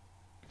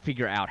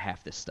figure out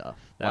half this stuff?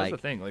 That like, was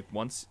the thing. Like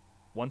once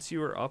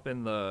you were up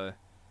in the,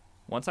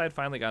 once I had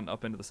finally gotten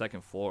up into the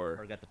second floor,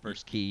 or got the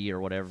first key or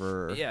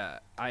whatever. yeah,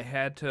 I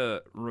had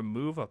to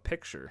remove a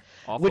picture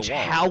off Which the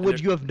wall. how And would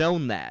there- you have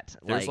known that?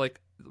 There's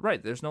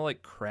right. There's no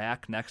like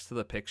crack next to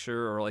the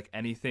picture or like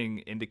anything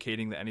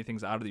indicating that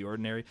anything's out of the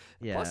ordinary.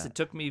 Plus, Yeah. it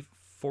took me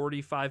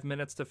 45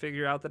 minutes to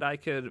figure out that I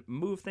could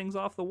move things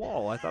off the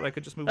wall. I thought I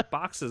could just move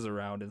boxes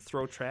around and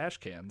throw trash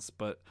cans,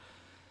 but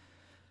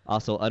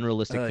Also,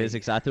 unrealistic Like-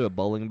 physics. I threw a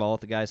bowling ball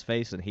at the guy's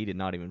face, and he did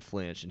not even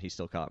flinch, and he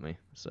still caught me.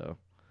 So,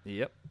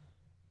 yep.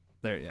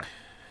 There, yeah.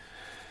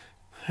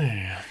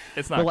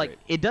 It's not but like, great.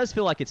 it does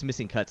feel like it's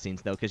missing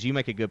cutscenes though, because you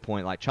make a good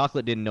point. Like,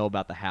 Chocolate didn't know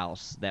about the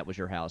house that was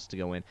your house to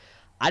go in.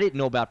 I didn't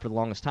know about for the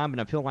longest time, but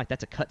I'm feeling like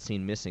that's a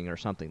cutscene missing or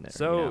something there.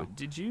 So, you know?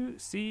 did you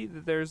see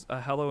that there's a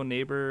Hello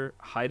Neighbor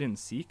Hide and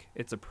Seek?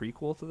 It's a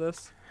prequel to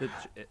this that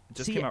it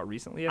just See, came out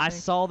recently, I I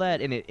think. saw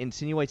that, and it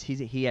insinuates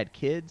he had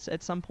kids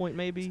at some point,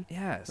 maybe.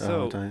 Yeah, Oh,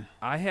 so don't.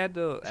 I had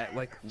to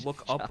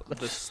look up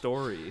the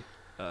story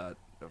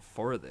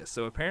for this.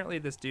 So apparently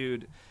this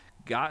dude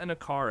got in a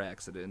car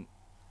accident,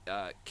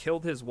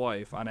 killed his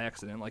wife on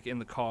accident, like in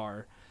the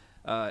car.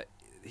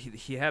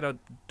 He had a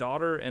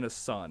daughter and a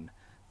son.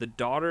 The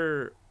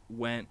daughter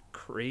went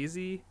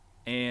crazy,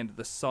 and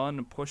the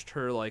son pushed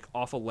her like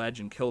off a ledge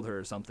and killed her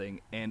or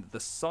something. And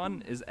the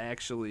son is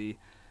actually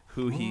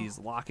who he's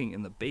locking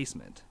in the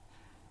basement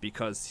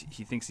because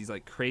he thinks he's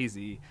like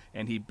crazy,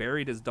 and he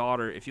buried his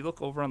daughter. If you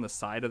look over on the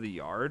side of the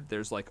yard,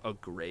 there's like a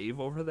grave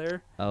over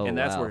there, Oh, and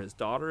that's wow. where his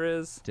daughter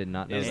is. Did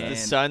not know Is that. the And-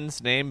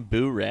 son's name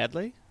Boo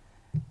Radley?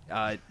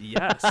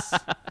 Yes,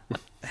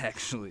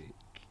 actually.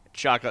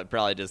 Chocolate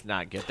probably does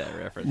not get that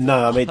reference.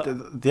 No, I mean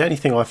the only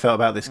thing I felt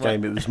about this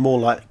game, it was more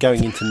like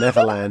going into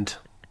Neverland.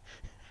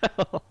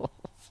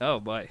 Oh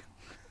boy.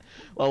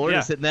 Well, we're Yeah.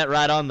 just hitting that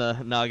right on the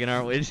noggin,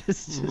 aren't we?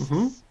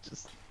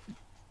 Just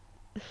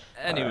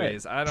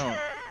Anyways, I don't.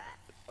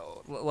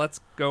 Let's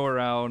go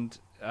around.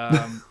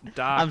 Doc,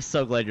 I'm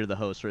so glad you're the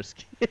host,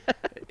 Risky.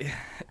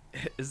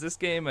 is this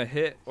game a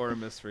hit or a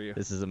miss for you?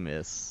 This is a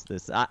miss.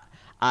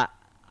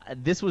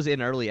 This was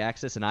in early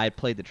access, and I had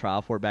played the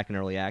trial for it back in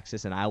early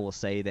access, and I will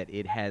say that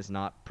it has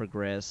not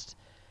progressed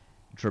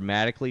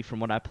dramatically from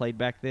what I played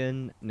back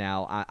then.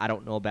 Now, I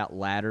don't know about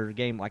ladder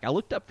game. Like, I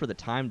looked up for the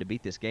time to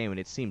beat this game, and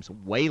it seems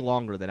way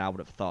longer than I would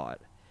have thought.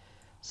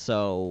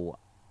 So,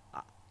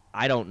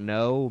 I don't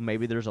know.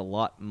 Maybe there's a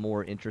lot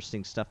more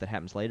interesting stuff that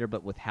happens later,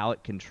 but with how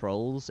it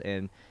controls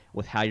and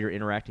with how you're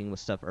interacting with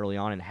stuff early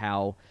on and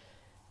how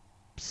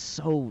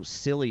so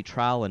silly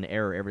trial and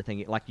error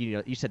everything, like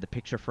you said, the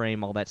picture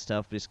frame, all that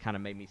stuff just kind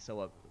of made me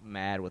so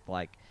mad with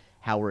like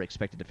how we're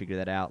expected to figure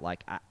that out.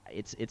 Like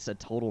it's a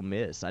total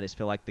miss. I just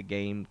feel like the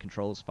game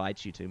controls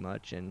fights you too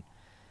much, and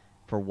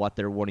for what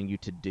they're wanting you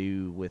to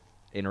do with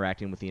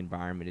interacting with the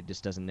environment, it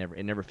just it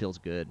never feels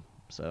good.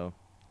 So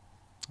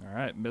All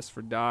right, miss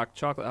for Doc.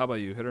 Chocolate, how about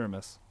you? Hit or a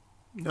miss?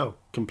 No,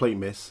 complete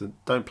miss.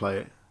 Don't play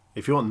it.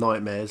 If you want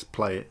nightmares,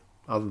 play it.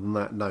 Other than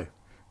that, no.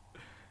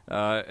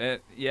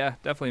 Yeah,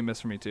 definitely a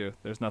miss for me too.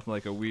 There's nothing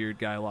like a weird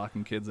guy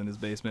locking kids in his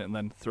basement and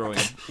then throwing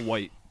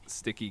white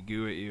sticky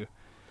goo at you.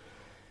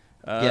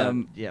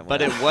 yeah.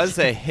 But it was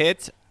a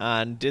hit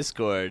on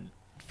Discord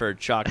for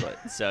Chocolate,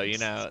 so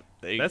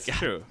they That's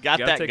true. Got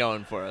Gotta that take-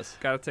 going for us.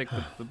 Gotta take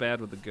the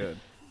bad with the good.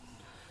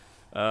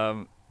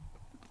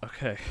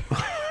 Okay.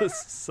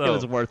 So it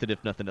was worth it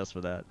if nothing else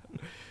for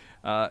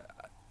that.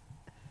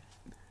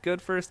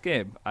 good first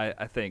game,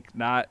 I think.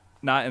 Not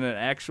in an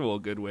actual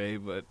good way,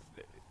 but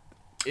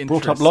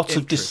Brought up lots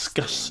of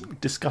interesting.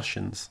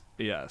 discussions.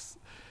 Yes.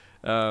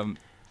 A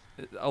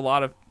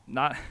lot of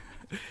not.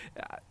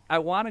 I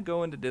want to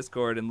go into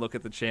Discord and look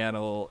at the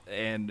channel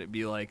and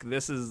be like,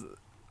 this is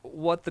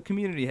what the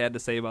community had to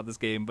say about this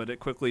game, but it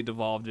quickly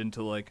devolved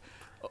into like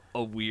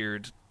a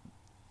weird.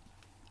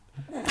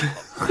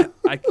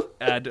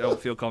 I don't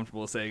feel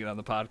comfortable saying it on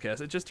the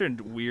podcast. It just turned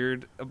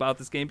weird about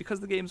this game because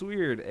the game's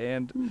weird,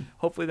 and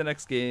hopefully the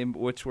next game,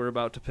 which we're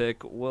about to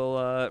pick,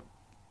 will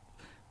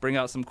bring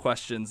out some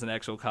questions and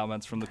actual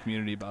comments from the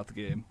community about the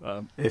game.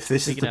 If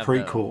this is Speaking the of,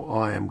 prequel,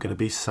 I am going to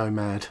be so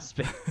mad.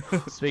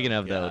 Speaking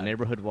of, though, God.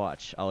 Neighborhood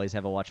Watch. Always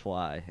have a watchful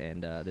eye.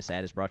 And this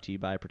ad is brought to you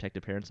by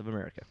Protective Parents of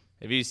America.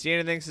 If you see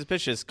anything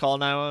suspicious, call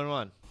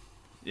 911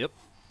 Yep.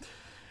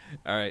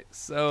 All right,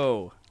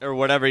 so or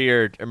whatever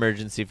your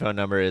emergency phone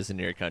number is in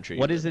your country.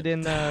 What is it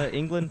in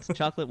England,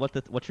 Chocolate?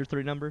 What's your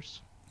 3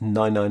 numbers?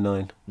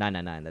 999.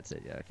 999, that's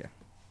it. Yeah, okay.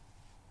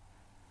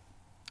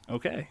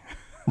 okay.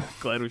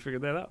 Glad we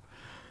figured that out.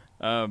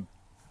 All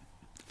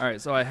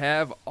right, so I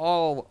have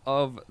all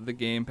of the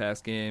Game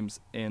Pass games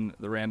in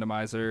the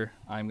randomizer.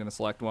 I'm going to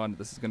select one.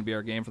 This is going to be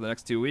our game for the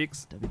next 2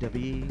 weeks.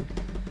 WWE.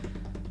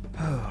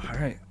 Oh, all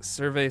right.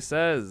 Survey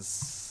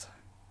says.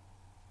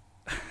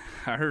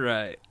 All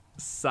right.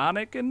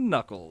 Sonic and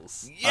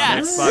Knuckles.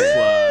 Yes! On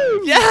Xbox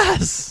Live.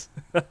 Yes!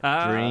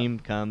 Dream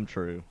come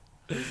true.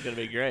 This is going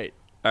to be great.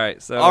 All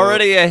right, so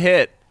Already a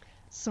hit.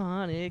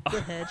 Sonic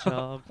the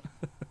Hedgehog.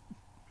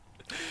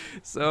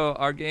 So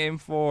our game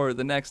for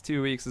the next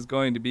 2 weeks is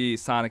going to be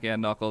Sonic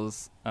and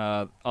Knuckles.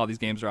 All these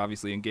games are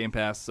obviously in Game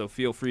Pass, so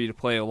feel free to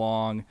play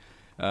along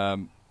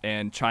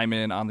and chime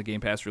in on the Game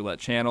Pass Roulette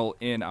channel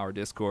in our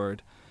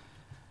Discord.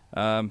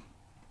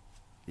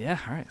 Yeah,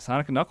 all right,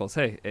 Sonic and Knuckles.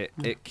 Hey,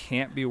 it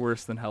can't be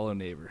worse than Hello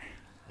Neighbor,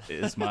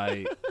 is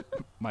my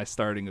my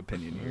starting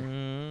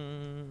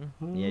opinion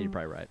here. Yeah, you're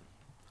probably right.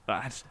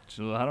 I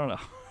don't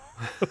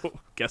know.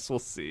 Guess we'll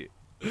see.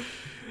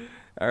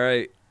 All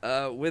right,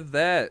 with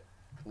that,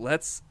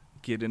 let's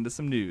get into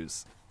some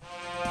news.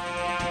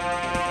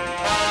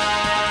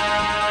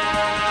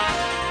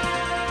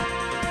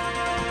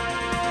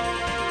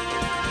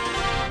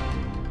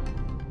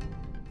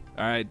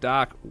 All right,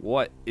 Doc,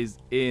 what is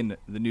in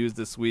the news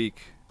this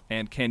week,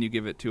 and can you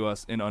give it to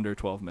us in under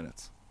 12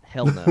 minutes?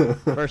 Hell no.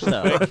 First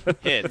up.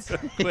 Hits.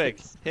 Quick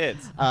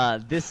hits.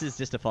 This is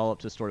just a follow-up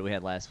to a story we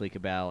had last week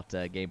about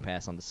Game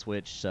Pass on the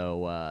Switch.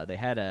 So they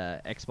had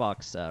a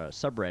Xbox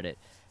subreddit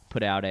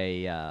put out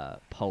a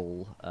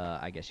poll,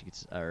 I guess you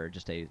could, or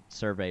just a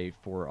survey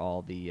for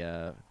all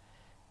the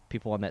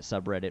people on that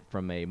subreddit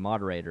from a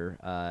moderator,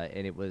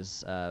 and it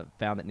was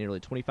found that nearly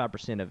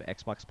 25% of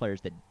Xbox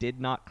players that did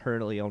not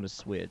currently own a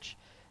Switch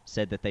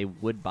said that they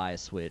would buy a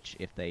Switch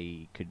if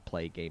they could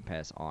play Game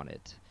Pass on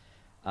it.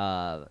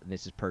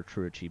 This is per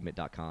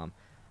TrueAchievement.com.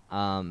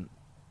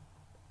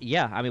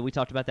 Yeah, I mean, we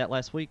talked about that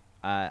last week.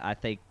 I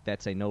think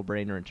that's a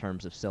no-brainer in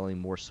terms of selling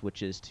more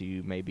Switches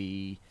to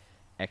maybe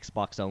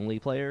Xbox-only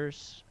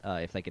players,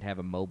 if they could have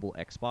a mobile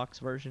Xbox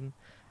version.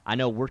 I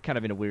know we're kind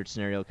of in a weird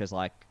scenario because,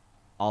 like,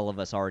 all of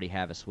us already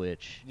have a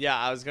Switch. Yeah,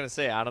 I was gonna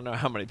say I don't know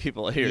how many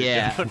people here.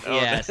 Yeah, don't own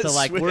yeah. that So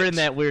like we're in Switch.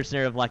 that weird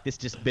scenario of like this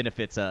just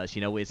benefits us.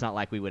 You know, it's not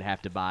like we would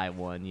have to buy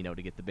one, you know,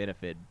 to get the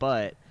benefit.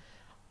 But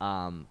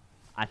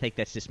I think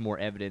that's just more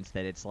evidence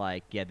that it's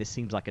like, yeah, this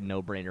seems like a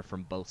no-brainer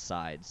from both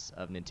sides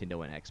of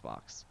Nintendo and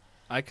Xbox.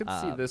 I could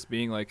see this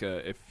being like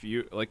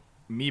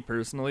me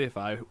personally, if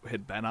I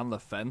had been on the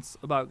fence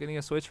about getting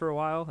a Switch for a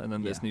while, and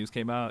then this Yeah. news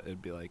came out,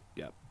 it'd be like,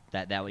 yep,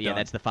 Yeah, Done.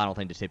 that's the final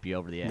thing to tip you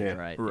over the edge, Yeah.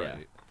 right?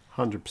 right.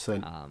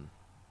 100%.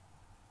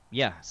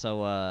 Yeah,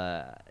 so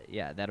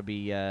yeah, that'll be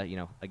you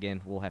know,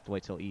 again, we'll have to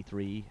wait till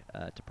E3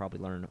 to probably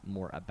learn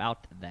more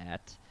about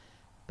that.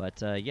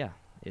 But yeah,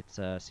 it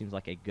seems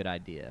like a good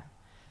idea.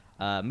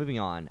 Moving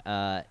on,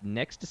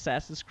 next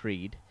Assassin's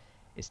Creed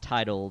is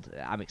titled.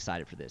 I'm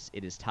excited for this.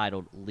 It is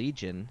titled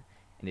Legion,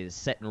 and it is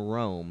set in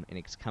Rome, and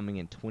it's coming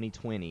in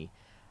 2020.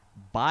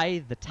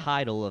 By the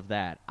title of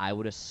that, I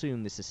would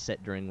assume this is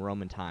set during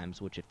Roman times.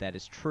 Which, if that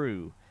is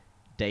true,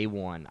 day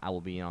one I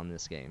will be on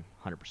this game,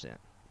 100%.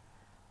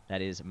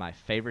 That is my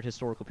favorite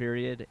historical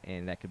period,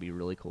 and that could be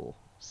really cool.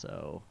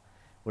 So,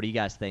 what do you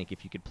guys think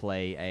if you could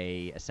play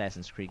a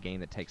Assassin's Creed game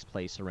that takes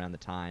place around the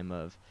time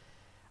of,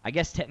 I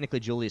guess technically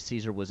Julius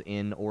Caesar was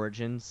in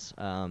Origins,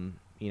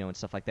 you know, and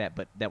stuff like that,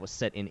 but that was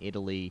set in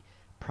Italy,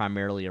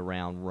 primarily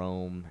around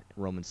Rome,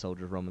 Roman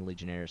soldiers, Roman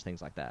legionnaires,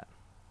 things like that.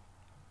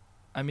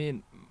 I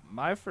mean,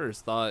 my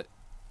first thought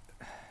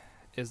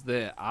is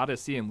that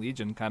Odyssey and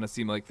Legion kind of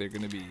seem like they're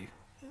going to be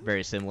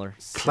Very similar.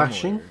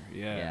 Clashing? similar.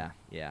 Yeah.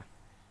 Yeah.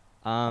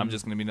 I'm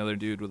just going to be another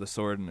dude with a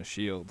sword and a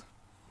shield.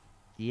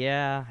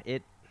 Yeah,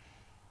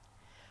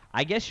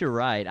 I guess you're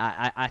right.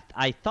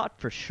 I thought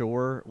for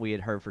sure we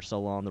had heard for so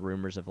long the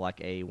rumors of like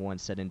a one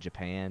set in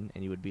Japan,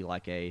 and you would be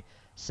like a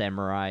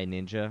samurai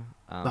ninja.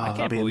 Oh, I that'd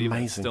can't be believe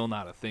amazing. it's still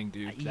not a thing,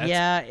 dude. That's,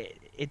 Yeah,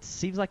 it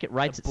seems like it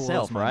writes that blows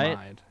itself, my right?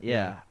 mind.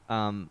 Yeah.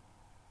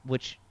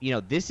 Which, you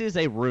know, this is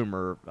a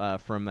rumor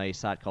from a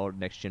site called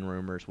Next Gen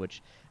Rumors,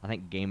 which I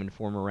think Game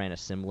Informer ran a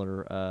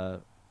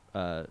similar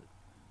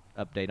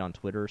update on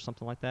Twitter or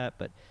something like that.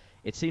 But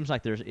it seems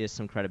like there is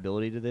some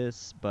credibility to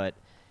this. But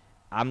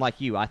I'm like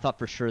you. I thought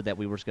for sure that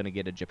we were going to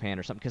get a Japan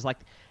or something. Because, like,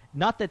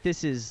 not that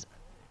this is...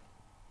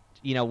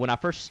 You know, when I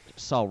first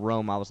saw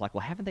Rome, I was like,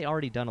 well, haven't they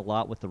already done a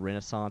lot with the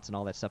Renaissance and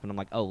all that stuff? And I'm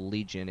like, oh,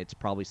 Legion, it's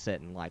probably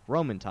set in, like,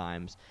 Roman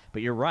times.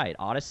 But you're right.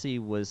 Odyssey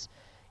was...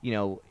 You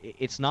know,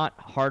 it's not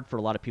hard for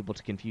a lot of people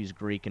to confuse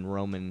Greek and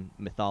Roman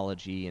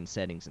mythology and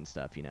settings and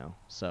stuff, you know.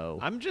 So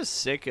I'm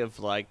just sick of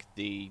like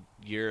the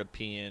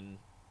European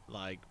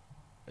like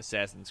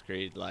Assassin's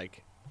Creed.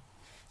 Like,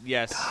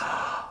 yes,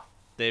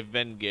 they've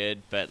been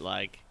good, but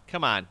like,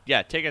 come on,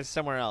 yeah, take us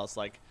somewhere else.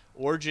 Like,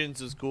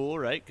 Origins was cool,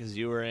 right? Because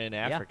you were in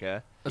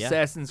Africa. Yeah.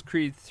 Assassin's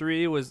Creed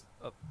 3 was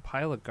a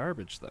pile of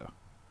garbage, though.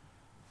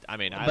 I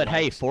mean, But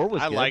hey, 4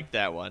 was I good. liked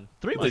that one.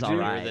 3 was Like,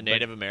 alright, The but-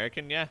 Native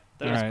American, yeah,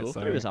 that was Alright, cool.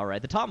 so- 3 was all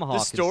right. The Tomahawk The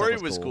and stuff story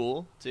was was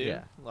cool too.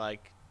 Yeah.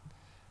 Like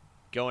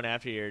going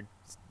after your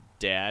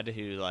dad,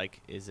 who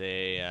like is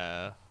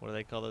a what do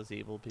they call those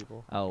evil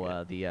people?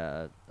 Oh,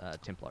 the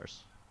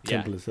Templars.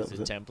 Templars, yeah, that he's was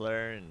a it.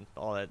 Templar and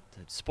all that.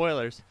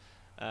 Spoilers.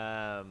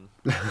 But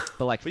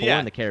like 4 But yeah,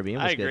 in the Caribbean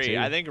was I agree. good too.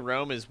 I think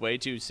Rome is way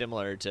too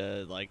similar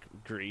to like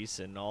Greece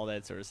and all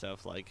that sort of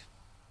stuff. Like,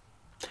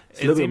 It's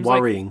a little bit seems like-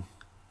 worrying.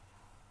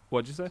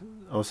 What'd you say?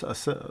 I was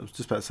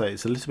just about to say,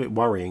 it's a little bit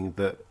worrying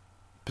that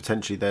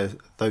potentially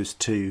those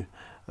two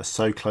are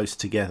so close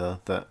together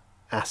that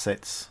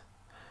assets...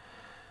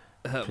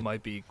 That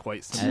might be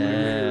quite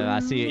similar. I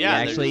see. Yeah,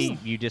 Actually,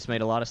 there's- you just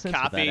made a lot of sense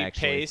with copy that.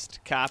 Actually, paste,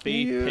 copy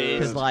Yeah. because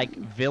paste. like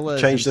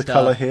villas Change and the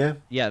colour stuff- here.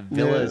 Yeah,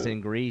 villas Yeah.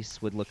 in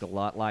Greece would look a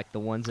lot like the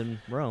ones in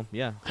Rome.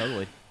 Yeah,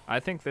 totally. I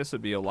think this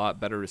would be a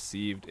lot better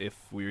received if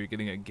we were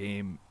getting a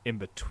game in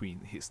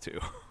between these two.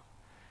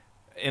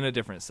 In a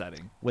different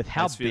setting. With I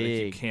how just feel like you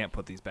big, can't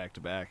put these back to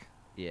back.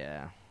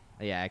 yeah,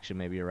 actually,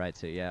 maybe you're right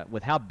too. Yeah,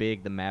 with how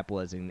big the map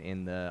was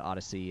in the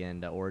Odyssey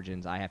and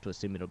Origins, I have to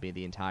assume it'll be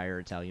the entire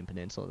Italian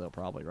peninsula. They'll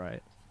probably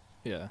right.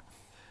 Yeah.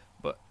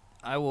 But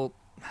I don't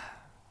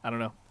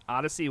know.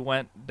 Odyssey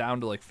went down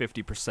to like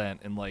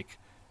 50% in like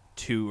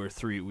 2 or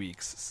 3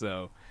 weeks.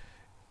 So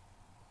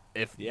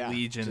if yeah,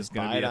 Legion is just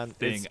going buy to it be a on.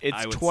 thing, It's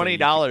I would say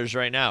 $20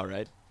 right now,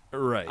 right?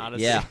 Right.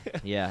 Honestly. Yeah,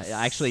 yeah.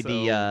 Actually,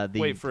 So the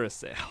wait for a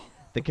sale.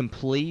 The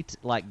complete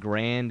like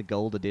grand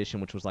gold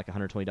edition, which was like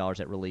 $120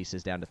 at release,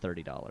 is down to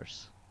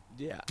 $30.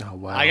 Yeah. Oh,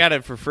 wow. I got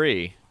it for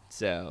free,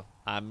 so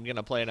I'm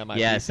gonna play it on my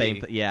Yeah, PC.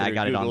 same. Yeah, I through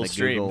got it on Google the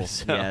Stream, Google.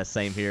 so- Yeah,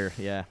 same here.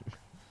 Yeah.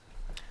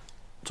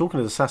 Talking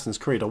of Assassin's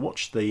Creed, I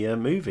watched the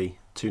movie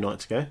 2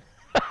 nights ago.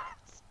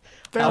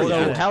 Very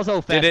good. How's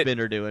old Did it-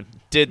 Fassbender doing?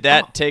 Did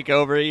that take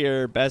over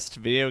your best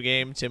video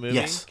game to movie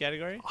Yes.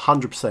 category?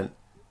 100%.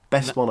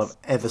 Best one I've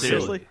ever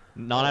Seriously? seen.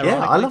 Non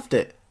Yeah, I loved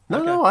it.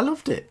 No, I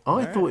loved it. I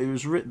Alright. thought it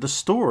was the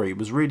story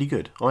was really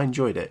good. I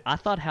enjoyed it. I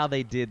thought how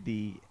they did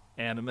the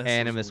Animus.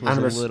 was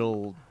Animus- a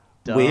little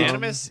dumb. Weird.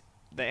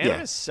 The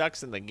Animus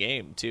sucks in the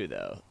game too,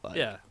 though. Like,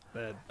 Yeah,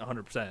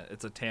 100%.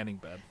 It's a tanning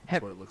bed. That's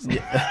Have- what it looks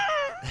like.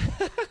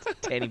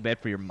 Tanning bed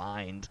for your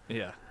mind.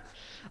 Yeah.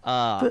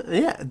 But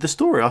yeah, the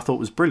story I thought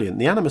was brilliant.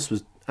 The Animus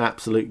was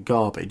absolute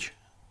garbage,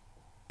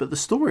 but the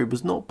story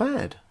was not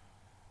bad.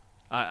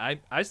 I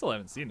still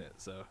haven't seen it,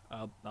 so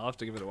I'll have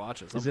to give it a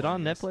watch. Is it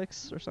on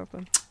Netflix or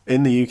something?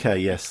 In the UK,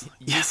 yes.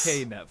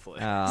 UK Netflix.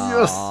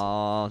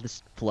 Oh,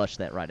 just flush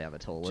that right down the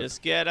toilet.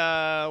 Just get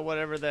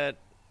whatever that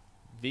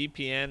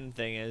VPN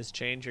thing is,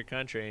 change your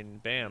country,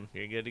 and bam,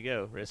 you're good to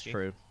go. That's Risky.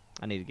 true.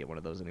 I need to get one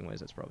of those anyways.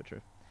 That's probably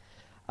true.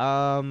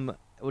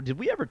 Well, did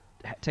we ever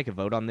take a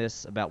vote on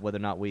this about whether or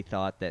not we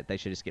thought that they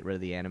should just get rid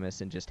of the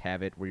Animus and just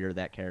have it where you're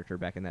that character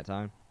back in that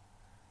time?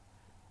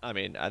 I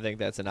mean, I think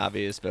that's an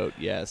obvious vote.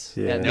 Yes.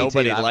 Yeah. Me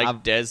Nobody too.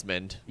 liked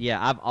Desmond. Yeah,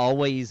 I've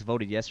always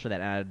voted yes for that,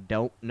 and I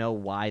don't know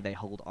why they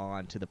hold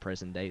on to the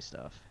present day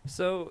stuff.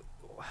 So,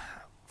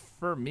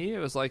 for me, it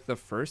was like the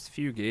first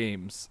few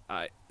games.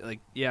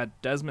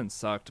 Desmond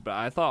sucked, but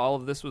I thought all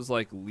of this was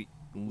like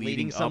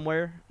leading up-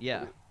 somewhere?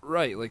 Yeah.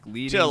 right? Like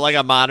leading To like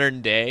a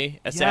modern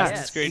day Assassin's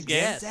Yes, Creed game.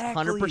 Yes,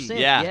 Exactly. 100%.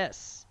 Yeah.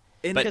 Yes.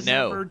 And But it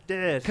no. never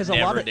did. Because a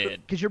Never lot of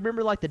did. because you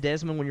remember like the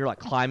Desmond when you're like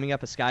climbing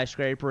up a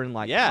skyscraper and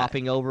like Yeah.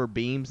 hopping over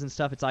beams and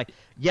stuff. It's like,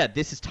 yeah,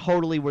 this is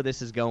totally where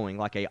this is going.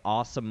 Like a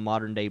awesome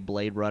modern day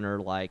Blade Runner,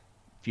 like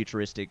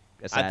futuristic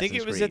Assassin's I think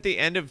it was Creed. at the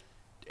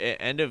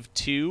end of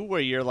 2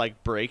 where you're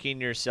like breaking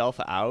yourself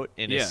out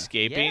and Yeah.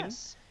 escaping.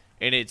 Yes.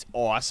 And it's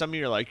awesome.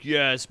 You're like,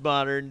 yes,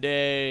 modern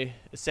day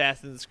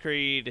Assassin's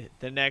Creed.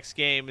 The next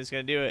game is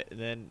gonna do it. And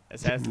then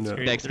Assassin's No.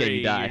 Creed Next game 3,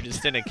 you die. you're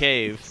just in a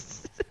cave.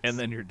 and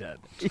then you're dead.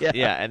 Yeah.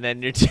 Yeah, and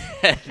then you're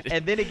dead.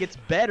 And then it gets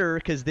better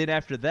because then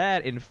after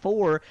that in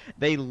 4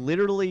 they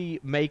literally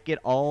make it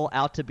all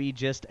out to be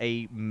just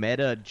a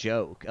meta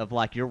joke of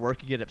like you're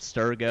working at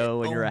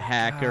Abstergo and you're a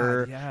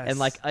hacker and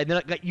like and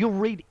then like, you'll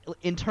read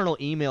internal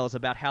emails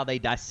about how they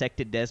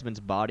dissected Desmond's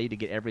body to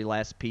get every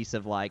last piece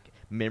of like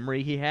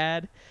memory he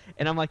had,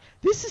 and I'm like,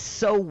 this is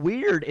so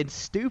weird and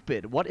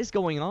stupid. What is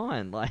going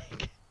on?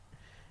 Like,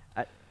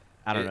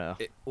 I don't know.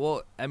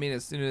 Well, I mean,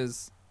 as soon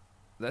as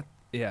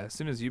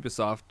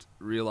Ubisoft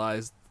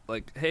realized,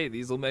 like, hey,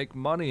 these will make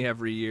money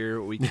every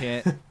year, we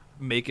can't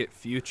make it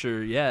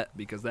future yet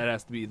because that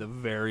has to be the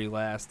very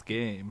last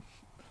game.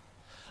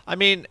 I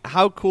mean,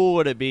 how cool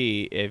would it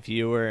be if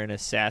you were an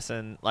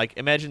assassin? Like,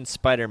 imagine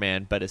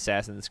Spider-Man, but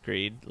Assassin's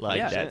Creed. Like,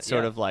 Yeah, that's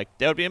sort yeah. of like,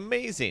 that would be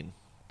amazing.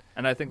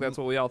 And I think that's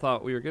what we all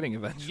thought we were getting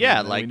eventually. Yeah,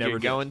 and we like never you're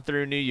did. going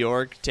through New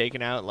York,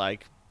 taking out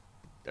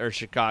or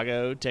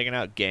Chicago, taking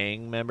out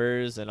gang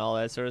members and all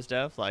that sort of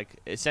stuff. Like,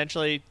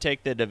 essentially,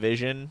 take the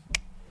Division,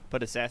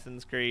 put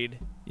Assassin's Creed.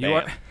 You Bam.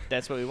 are-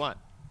 That's what we want.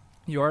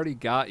 You already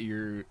got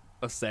your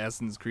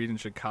Assassin's Creed in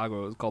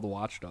Chicago. It was called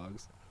Watch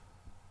Dogs.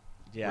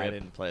 Yeah, I Rip.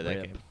 didn't play that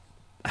Rip. game.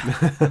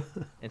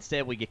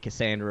 Instead, we get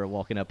Cassandra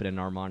walking up in an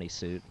Armani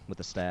suit with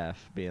a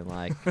staff, being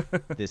like,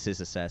 "This is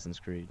Assassin's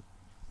Creed."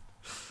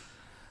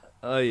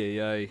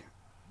 Ay.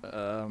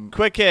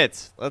 Quick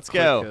hits. Let's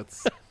go.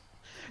 Hits.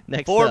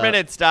 Next 4 up-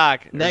 minutes,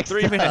 Doc. Or Next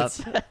 3 up. minutes.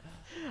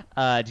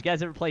 Did you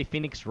guys ever play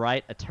Phoenix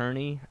Wright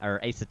Attorney or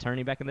Ace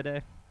Attorney back in the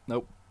day?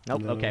 Nope.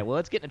 Nope. No. Okay, well,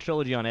 let's get in a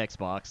trilogy on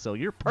Xbox, so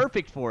you're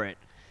perfect for it.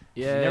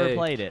 Yay. If you never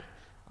played it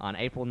on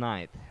April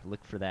 9th.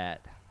 Look for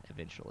that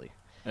eventually.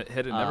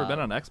 Had it never been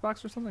on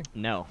Xbox or something?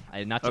 No,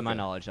 not to my Okay.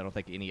 knowledge. I don't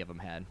think any of them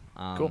had.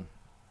 Cool.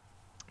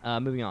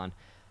 Moving on.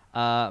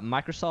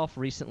 Microsoft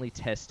recently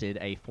tested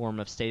a form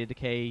of State of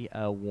Decay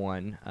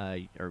 1,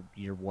 or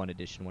Year 1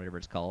 edition, whatever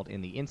it's called,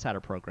 in the Insider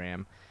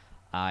program.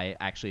 I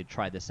actually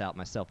tried this out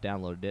myself,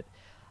 downloaded it.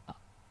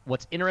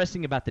 What's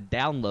interesting about the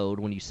download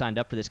when you signed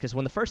up for this, because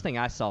when the first thing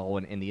I saw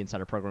in the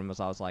Insider program was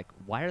I was like,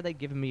 why are they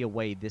giving me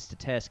away this to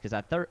test? Because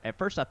at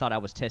first I thought I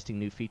was testing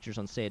new features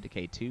on State of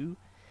Decay 2,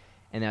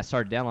 and then I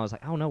started downloading. I was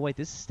like, oh, no, wait,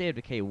 this is State of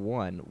Decay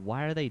 1.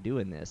 Why are they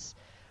doing this?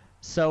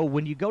 So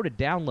when you go to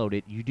download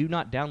it, you do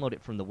not download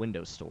it from the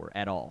Windows Store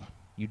at all.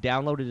 You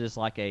download it as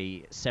like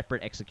a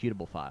separate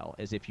executable file,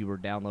 as if you were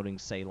downloading,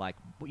 say, like,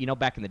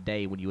 back in the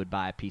day when you would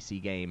buy a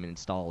PC game and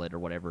install it or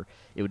whatever,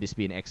 it would just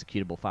be an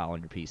executable file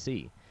on your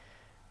PC.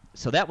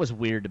 So that was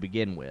weird to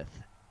begin with.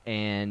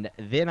 And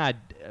then I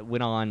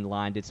went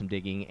online, did some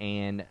digging,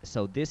 and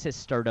so this has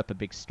stirred up a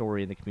big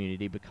story in the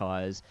community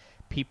because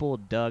people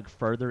dug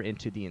further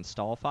into the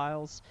install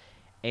files,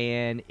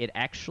 and it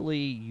actually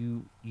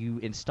you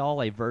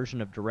install a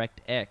version of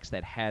DirectX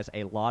that has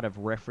a lot of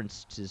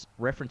references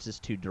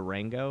to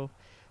Durango,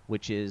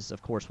 which is,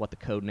 of course, what the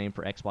code name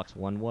for Xbox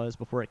One was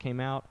before it came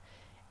out.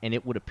 And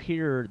it would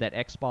appear that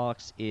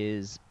Xbox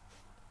is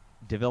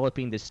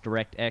developing this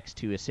DirectX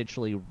to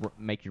essentially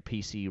make your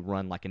PC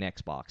run like an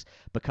Xbox.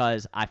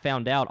 Because I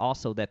found out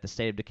also that the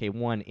State of Decay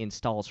 1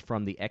 installs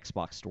from the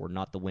Xbox store,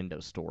 not the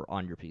Windows store,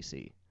 on your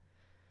PC.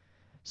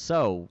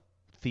 So,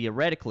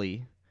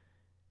 theoretically,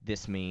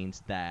 this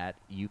means that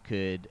you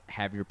could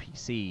have your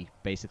PC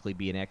basically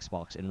be an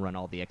Xbox and run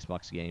all the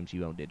Xbox games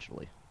you own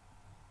digitally.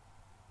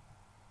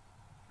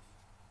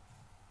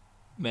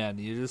 Man,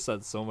 you just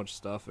said so much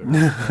stuff.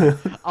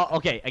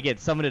 Okay, again,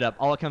 summing it up,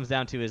 all it comes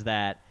down to is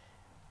that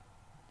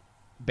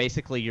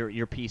basically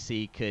your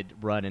PC could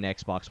run an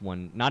Xbox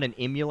One, not an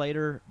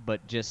emulator,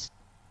 but just...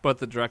 But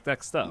the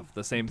DirectX stuff,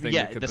 the same thing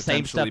Yeah, that could the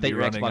same potentially stuff that be your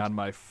running Xbox- on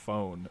my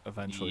phone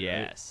eventually,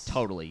 right? Yes.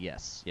 Totally,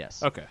 yes.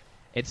 Okay.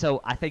 And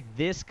so I think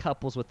this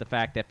couples with the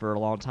fact that for a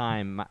long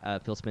time,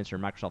 Phil Spencer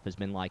and Microsoft has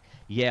been like,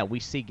 yeah, we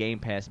see Game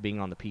Pass being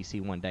on the PC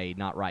one day,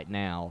 not right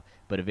now,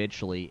 but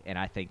eventually. And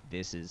I think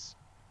this is,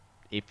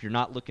 if you're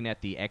not looking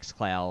at the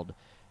xCloud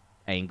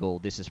angle,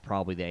 this is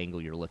probably the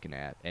angle you're looking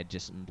at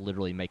just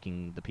literally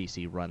making the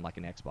PC run like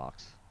an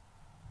Xbox.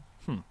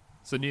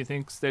 So do you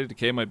think State of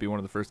Decay might be one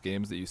of the first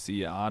games that you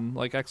see on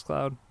like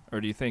xCloud?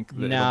 Or do you think that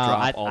No, it'll drop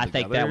I altogether?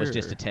 think that was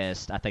just or- a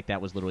test. I think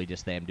that was literally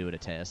just them doing a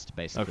test,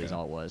 basically, is Okay.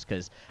 all it was.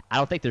 Because I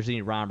don't think there's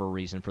any rhyme or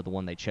reason for the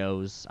one they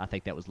chose. I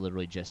think that was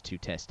literally just to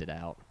test it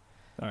out.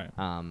 All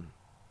right.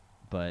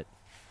 But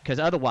because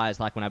otherwise,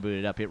 like when I boot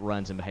it up, it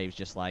runs and behaves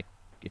just like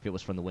if it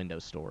was from the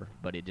Windows Store.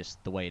 But it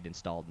just, the way it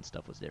installed and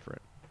stuff was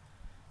different.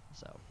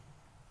 So,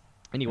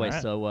 anyway,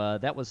 Alright. so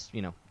that was,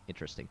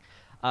 interesting.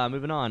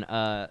 Moving on,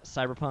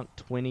 Cyberpunk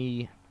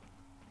 20.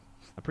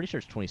 I'm pretty sure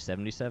it's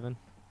 2077.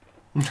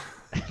 Did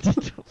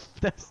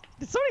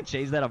somebody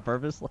change that on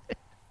purpose?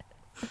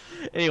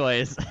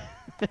 Anyways,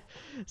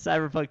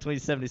 Cyberpunk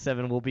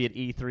 2077 will be at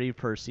E3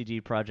 per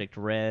CG Projekt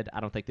Red.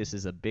 I don't think this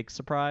is a big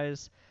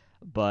surprise,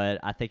 but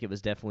I think it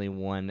was definitely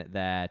one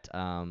that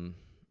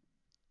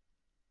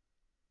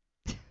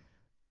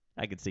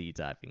I could see you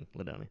typing,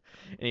 Ladoni.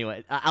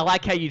 Anyway, I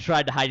like how you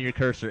tried to hide your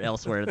cursor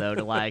elsewhere, though,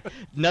 to like,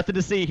 nothing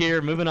to see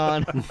here, moving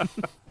on.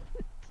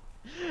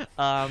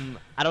 I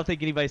don't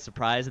think anybody's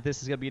surprised that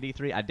this is going to be at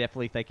E3. I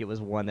definitely think it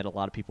was one that a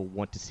lot of people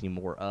want to see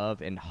more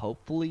of, and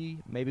hopefully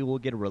maybe we'll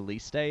get a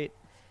release date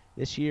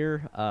this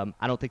year.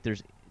 I don't think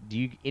there's...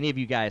 any of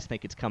you guys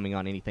think it's coming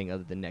on anything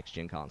other than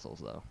next-gen consoles,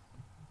 though?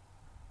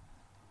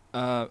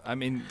 I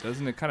mean,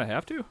 doesn't it kind of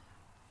have to?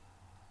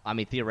 I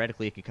mean,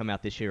 theoretically, it could come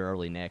out this year or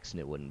early next, and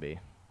it wouldn't be.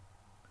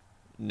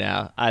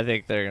 No, I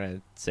think they're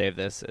gonna save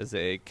this as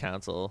a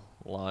console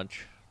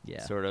launch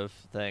Yeah. sort of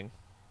thing.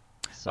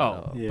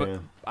 So, Yeah. But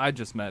I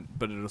just meant,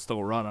 but it'll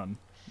still run on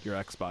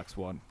your Xbox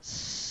One.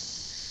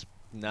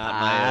 Not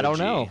my I don't OG.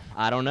 know.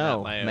 I don't know.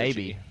 Not my OG.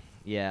 Maybe.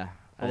 Yeah.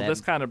 Well, That- this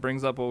kind of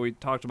brings up what we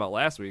talked about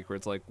last week, where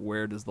it's like,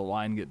 where does the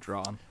line get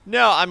drawn?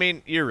 No, I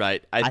mean, you're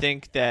right. I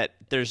think that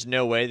there's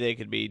no way they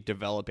could be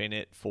developing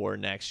it for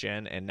next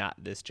gen and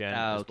not this gen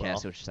Oh, as okay, well. I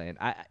see what you're saying.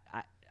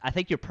 I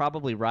think you're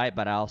probably right,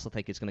 but I also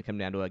think it's going to come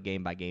down to a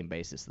game-by-game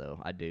basis, though.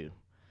 I do.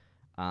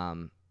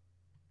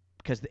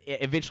 Because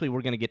eventually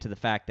we're going to get to the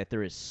fact that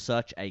there is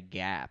such a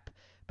gap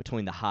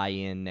between the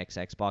high-end next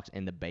Xbox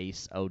and the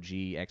base OG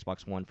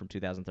Xbox One from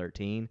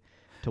 2013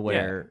 to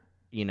where,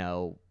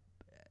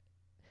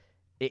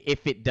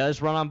 if it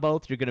does run on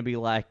both, you're going to be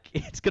like,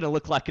 it's going to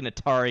look like an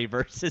Atari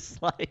versus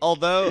like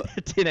Although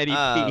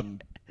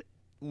 1080p.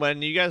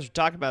 when you guys were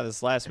talking about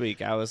this last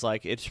week, I was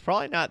like, it's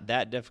probably not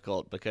that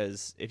difficult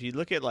because if you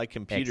look at like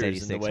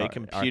computers and the x86 way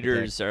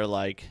computers are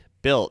like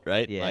built,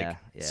 right? Yeah, like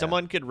yeah.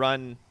 someone could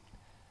run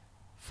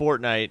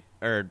Fortnite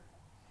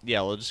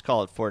we'll just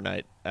call it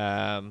Fortnite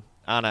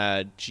on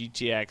a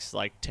GTX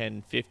like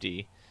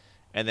 1050,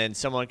 and then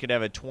someone could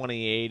have a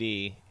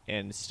 2080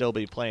 and still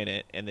be playing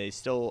it, and they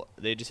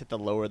just have to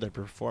lower the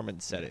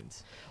performance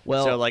settings.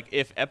 Well- so like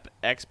if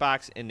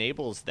Xbox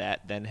enables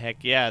that, then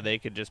heck yeah, they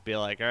could just be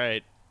like, all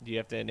right, you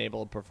have to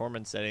enable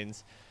performance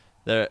settings.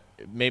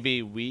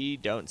 Maybe we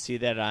don't see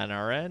that on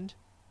our end,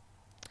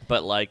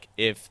 but like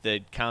if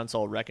the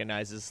console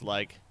recognizes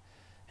like,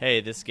 hey,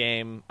 this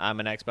game, I'm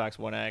an Xbox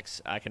One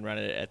X, I can run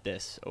it at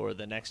this, or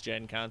the next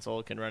gen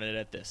console can run it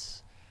at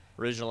this,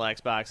 original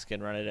Xbox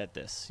can run it at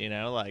this,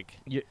 like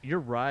You're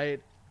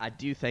right. I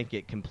do think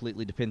it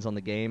completely depends on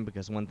the game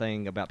because one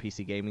thing about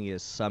PC gaming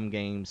is some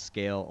games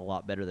scale a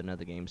lot better than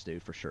other games do,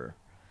 for sure.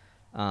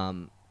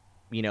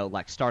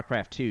 Like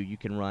StarCraft 2, you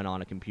can run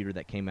on a computer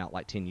that came out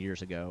like 10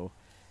 years ago.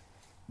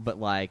 But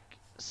like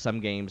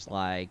some games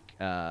like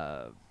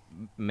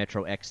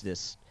Metro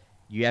Exodus,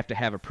 you have to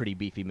have a pretty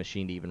beefy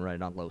machine to even run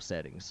it on low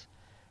settings.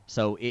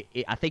 So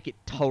I think it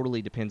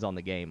totally depends on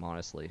the game,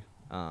 honestly.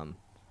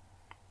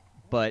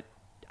 But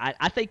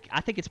I think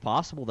it's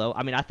possible, though.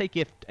 I mean, I think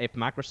if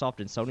Microsoft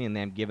and Sony and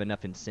them give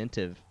enough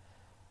incentive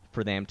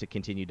for them to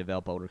continue to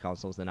develop older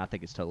consoles, then I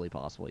think it's totally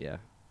possible, yeah.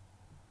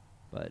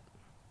 But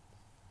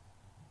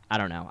I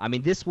don't know. I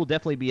mean, this will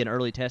definitely be an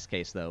early test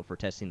case, though, for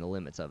testing the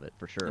limits of it,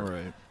 for sure.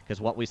 Right. Because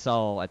what we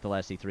saw at the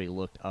last E3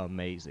 looked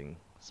amazing.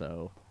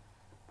 So,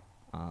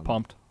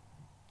 Pumped.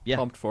 Yeah,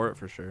 Pumped for it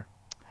for sure.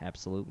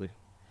 absolutely.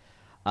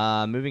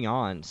 Moving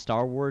on,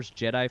 Star Wars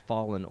Jedi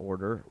Fallen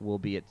Order will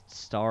be at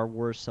Star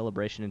Wars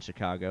Celebration in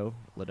Chicago,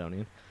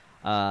 Ladonian.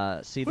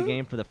 See the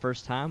game for the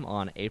first time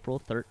on April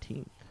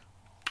 13th.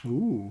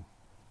 Ooh.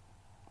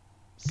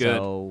 Good.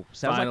 So,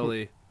 sounds Finally,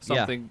 like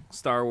something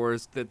Star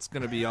Wars that's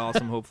going to be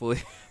awesome,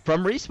 hopefully.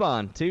 from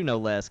Respawn, too, no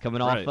less,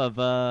 coming Right. off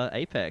of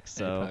Apex.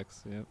 So,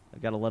 Apex, yep.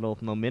 I've got a little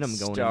momentum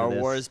going Star into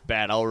this. Wars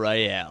Battle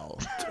Royale.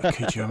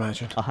 Could you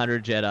imagine?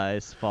 100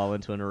 Jedis fall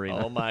into an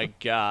arena. Oh my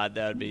god,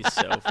 that would be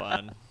so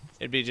fun.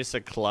 It'd be just a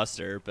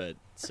cluster, but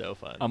so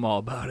fun. I'm all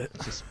about it.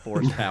 Just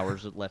force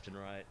powers left and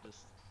right.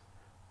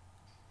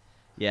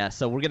 Yeah,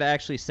 so we're gonna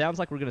actually sounds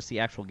like we're gonna see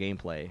actual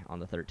gameplay on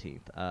the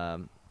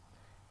 13th.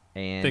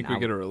 And Think we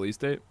get a release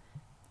date?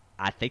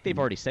 I think they've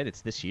already said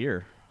it's this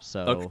year. So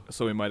Okay,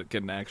 so we might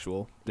get an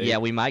actual date. yeah,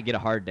 we might get a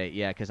hard date.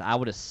 Yeah, because I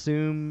would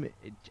assume,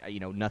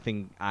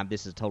 nothing.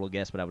 This is a total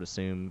guess, but I would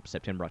assume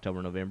September,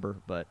 October, November.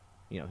 But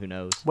who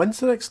knows? When's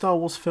the next Star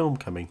Wars film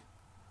coming?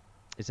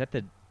 Is that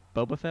the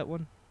Boba Fett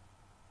one?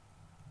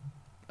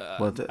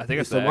 Well, I think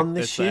is it's the one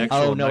this it's the year? actual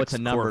Oh no, it's a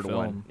next core numbered film.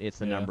 one. It's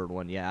the Yeah. numbered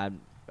one. Yeah,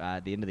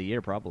 at the end of the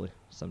year probably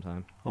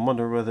sometime. I'm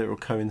wondering whether it will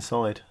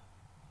coincide.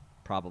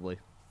 Probably.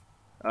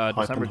 Hype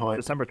and December hype.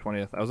 December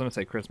 20th. I was going to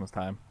say Christmas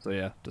time. So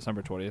yeah,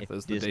 December 20th If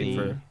is the Disney, date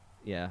for.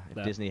 if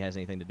that. Disney has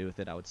anything to do with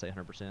it, I would say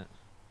 100%.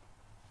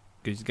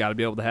 Because you got to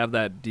be able to have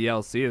that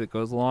DLC that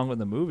goes along with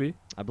the movie.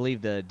 I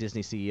believe the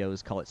Disney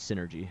CEOs call it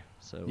synergy.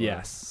 So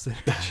Yes.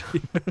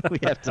 we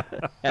have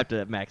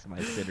to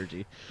maximize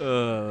synergy.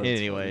 That's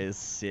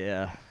Anyways,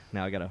 yeah.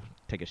 Now I gotta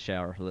take a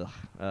shower.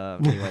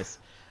 Anyways,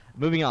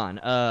 moving on.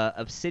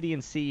 Obsidian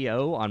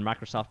CEO on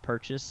Microsoft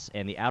purchase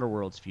and the Outer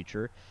Worlds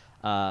future.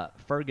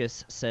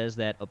 Fergus says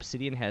that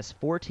Obsidian has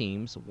 4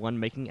 teams: 1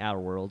 making Outer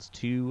Worlds,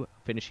 2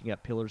 finishing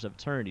up Pillars of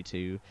Eternity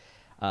 2,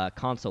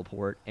 console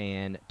port,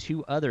 and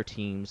 2 other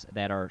teams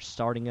that are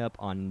starting up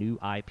on new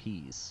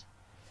IPs.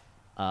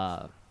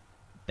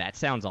 That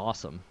sounds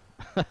awesome.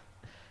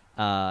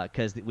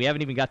 Because we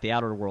haven't even got the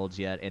Outer Worlds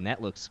yet, and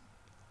that looks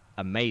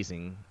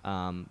amazing.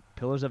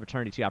 Pillars of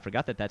Eternity 2, I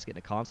forgot that that's getting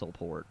a console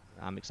port.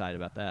 I'm excited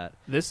about that.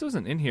 This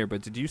wasn't in here,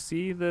 but did you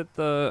see that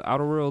the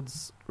Outer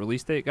Worlds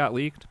release date got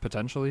leaked,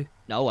 potentially?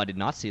 No, I did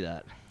not see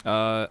that.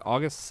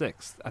 August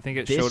 6th. I think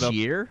it This showed up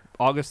year?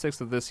 August 6th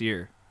of this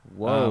year.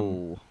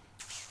 Whoa.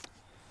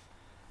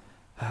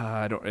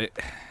 I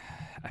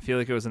feel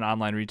like it was an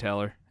online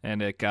retailer,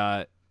 and it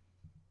got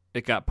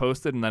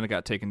posted, and then it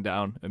got taken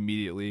down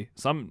immediately.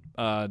 Some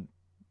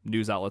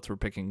news outlets were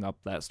picking up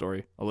that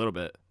story a little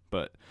bit,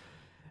 but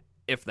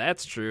if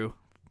that's true,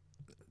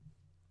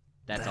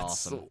 that's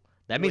awesome. so-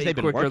 That means way they've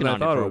been quicker working than I on it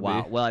thought for it a would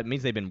while. be. Well, it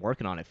means they've been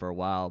working on it for a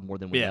while, more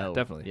than we Yeah, know.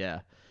 definitely. Yeah.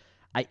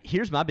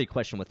 Here's my big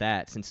question with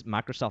that. Since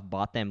Microsoft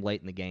bought them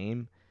late in the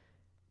game,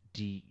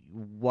 do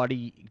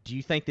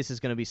you think this is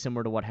going to be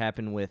similar to what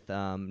happened with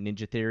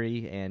Ninja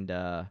Theory and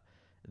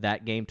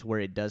that game, to where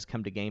it does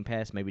come to Game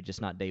Pass, maybe just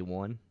not day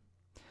one?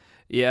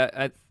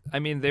 Yeah, I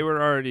mean, they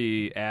were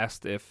already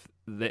asked if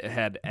it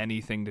had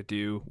anything to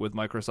do with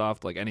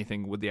Microsoft, like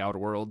anything with the Outer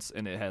Worlds,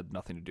 and it had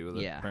nothing to do with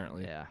it,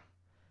 apparently. Yeah.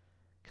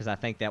 Because I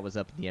think that was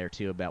up in the air,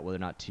 too, about whether or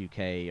not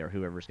 2K or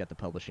whoever's got the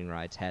publishing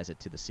rights has it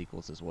to the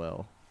sequels as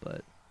well.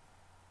 But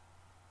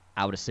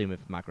I would assume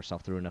if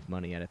Microsoft threw enough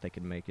money at it, they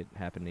could make it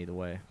happen either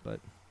way.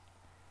 But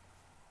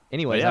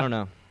anyways, yeah. I don't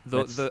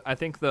know. I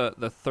think the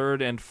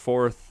 3rd and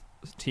 4th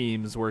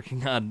teams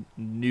working on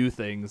new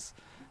things,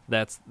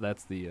 that's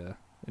the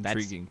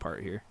intriguing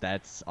part here.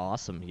 That's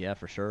awesome. Yeah,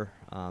 for sure.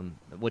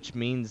 Which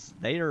means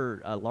they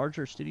are a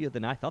larger studio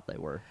than I thought they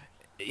were.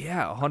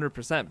 Yeah,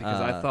 100%. Because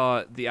I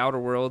thought the Outer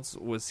Worlds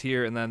was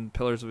here, and then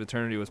Pillars of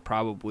Eternity was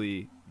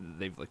probably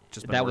they've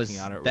just been working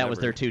on it. Or that was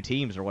their whatever. 2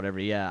 teams or whatever.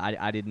 Yeah,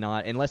 I did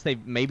not, unless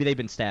maybe they've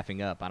been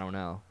staffing up. I don't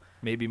know.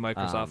 Maybe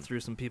Microsoft threw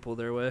some people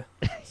their way.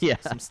 Yeah,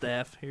 Some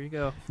staff. Here you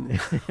go.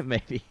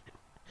 maybe.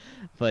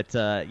 But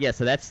yeah,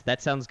 so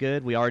that sounds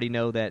good. We already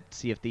know that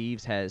Sea of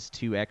Thieves has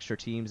 2 extra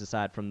teams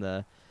aside from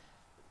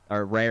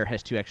Rare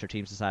has 2 extra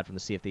teams aside from the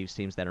Sea of Thieves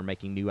teams that are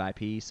making new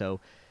IP. So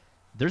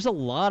there's a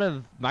lot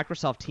of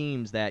Microsoft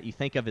teams that you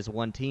think of as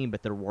one team,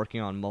 but they're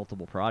working on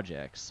multiple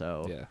projects.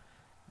 So Yeah.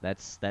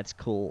 that's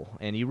cool.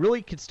 And you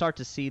really could start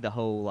to see the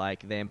whole,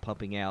 like, them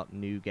pumping out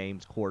new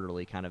games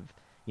quarterly kind of,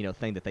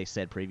 thing that they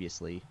said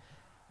previously.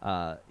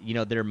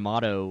 Their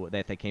motto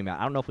that they came out,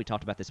 I don't know if we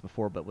talked about this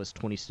before, but was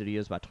 20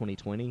 studios by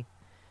 2020.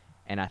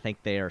 And I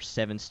think they are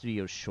 7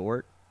 studios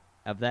short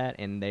of that,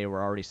 and they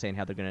were already saying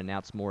how they're going to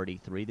announce more at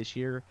E3 this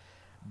year.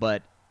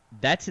 But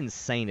that's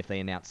insane if they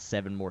announce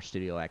 7 more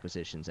studio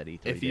acquisitions at E3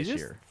 If you this just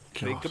year.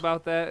 think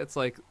about that, it's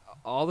like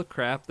all the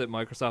crap that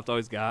Microsoft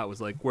always got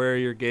was like, where are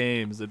your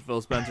games? And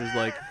Phil Spencer's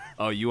like,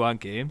 oh, you want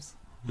games?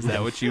 Is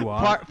that what you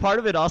want? Part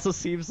of it also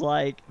seems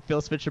like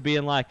Phil Spencer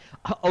being like,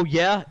 oh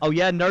yeah,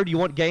 nerd, you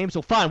want games?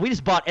 Well, fine, we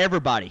just bought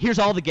everybody. Here's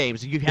all the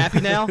games. Are you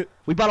happy now?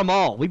 We bought them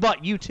all. We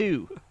bought you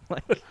too.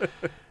 Like, Can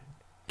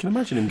you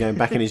imagine him going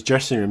back in his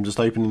dressing room, just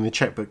opening the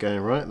checkbook, going,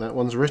 right, that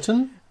one's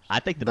written. I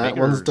think the That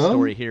bigger one's done?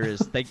 story here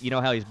is, you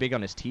know how he's big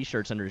on his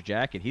T-shirts under his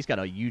jacket? He's got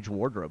a huge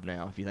wardrobe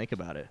now, if you think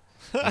about it.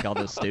 Like all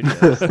those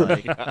studios.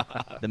 Like,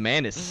 the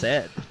man is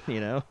set, you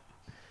know?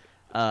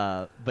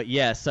 But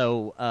yeah,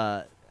 so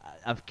a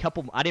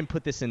couple. I didn't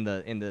put this in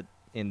the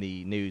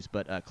news,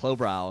 but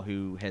Clover Isle,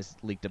 who has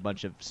leaked a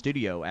bunch of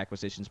studio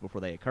acquisitions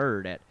before they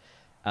occurred at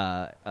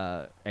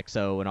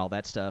XO and all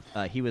that stuff,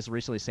 he was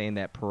recently saying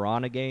that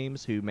Piranha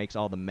Games, who makes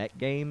all the mech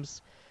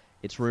games,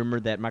 it's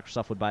rumored that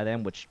Microsoft would buy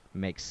them, which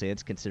makes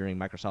sense considering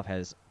Microsoft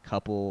has a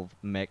couple of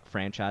mech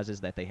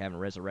franchises that they haven't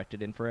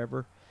resurrected in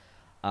forever.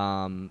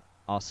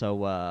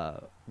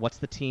 Also, what's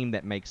the team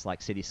that makes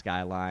like City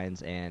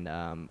Skylines and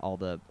all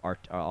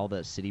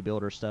the city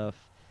builder stuff?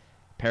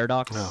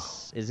 Paradox?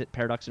 Oh. Is it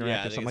Paradox Interactive? Yeah,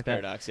 I think something it's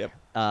like Paradox. Yep.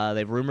 that?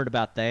 They've rumored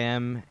about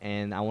them,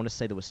 and I want to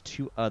say there was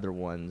 2 other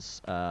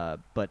ones.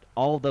 But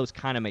all of those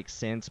kind of make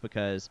sense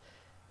because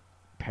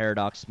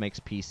Paradox makes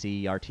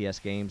PC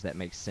RTS games. That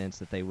makes sense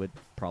that they would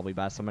probably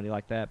buy somebody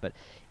like that. But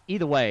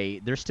either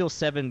way, they're still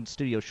 7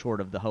 studios short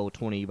of the whole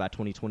 20 by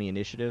 2020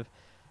 initiative.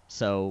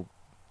 So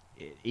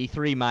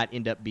E3 might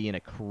end up being a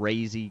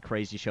crazy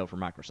show for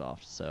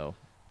Microsoft. So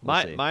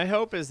we'll see. My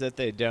hope is that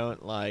they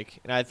don't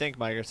and I think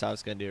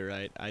Microsoft's gonna do it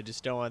right. I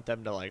just don't want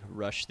them to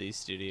rush these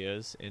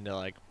studios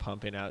into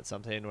pumping out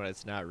something when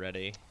it's not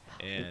ready.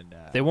 And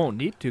They won't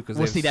need to because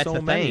Well, see, that's so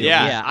the many. thing.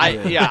 yeah,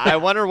 I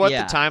wonder what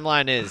Yeah. the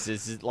timeline is.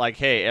 Is it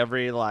hey,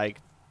 every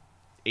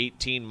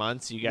 18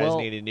 months you guys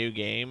need a new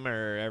game,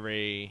 or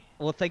every?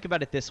 Well, think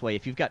about it this way.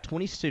 If you've got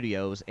 20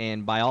 studios,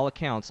 and by all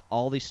accounts,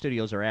 all these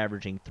studios are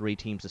averaging 3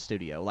 teams a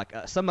studio.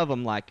 Some of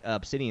them, like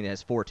Obsidian,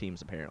 has 4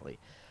 teams, apparently.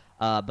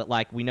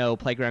 But we know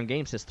Playground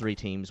Games has 3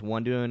 teams,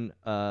 one doing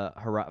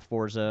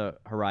Forza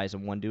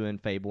Horizon, one doing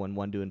Fable, and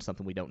one doing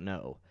something we don't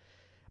know.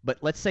 But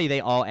let's say they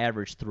all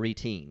average 3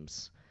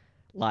 teams.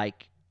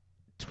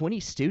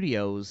 20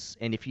 studios,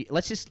 and if you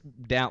let's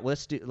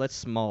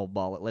small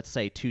ball it. Let's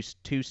say two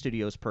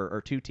studios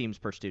or 2 teams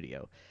per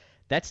studio.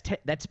 That's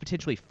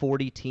potentially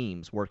 40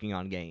 teams working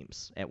on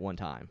games at one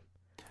time.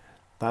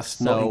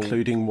 That's not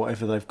including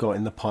whatever they've got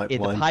in the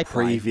pipeline,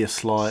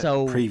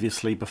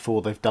 previously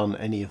before they've done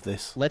any of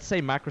this. Let's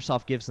say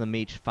Microsoft gives them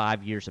each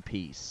 5 years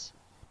apiece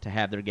to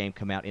have their game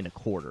come out in a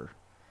quarter.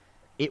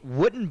 It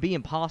wouldn't be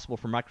impossible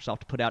for Microsoft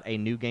to put out a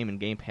new game in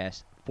Game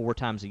Pass 4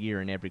 times a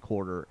year in every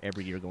quarter,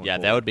 every year going forward. Yeah,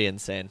 that would be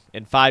insane.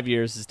 In 5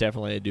 years is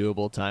definitely a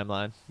doable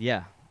timeline.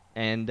 Yeah.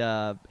 And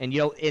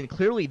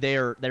clearly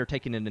they're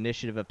taking an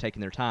initiative of taking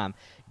their time.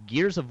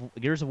 Gears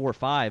of War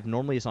 5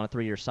 normally is on a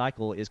 3-year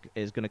cycle, is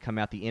going to come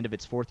out the end of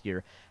its 4th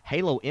year.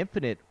 Halo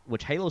Infinite,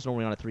 which Halo's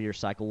normally on a 3-year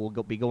cycle,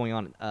 will be going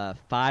on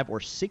 5 or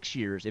 6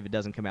 years if it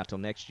doesn't come out till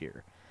next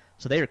year.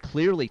 So they are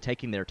clearly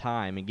taking their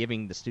time and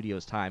giving the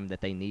studios time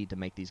that they need to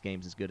make these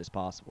games as good as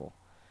possible.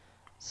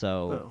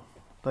 So Well,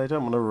 they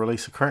don't want to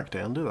release a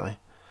Crackdown, do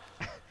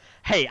they?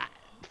 Hey,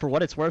 for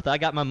what it's worth, I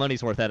got my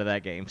money's worth out of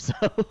that game. So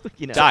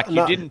Doc,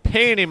 you didn't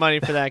pay any money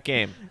for that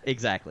game.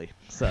 Exactly.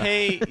 So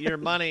Pay your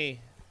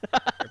money. Or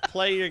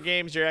play your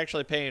games you're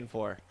actually paying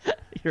for.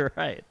 You're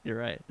right.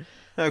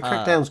 No,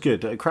 Crackdown's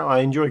good. I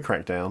enjoy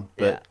Crackdown,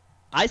 but Yeah.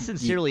 I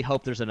sincerely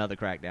hope there's another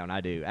Crackdown.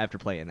 I do, after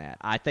playing that.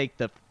 I think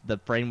the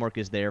framework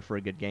is there for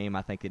a good game.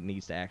 I think it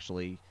needs to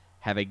actually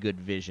have a good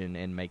vision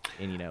and make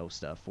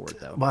stuff for it,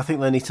 though. Well, I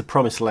think they need to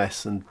promise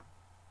less and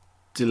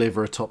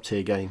deliver a top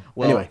tier game.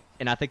 Well, anyway,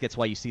 and I think that's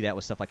why you see that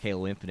with stuff like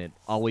Halo Infinite.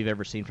 All we've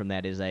ever seen from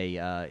that is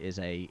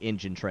a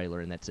engine trailer,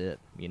 and that's it.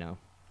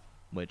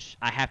 Which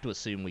I have to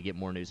assume we get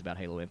more news about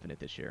Halo Infinite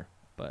this year.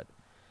 But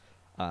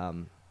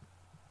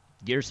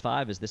Gears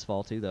 5 is this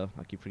fall too, though.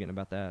 I keep forgetting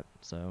about that.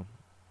 So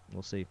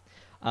we'll see.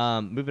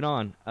 Moving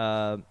on.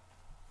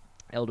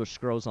 Elder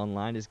Scrolls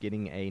Online is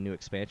getting a new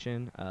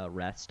expansion,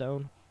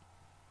 Wrathstone.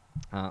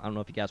 I don't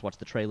know if you guys watched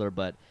the trailer,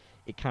 but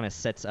it kind of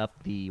sets up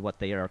what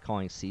they are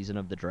calling Season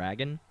of the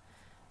Dragon.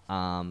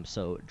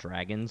 So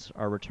dragons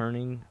are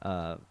returning,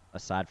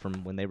 aside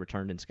from when they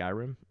returned in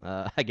Skyrim,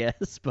 I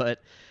guess.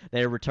 But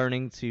they're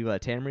returning to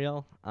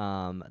Tamriel.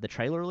 The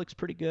trailer looks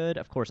pretty good.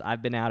 Of course, I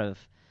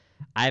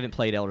haven't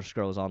played Elder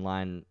Scrolls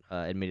Online,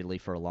 admittedly,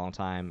 for a long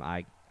time.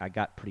 I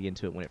got pretty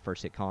into it when it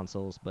first hit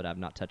consoles, but I've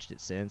not touched it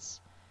since.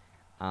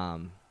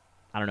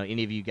 I don't know.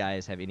 Any of you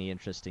guys have any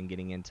interest in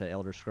getting into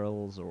Elder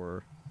Scrolls,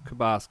 or?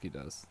 Kaboski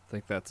does. I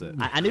think that's it.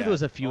 I knew there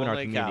was a few in our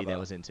Only community Cabo. that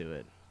was into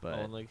it, but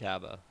Only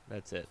Cabo.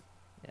 That's it.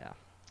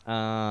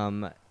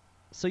 yeah.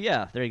 So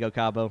yeah, there you go,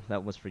 Cabo.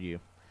 That was for you.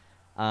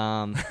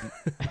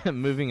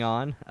 Moving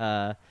on.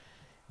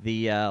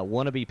 The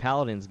wannabe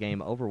Paladins game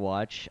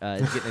Overwatch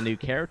is getting a new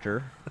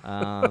character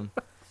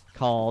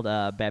called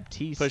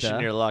Baptista.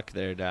 Pushing your luck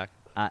there, Doc.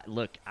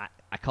 Look,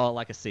 I call it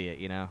like I see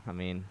it. I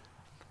mean,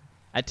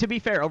 to be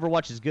fair,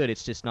 Overwatch is good.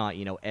 It's just not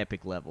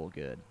epic level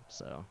good.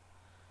 So.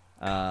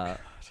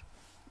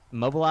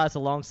 Mobilize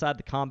alongside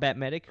the combat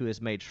medic who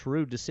has made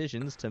shrewd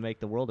decisions to make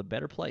the world a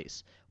better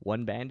place,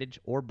 one bandage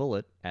or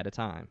bullet at a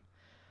time.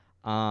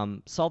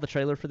 Saw the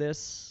trailer for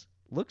this.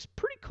 Looks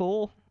pretty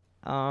cool.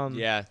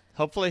 Yeah.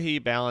 Hopefully he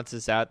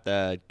balances out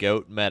the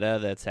GOAT meta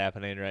that's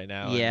happening right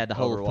now. Yeah, in the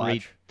whole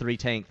Overwatch. three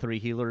tank, 3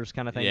 healers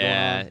kind of thing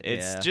Yeah, going on.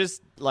 it's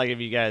just like if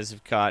you guys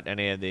have caught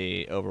any of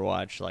the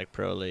Overwatch like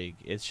Pro League,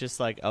 it's just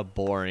like a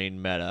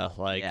boring meta.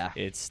 Like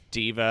it's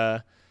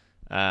D.Va,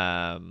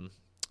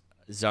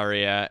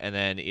 Zarya, and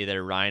then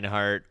either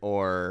Reinhardt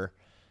or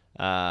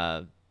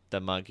the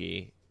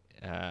Monkey,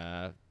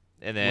 and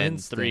then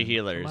Winston. 3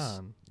 healers. Come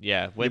on.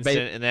 Yeah, Winston,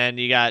 and then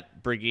you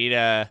got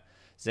Brigitte,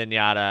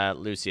 Zenyatta,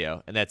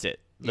 Lucio, and that's it.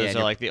 Those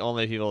are like the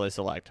only people they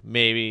select.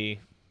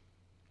 Maybe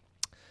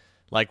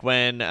like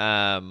when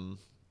a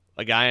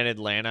guy in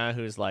Atlanta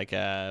who's like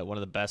one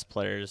of the best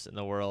players in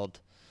the world,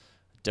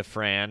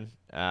 DeFran,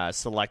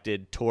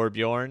 selected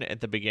Torbjorn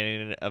at the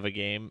beginning of a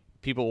game.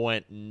 People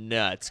went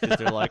nuts because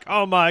they're like,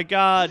 "Oh my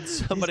God,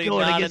 somebody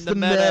not in the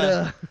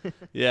meta!"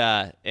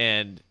 Yeah,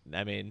 and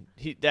I mean,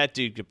 that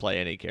dude could play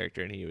any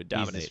character and he would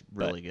dominate. He's just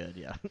really good,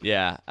 yeah.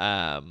 Yeah,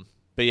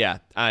 but yeah,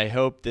 I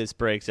hope this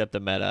breaks up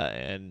the meta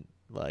and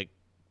like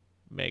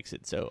makes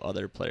it so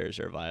other players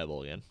are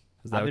viable again.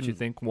 Is that what you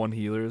think one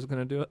healer is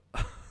going to do it?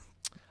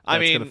 I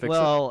mean,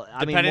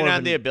 depending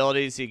on the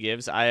abilities he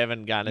gives, I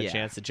haven't gotten a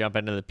chance to jump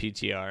into the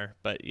PTR.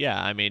 But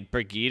yeah, I mean,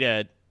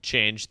 Brigitte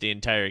changed the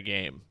entire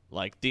game.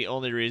 Like, the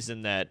only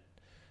reason that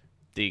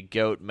the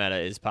GOAT meta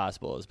is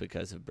possible is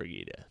because of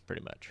Brigitte,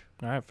 pretty much.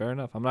 All right, fair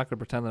enough. I'm not going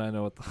to pretend that I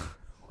know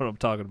what I'm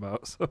talking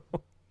about, so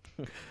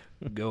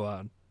go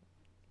on.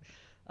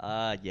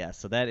 Yeah,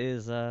 so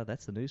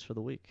that's the news for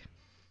the week.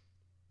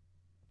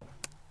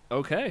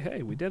 Okay,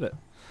 hey, we did it.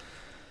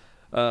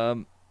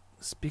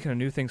 Speaking of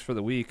new things for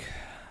the week,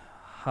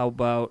 how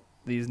about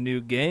these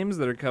new games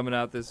that are coming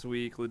out this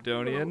week,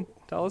 Ludonian?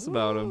 Tell us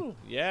about them.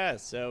 Yeah,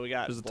 so we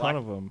got There's a ton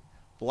of them.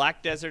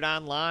 Black Desert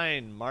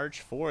Online,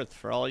 March 4th,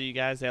 for all you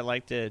guys that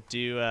like to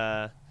do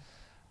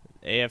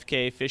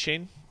AFK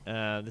fishing.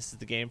 This is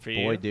the game for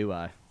you. Boy, do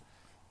I.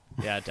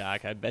 Yeah,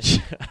 Doc, I bet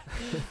you.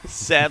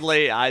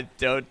 Sadly, I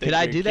don't think Could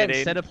I you're do that kidding.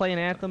 instead of playing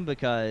Anthem?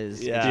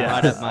 Because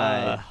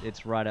Yeah.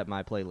 it's right up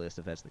my playlist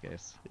if that's the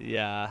case.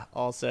 Yeah.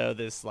 Also,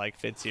 this like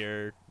fits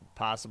your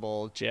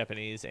possible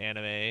Japanese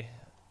anime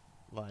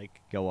like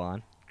Go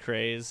on.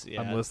 craze. Yeah,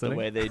 I'm listening. the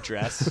way they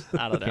dress.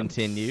 I don't know.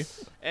 Continue.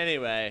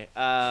 Anyway,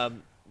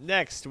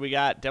 next we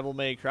got Devil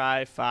May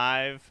Cry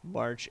 5,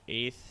 March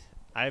 8th.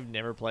 I've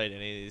never played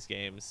any of these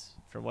games.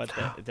 From what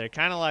they're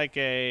kind of like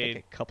I think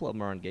a couple of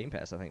them are on Game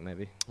Pass, I think,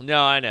 maybe.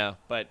 No, I know,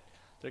 but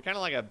they're kind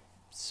of like a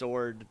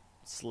sword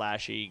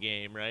slashy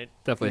game, right?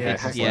 Definitely It's-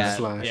 hack and yeah,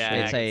 slash. slash. Yeah,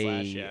 it's hack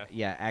and slash,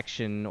 yeah,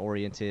 action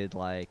oriented,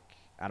 like,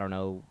 I don't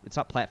know, it's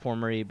not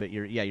platformery, but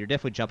you're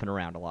definitely jumping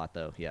around a lot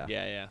though.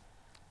 Yeah.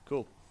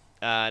 Cool.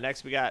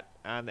 Next we got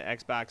on the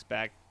Xbox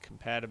back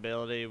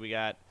compatibility, we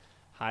got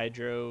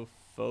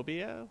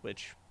Hydrophobia,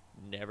 which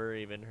never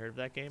even heard of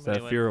that game. Is that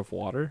Anyone? fear of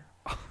water?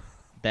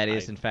 That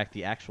is in fact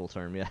the actual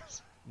term,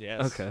 yes.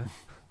 Yes. Okay.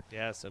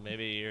 Yeah, so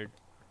maybe you're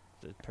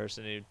the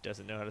person who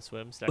doesn't know how to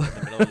swim stuck in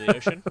the middle of the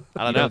ocean.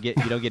 I don't know. You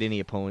don't get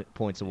any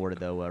points awarded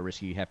though,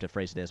 Risky. You have to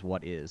phrase it as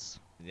what is.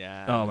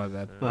 Yeah. Oh, my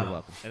bad. You're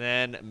welcome. And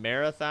then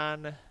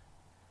Marathon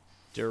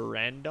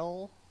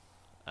Durandal.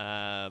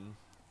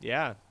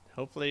 Yeah.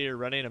 Hopefully you're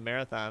running a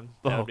marathon.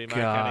 That would be my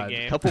kind God. of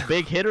game. Couple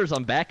big hitters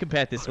on back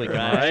compat this week,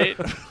 Right?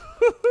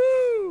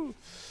 Woo-hoo!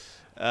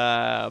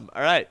 All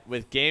right.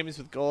 With games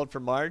with gold for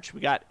March, we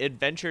got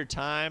Adventure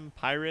Time,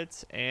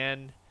 Pirates,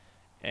 and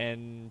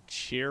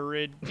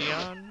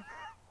Chiridion.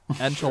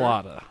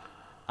 Enchilada.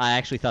 I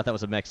actually thought that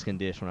was a Mexican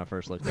dish when I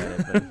first looked at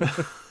it.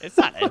 But It's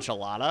not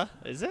enchilada,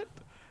 is it?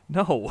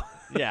 No.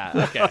 Yeah,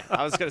 okay.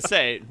 I was going to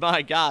say,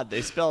 my God,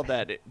 they spelled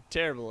that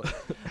terribly.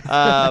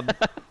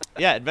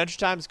 Yeah, Adventure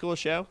Time's a cool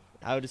show.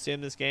 I would assume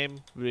this game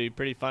would be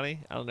pretty funny.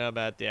 I don't know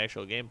about the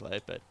actual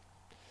gameplay, but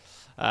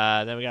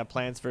then we got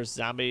Plants vs.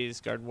 Zombies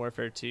Garden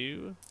Warfare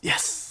 2,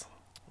 Yes.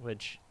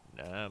 which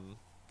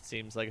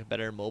seems like a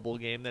better mobile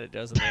game than it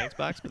does on the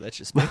Xbox, but that's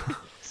just me.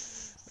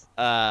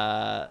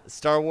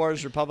 Star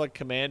Wars Republic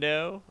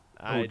Commando.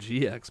 OG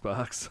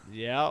Xbox.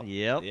 Yeah.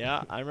 Yep.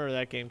 Yeah, I remember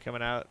that game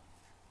coming out.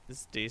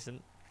 It's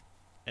decent.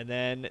 And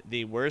then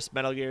the worst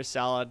Metal Gear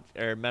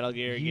Metal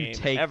Gear you game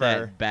take ever.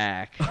 that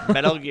back.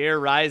 Metal Gear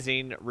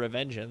Rising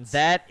Revengeance.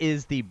 That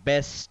is the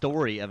best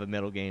story of a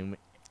Metal Gear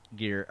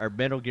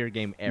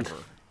game ever.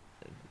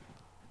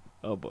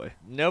 Oh, boy.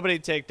 Nobody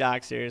take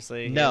Doc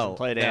seriously. He No, hasn't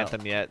played no.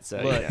 Anthem yet,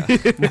 so Look, yeah.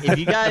 if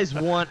you guys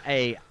want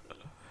a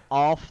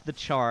off the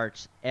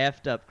charts,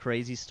 effed up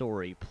crazy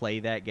story,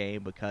 play that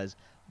game because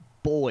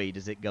boy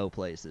does it go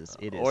places.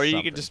 It is Or you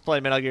something. could just play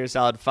Metal Gear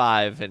Solid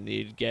 5 and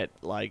you'd get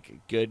like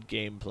good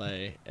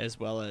gameplay as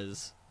well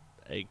as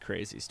a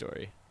crazy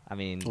story. I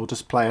mean, Or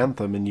just play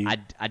Anthem and you.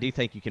 I do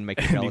think you can make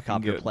your And you can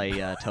helicopter get-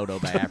 play Toto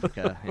by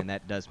Africa, and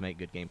that does make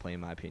good gameplay in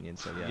my opinion.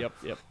 So yeah.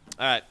 Yep.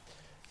 All right.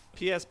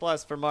 PS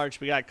Plus for March,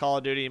 we got Call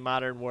of Duty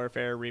Modern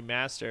Warfare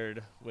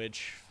Remastered,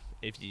 which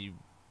if you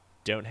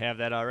don't have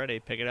that already,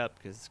 pick it up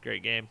because it's a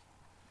great game.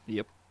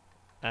 Yep.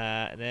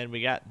 And then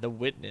we got The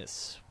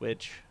Witness,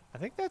 which I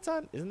think that's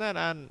on. Isn't that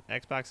on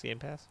Xbox Game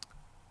Pass?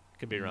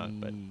 Could be wrong,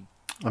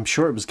 but I'm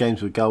sure it was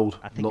Games with Gold.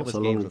 I think not it was so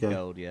long Games with ago.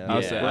 Gold. Yeah.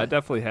 I'll Yeah. say I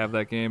definitely have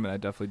that game, and I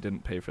definitely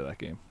didn't pay for that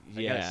game.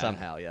 I got it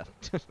somehow. Yeah.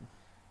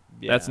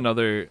 That's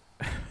another.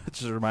 It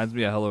just reminds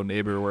me of Hello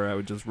Neighbor, where I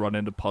would just run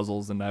into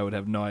puzzles and I would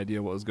have no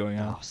idea what was going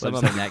on. Oh, So some I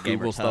of just them in have that to game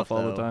Google are tough stuff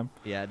all the though. time.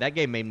 Yeah, that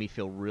game made me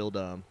feel real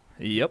dumb.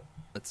 Yep,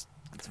 it's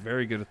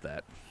very good at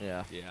that.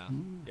 Yeah. Yeah.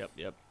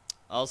 Yep.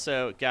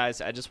 Also,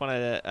 guys, I just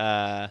wanted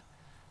to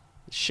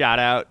shout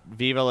out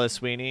Viva La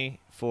Sweeney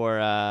for.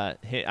 I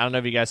don't know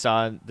if you guys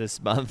saw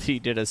this month. He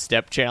did a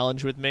step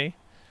challenge with me.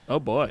 Oh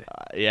boy,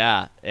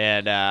 Yeah,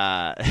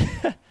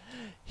 and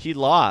he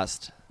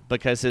lost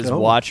because his Oh.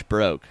 watch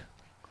broke.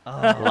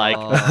 Like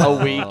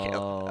a week,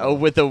 Oh.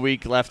 with a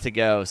week left to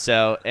go.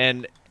 So,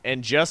 and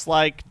just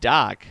like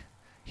Doc,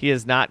 he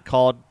has not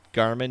called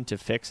Garmin to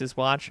fix his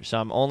watch. So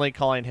I'm only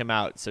calling him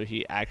out. So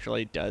he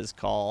actually does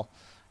call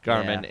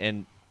Garmin Yeah.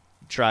 and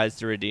tries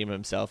to redeem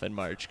himself in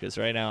March. Because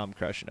right now I'm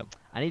crushing him.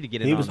 I need to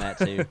get He in on was- that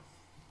too.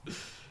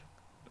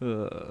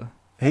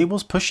 He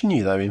was pushing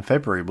you though in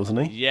February,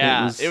 wasn't he?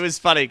 Yeah, it was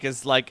funny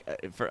because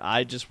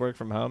I just work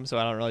from home, so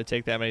I don't really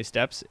take that many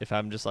steps if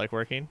I'm just like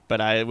working.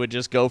 But I would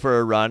just go for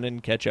a run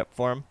and catch up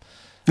for him,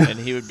 and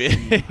he would be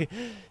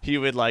he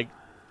would like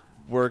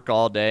work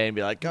all day and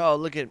be like, "Oh,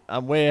 look at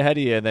I'm way ahead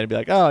of you," and then he'd be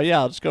like, "Oh yeah,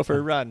 I'll just go for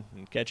a run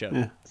and catch up."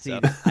 Yeah. See, So-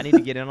 I need to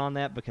get in on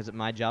that because at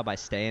my job I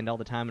stand all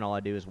the time and all I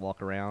do is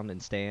walk around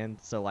and stand.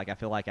 So like I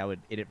feel like I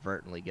would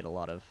inadvertently get a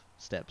lot of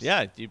steps.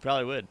 Yeah, you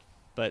probably would,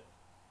 but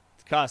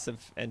the cost of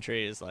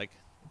entry is like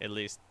at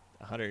least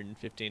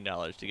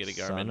 $115 to get a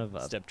Son of Garmin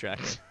a- step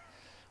tracker,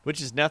 which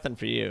is nothing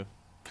for you.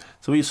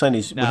 So what you're saying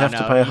is No, we have no,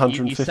 to pay you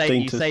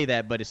 115 to. say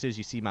that, but as soon as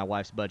you see my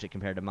wife's budget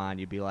compared to mine,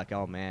 you'd be like,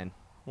 "Oh man."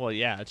 Well,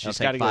 yeah, she's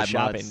take got to go 5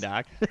 shopping, months.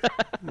 Doc.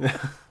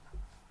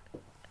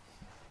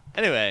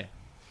 Anyway,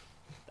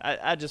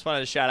 I just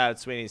wanted to shout out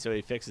Sweeney so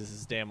he fixes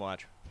his damn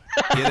watch.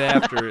 get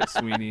after it,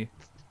 Sweeney.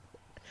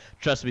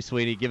 Trust me,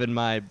 sweetie. Given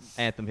my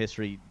Anthem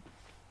history,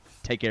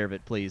 take care of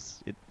it,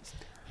 please.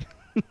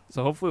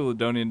 So hopefully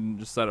Ladonian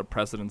just set a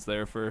precedence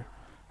there for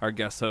our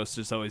guest hosts.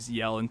 Just always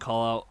yell and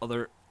call out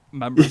other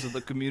members of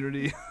the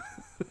community.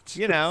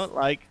 You know,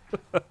 like,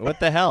 what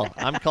the hell?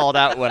 I'm called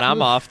out when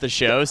I'm off the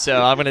show,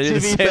 so I'm going to do To the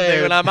be same fair-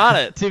 thing when I'm on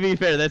it. To be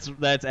fair,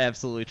 that's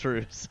absolutely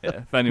true. So- Yeah,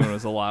 if anyone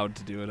was allowed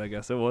to do it, I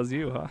guess it was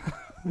you, huh?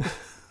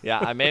 Yeah,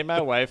 I made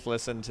my wife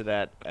listen to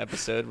that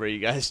episode where you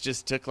guys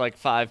just took like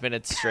 5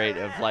 minutes straight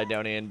of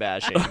Lydonian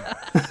bashing.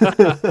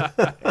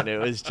 And it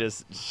was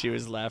just, she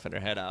was laughing her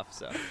head off,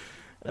 so.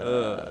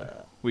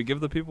 We give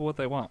the people what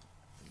they want.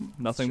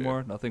 Nothing true.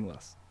 more, nothing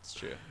less. It's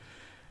true.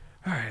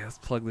 All right, let's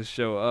plug this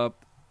show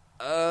up.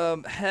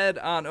 Head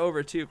on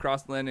over to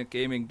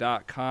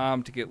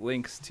crossatlanticgaming.com to get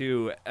links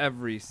to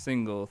every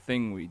single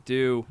thing we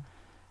do.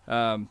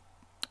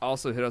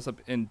 Also, hit us up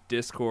in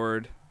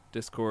Discord.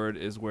 Discord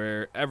is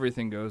where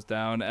everything goes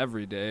down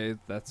every day.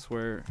 That's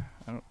where,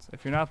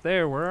 if you're not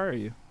there, where are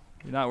you?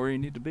 You're not where you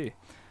need to be.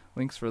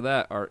 Links for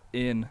that are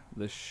in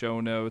the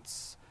show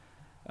notes.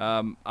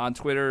 On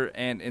Twitter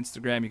and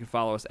Instagram, you can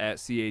follow us at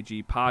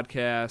CAG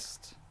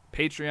Podcast.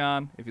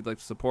 Patreon, if you'd like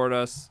to support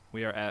us,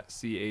 we are at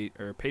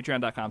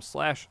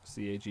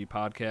patreon.com/CAG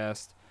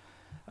Podcast.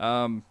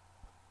 I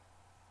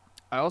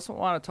also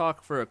want to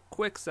talk for a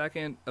quick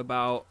second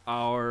about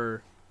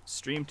our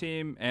stream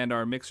team and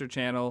our Mixer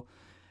channel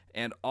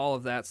and all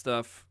of that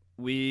stuff.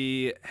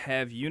 We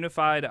have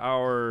unified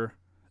our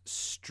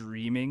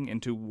streaming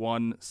into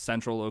one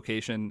central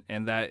location,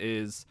 and that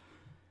is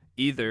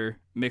either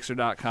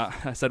Mixer.com.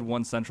 I said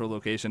one central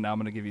location. Now I'm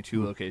going to give you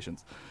two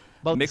locations.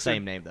 Both Mixer- the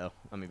same name, though.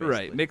 I mean,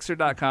 Right. basically.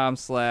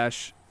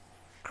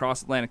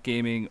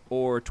 Mixer.com/CrossAtlanticGaming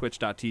or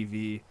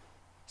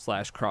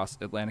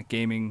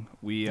Twitch.tv/CrossAtlanticGaming.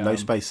 We No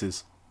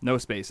spaces. no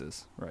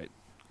spaces, right?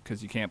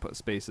 Because you can't put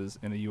spaces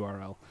in a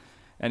URL.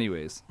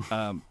 Anyways,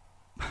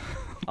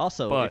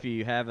 Also, But- if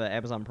you have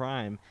Amazon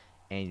Prime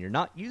and you're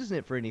not using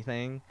it for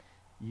anything,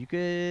 you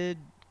could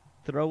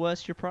throw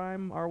us your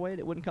Prime our way.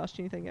 It wouldn't cost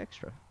you anything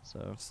extra.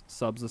 So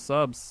subs are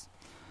subs.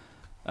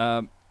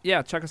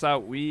 Yeah, check us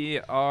out. We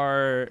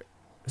are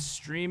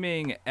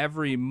streaming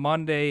every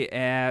Monday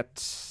at,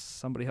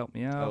 somebody help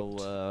me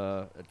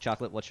out.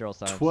 Chocolate, what's your old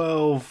time?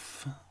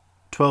 12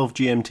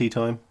 GMT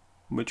time,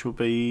 which will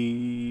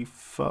be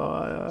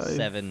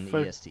 7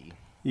 EST.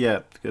 Yeah,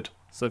 good.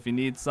 So if you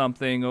need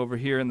something over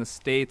here in the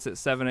States at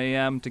 7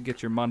 a.m. to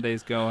get your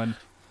Mondays going,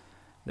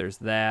 there's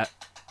that.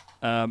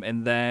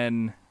 And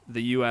then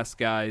the U.S.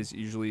 guys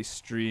usually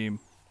stream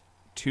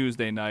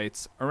Tuesday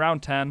nights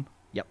around 10.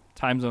 Yep.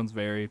 Time zones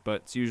vary,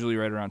 but it's usually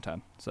right around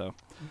 10. So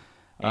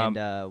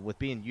And with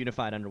being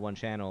unified under one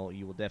channel,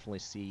 you will definitely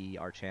see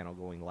our channel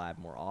going live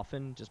more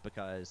often, just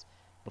because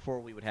before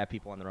we would have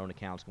people on their own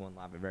accounts going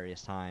live at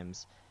various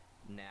times.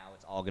 Now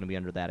it's all going to be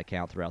under that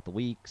account throughout the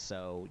week,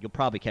 so you'll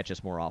probably catch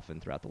us more often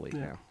throughout the week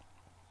now.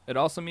 it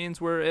also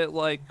means we're at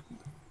like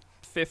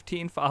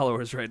 15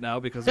 followers right now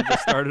because we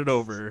just started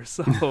over.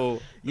 So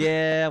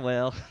Yeah,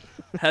 well,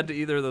 head to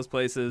either of those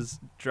places,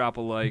 drop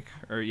a like,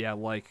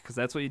 because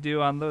that's what you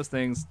do on those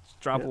things.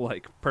 Drop a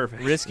like.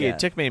 Perfect. Risky. Yeah. It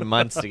took me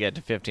months to get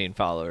to 15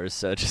 followers,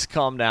 so just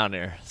calm down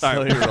here. All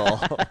right. Slowly roll.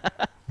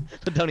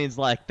 Ladonian's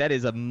like, that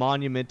is a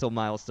monumental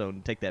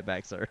milestone. Take that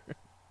back, sir.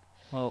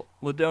 Well,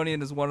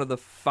 Ladonian is one of the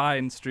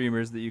fine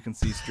streamers that you can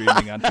see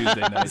streaming on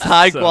Tuesday nights. It's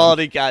high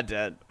quality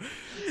content.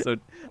 So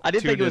I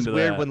did think tune it was into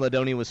weird that. when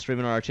Ladonian was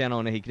streaming on our channel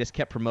and he just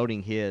kept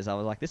promoting his. I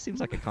was like, this seems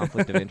like a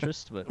conflict of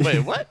interest. But Wait,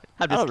 what?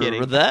 I'm I just don't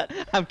kidding. remember that.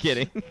 I'm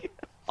kidding.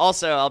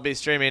 Also, I'll be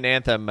streaming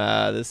Anthem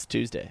this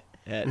Tuesday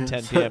at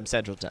 10 p.m.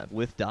 Central Time.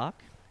 With Doc,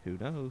 who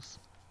knows?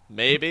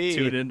 Maybe.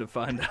 Tune in to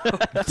find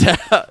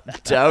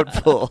out.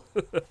 Doubtful.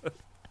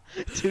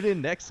 Tune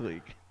in next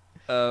week.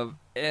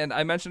 And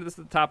I mentioned this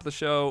at the top of the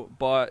show,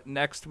 but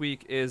next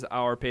week is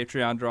our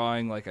Patreon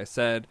drawing, like I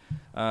said,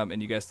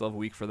 and you guys still have a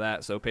week for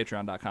that. So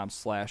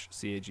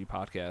patreon.com/CAG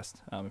podcast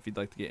if you'd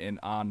like to get in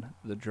on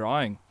the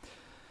drawing.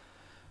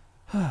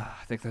 I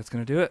think that's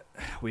going to do it.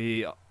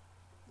 We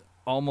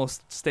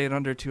almost stayed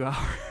under 2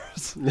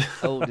 hours.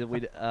 Oh, did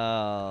we?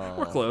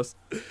 We're close.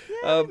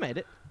 Yeah, we made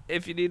it.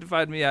 If you need to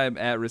find me, I'm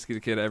at Risky the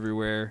Kid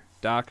everywhere.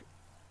 Doc,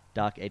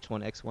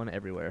 H1X1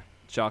 everywhere.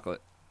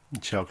 Chocolate,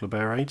 Chocolate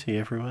Bear 80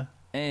 everywhere.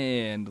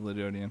 and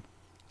Ladonian.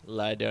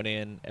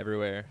 Lydonian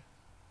everywhere.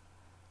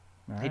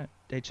 All Hey, right.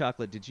 hey,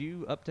 Chocolate, did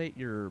you update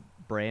your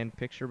brand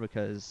picture?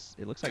 Because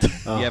it looks like you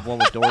have one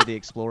with Dora the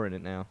Explorer in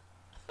it now.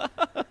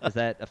 Is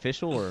that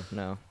official or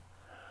no?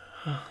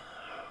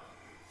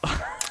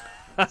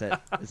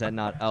 Is that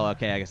not? Oh,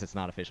 okay. I guess it's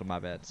not official. My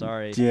bad.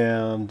 Sorry.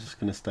 Yeah, I'm just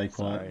going to stay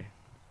quiet. Sorry.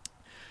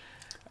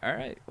 All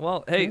right.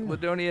 Well, hey,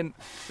 Ladonian,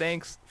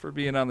 thanks for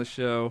being on the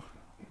show.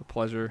 A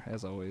pleasure,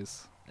 as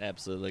always.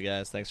 Absolutely,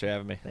 guys. Thanks for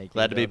having me. Thank you,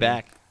 Glad to be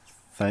brother. back.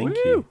 Thank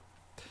Woo! you.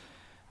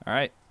 All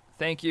right.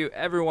 Thank you,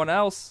 everyone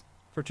else,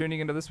 for tuning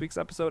into this week's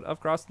episode of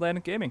Cross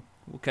Atlantic Gaming.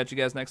 We'll catch you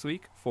guys next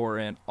week for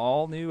an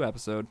all-new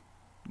episode.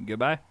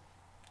 Goodbye.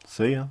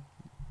 See ya.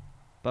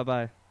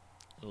 Bye-bye.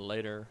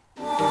 Later.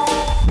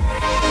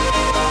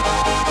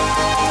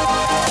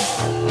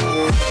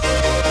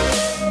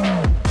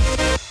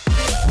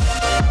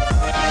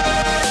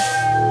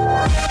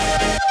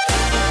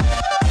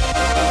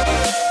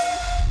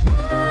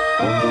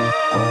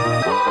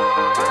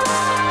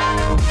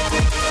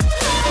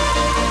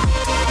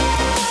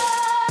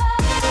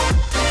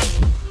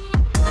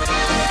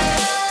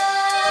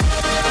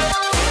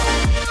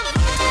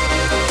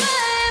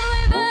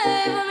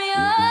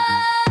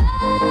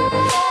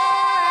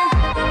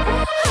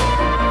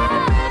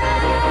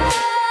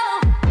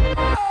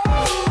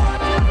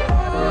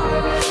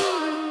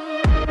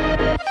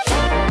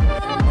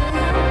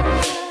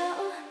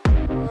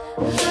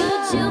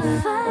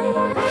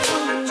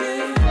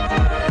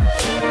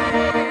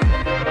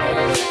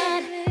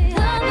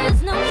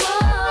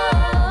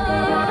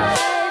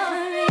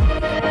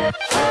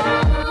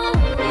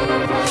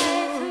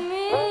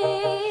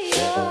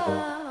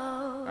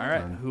 All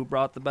right. Who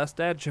brought the best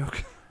dad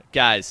joke?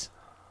 Guys,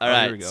 all Oh,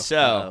 here right. we go.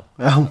 So,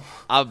 Oh,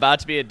 I'm about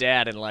to be a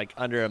dad in like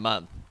under a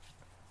month.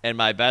 And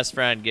my best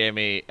friend gave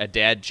me a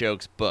dad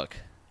jokes book.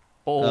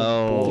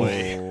 Oh,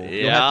 boy.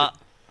 Yeah.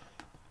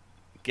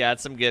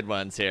 Got some good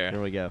ones Here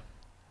here. we go.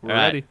 We're All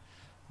right. ready.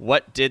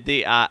 What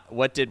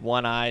did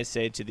one eye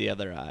say to the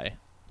other eye?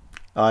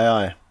 aye,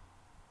 aye.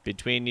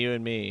 Between you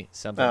and me,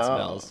 something Oh.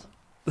 smells.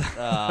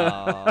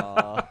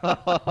 Oh.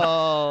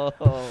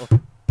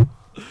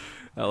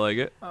 I like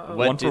it. What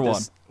One do for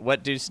one.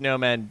 What do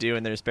snowmen do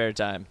in their spare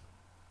time?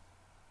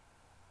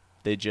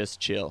 They just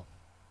chill.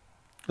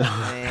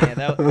 Man,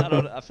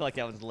 I feel like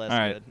that was less All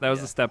right. good. That was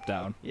yeah. a step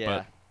down. Yeah.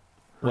 But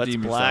What's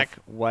redeem black,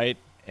 yourself. white,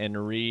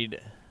 and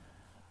read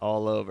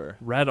all over?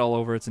 Red all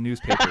over. It's a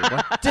newspaper.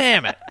 What?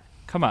 Damn it!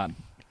 Come on.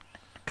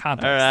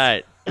 Context. All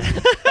right.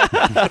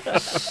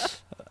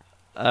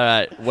 All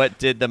right. Why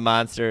did the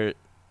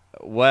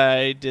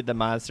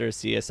monster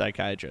see a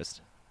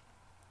psychiatrist?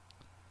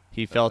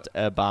 He felt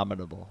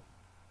abominable.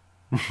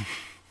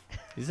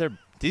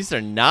 These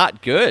are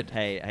not good.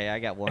 Hey, I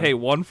got one. Hey,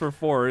 1 for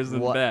 4 isn't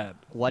What- bad.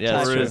 what Yeah, type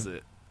that's Or true. is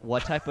it?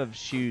 What type of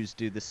shoes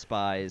do the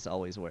spies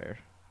always wear?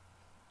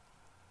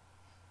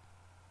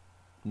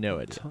 No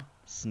idea.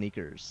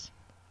 Sneakers.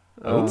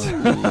 Oh.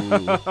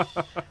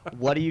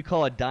 What do you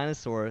call a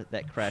dinosaur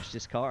that crashed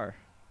his car?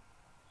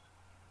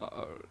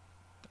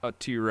 A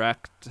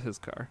T-Rex his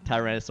car.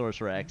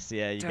 Tyrannosaurus Rex.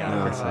 Yeah, you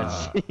got it. Pretty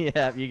much.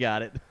 Yeah, you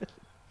got it.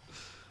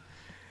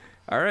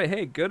 All right,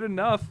 hey, good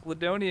enough.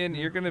 Ladonian,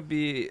 you're going to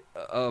be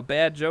a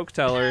bad joke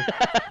teller.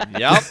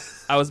 Yep.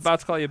 I was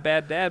about to call you a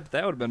bad dad, but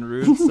that would have been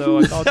rude, so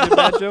I called you a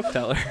bad joke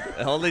teller.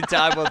 Only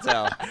time will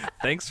tell.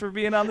 Thanks for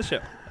being on the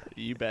show.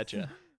 You betcha.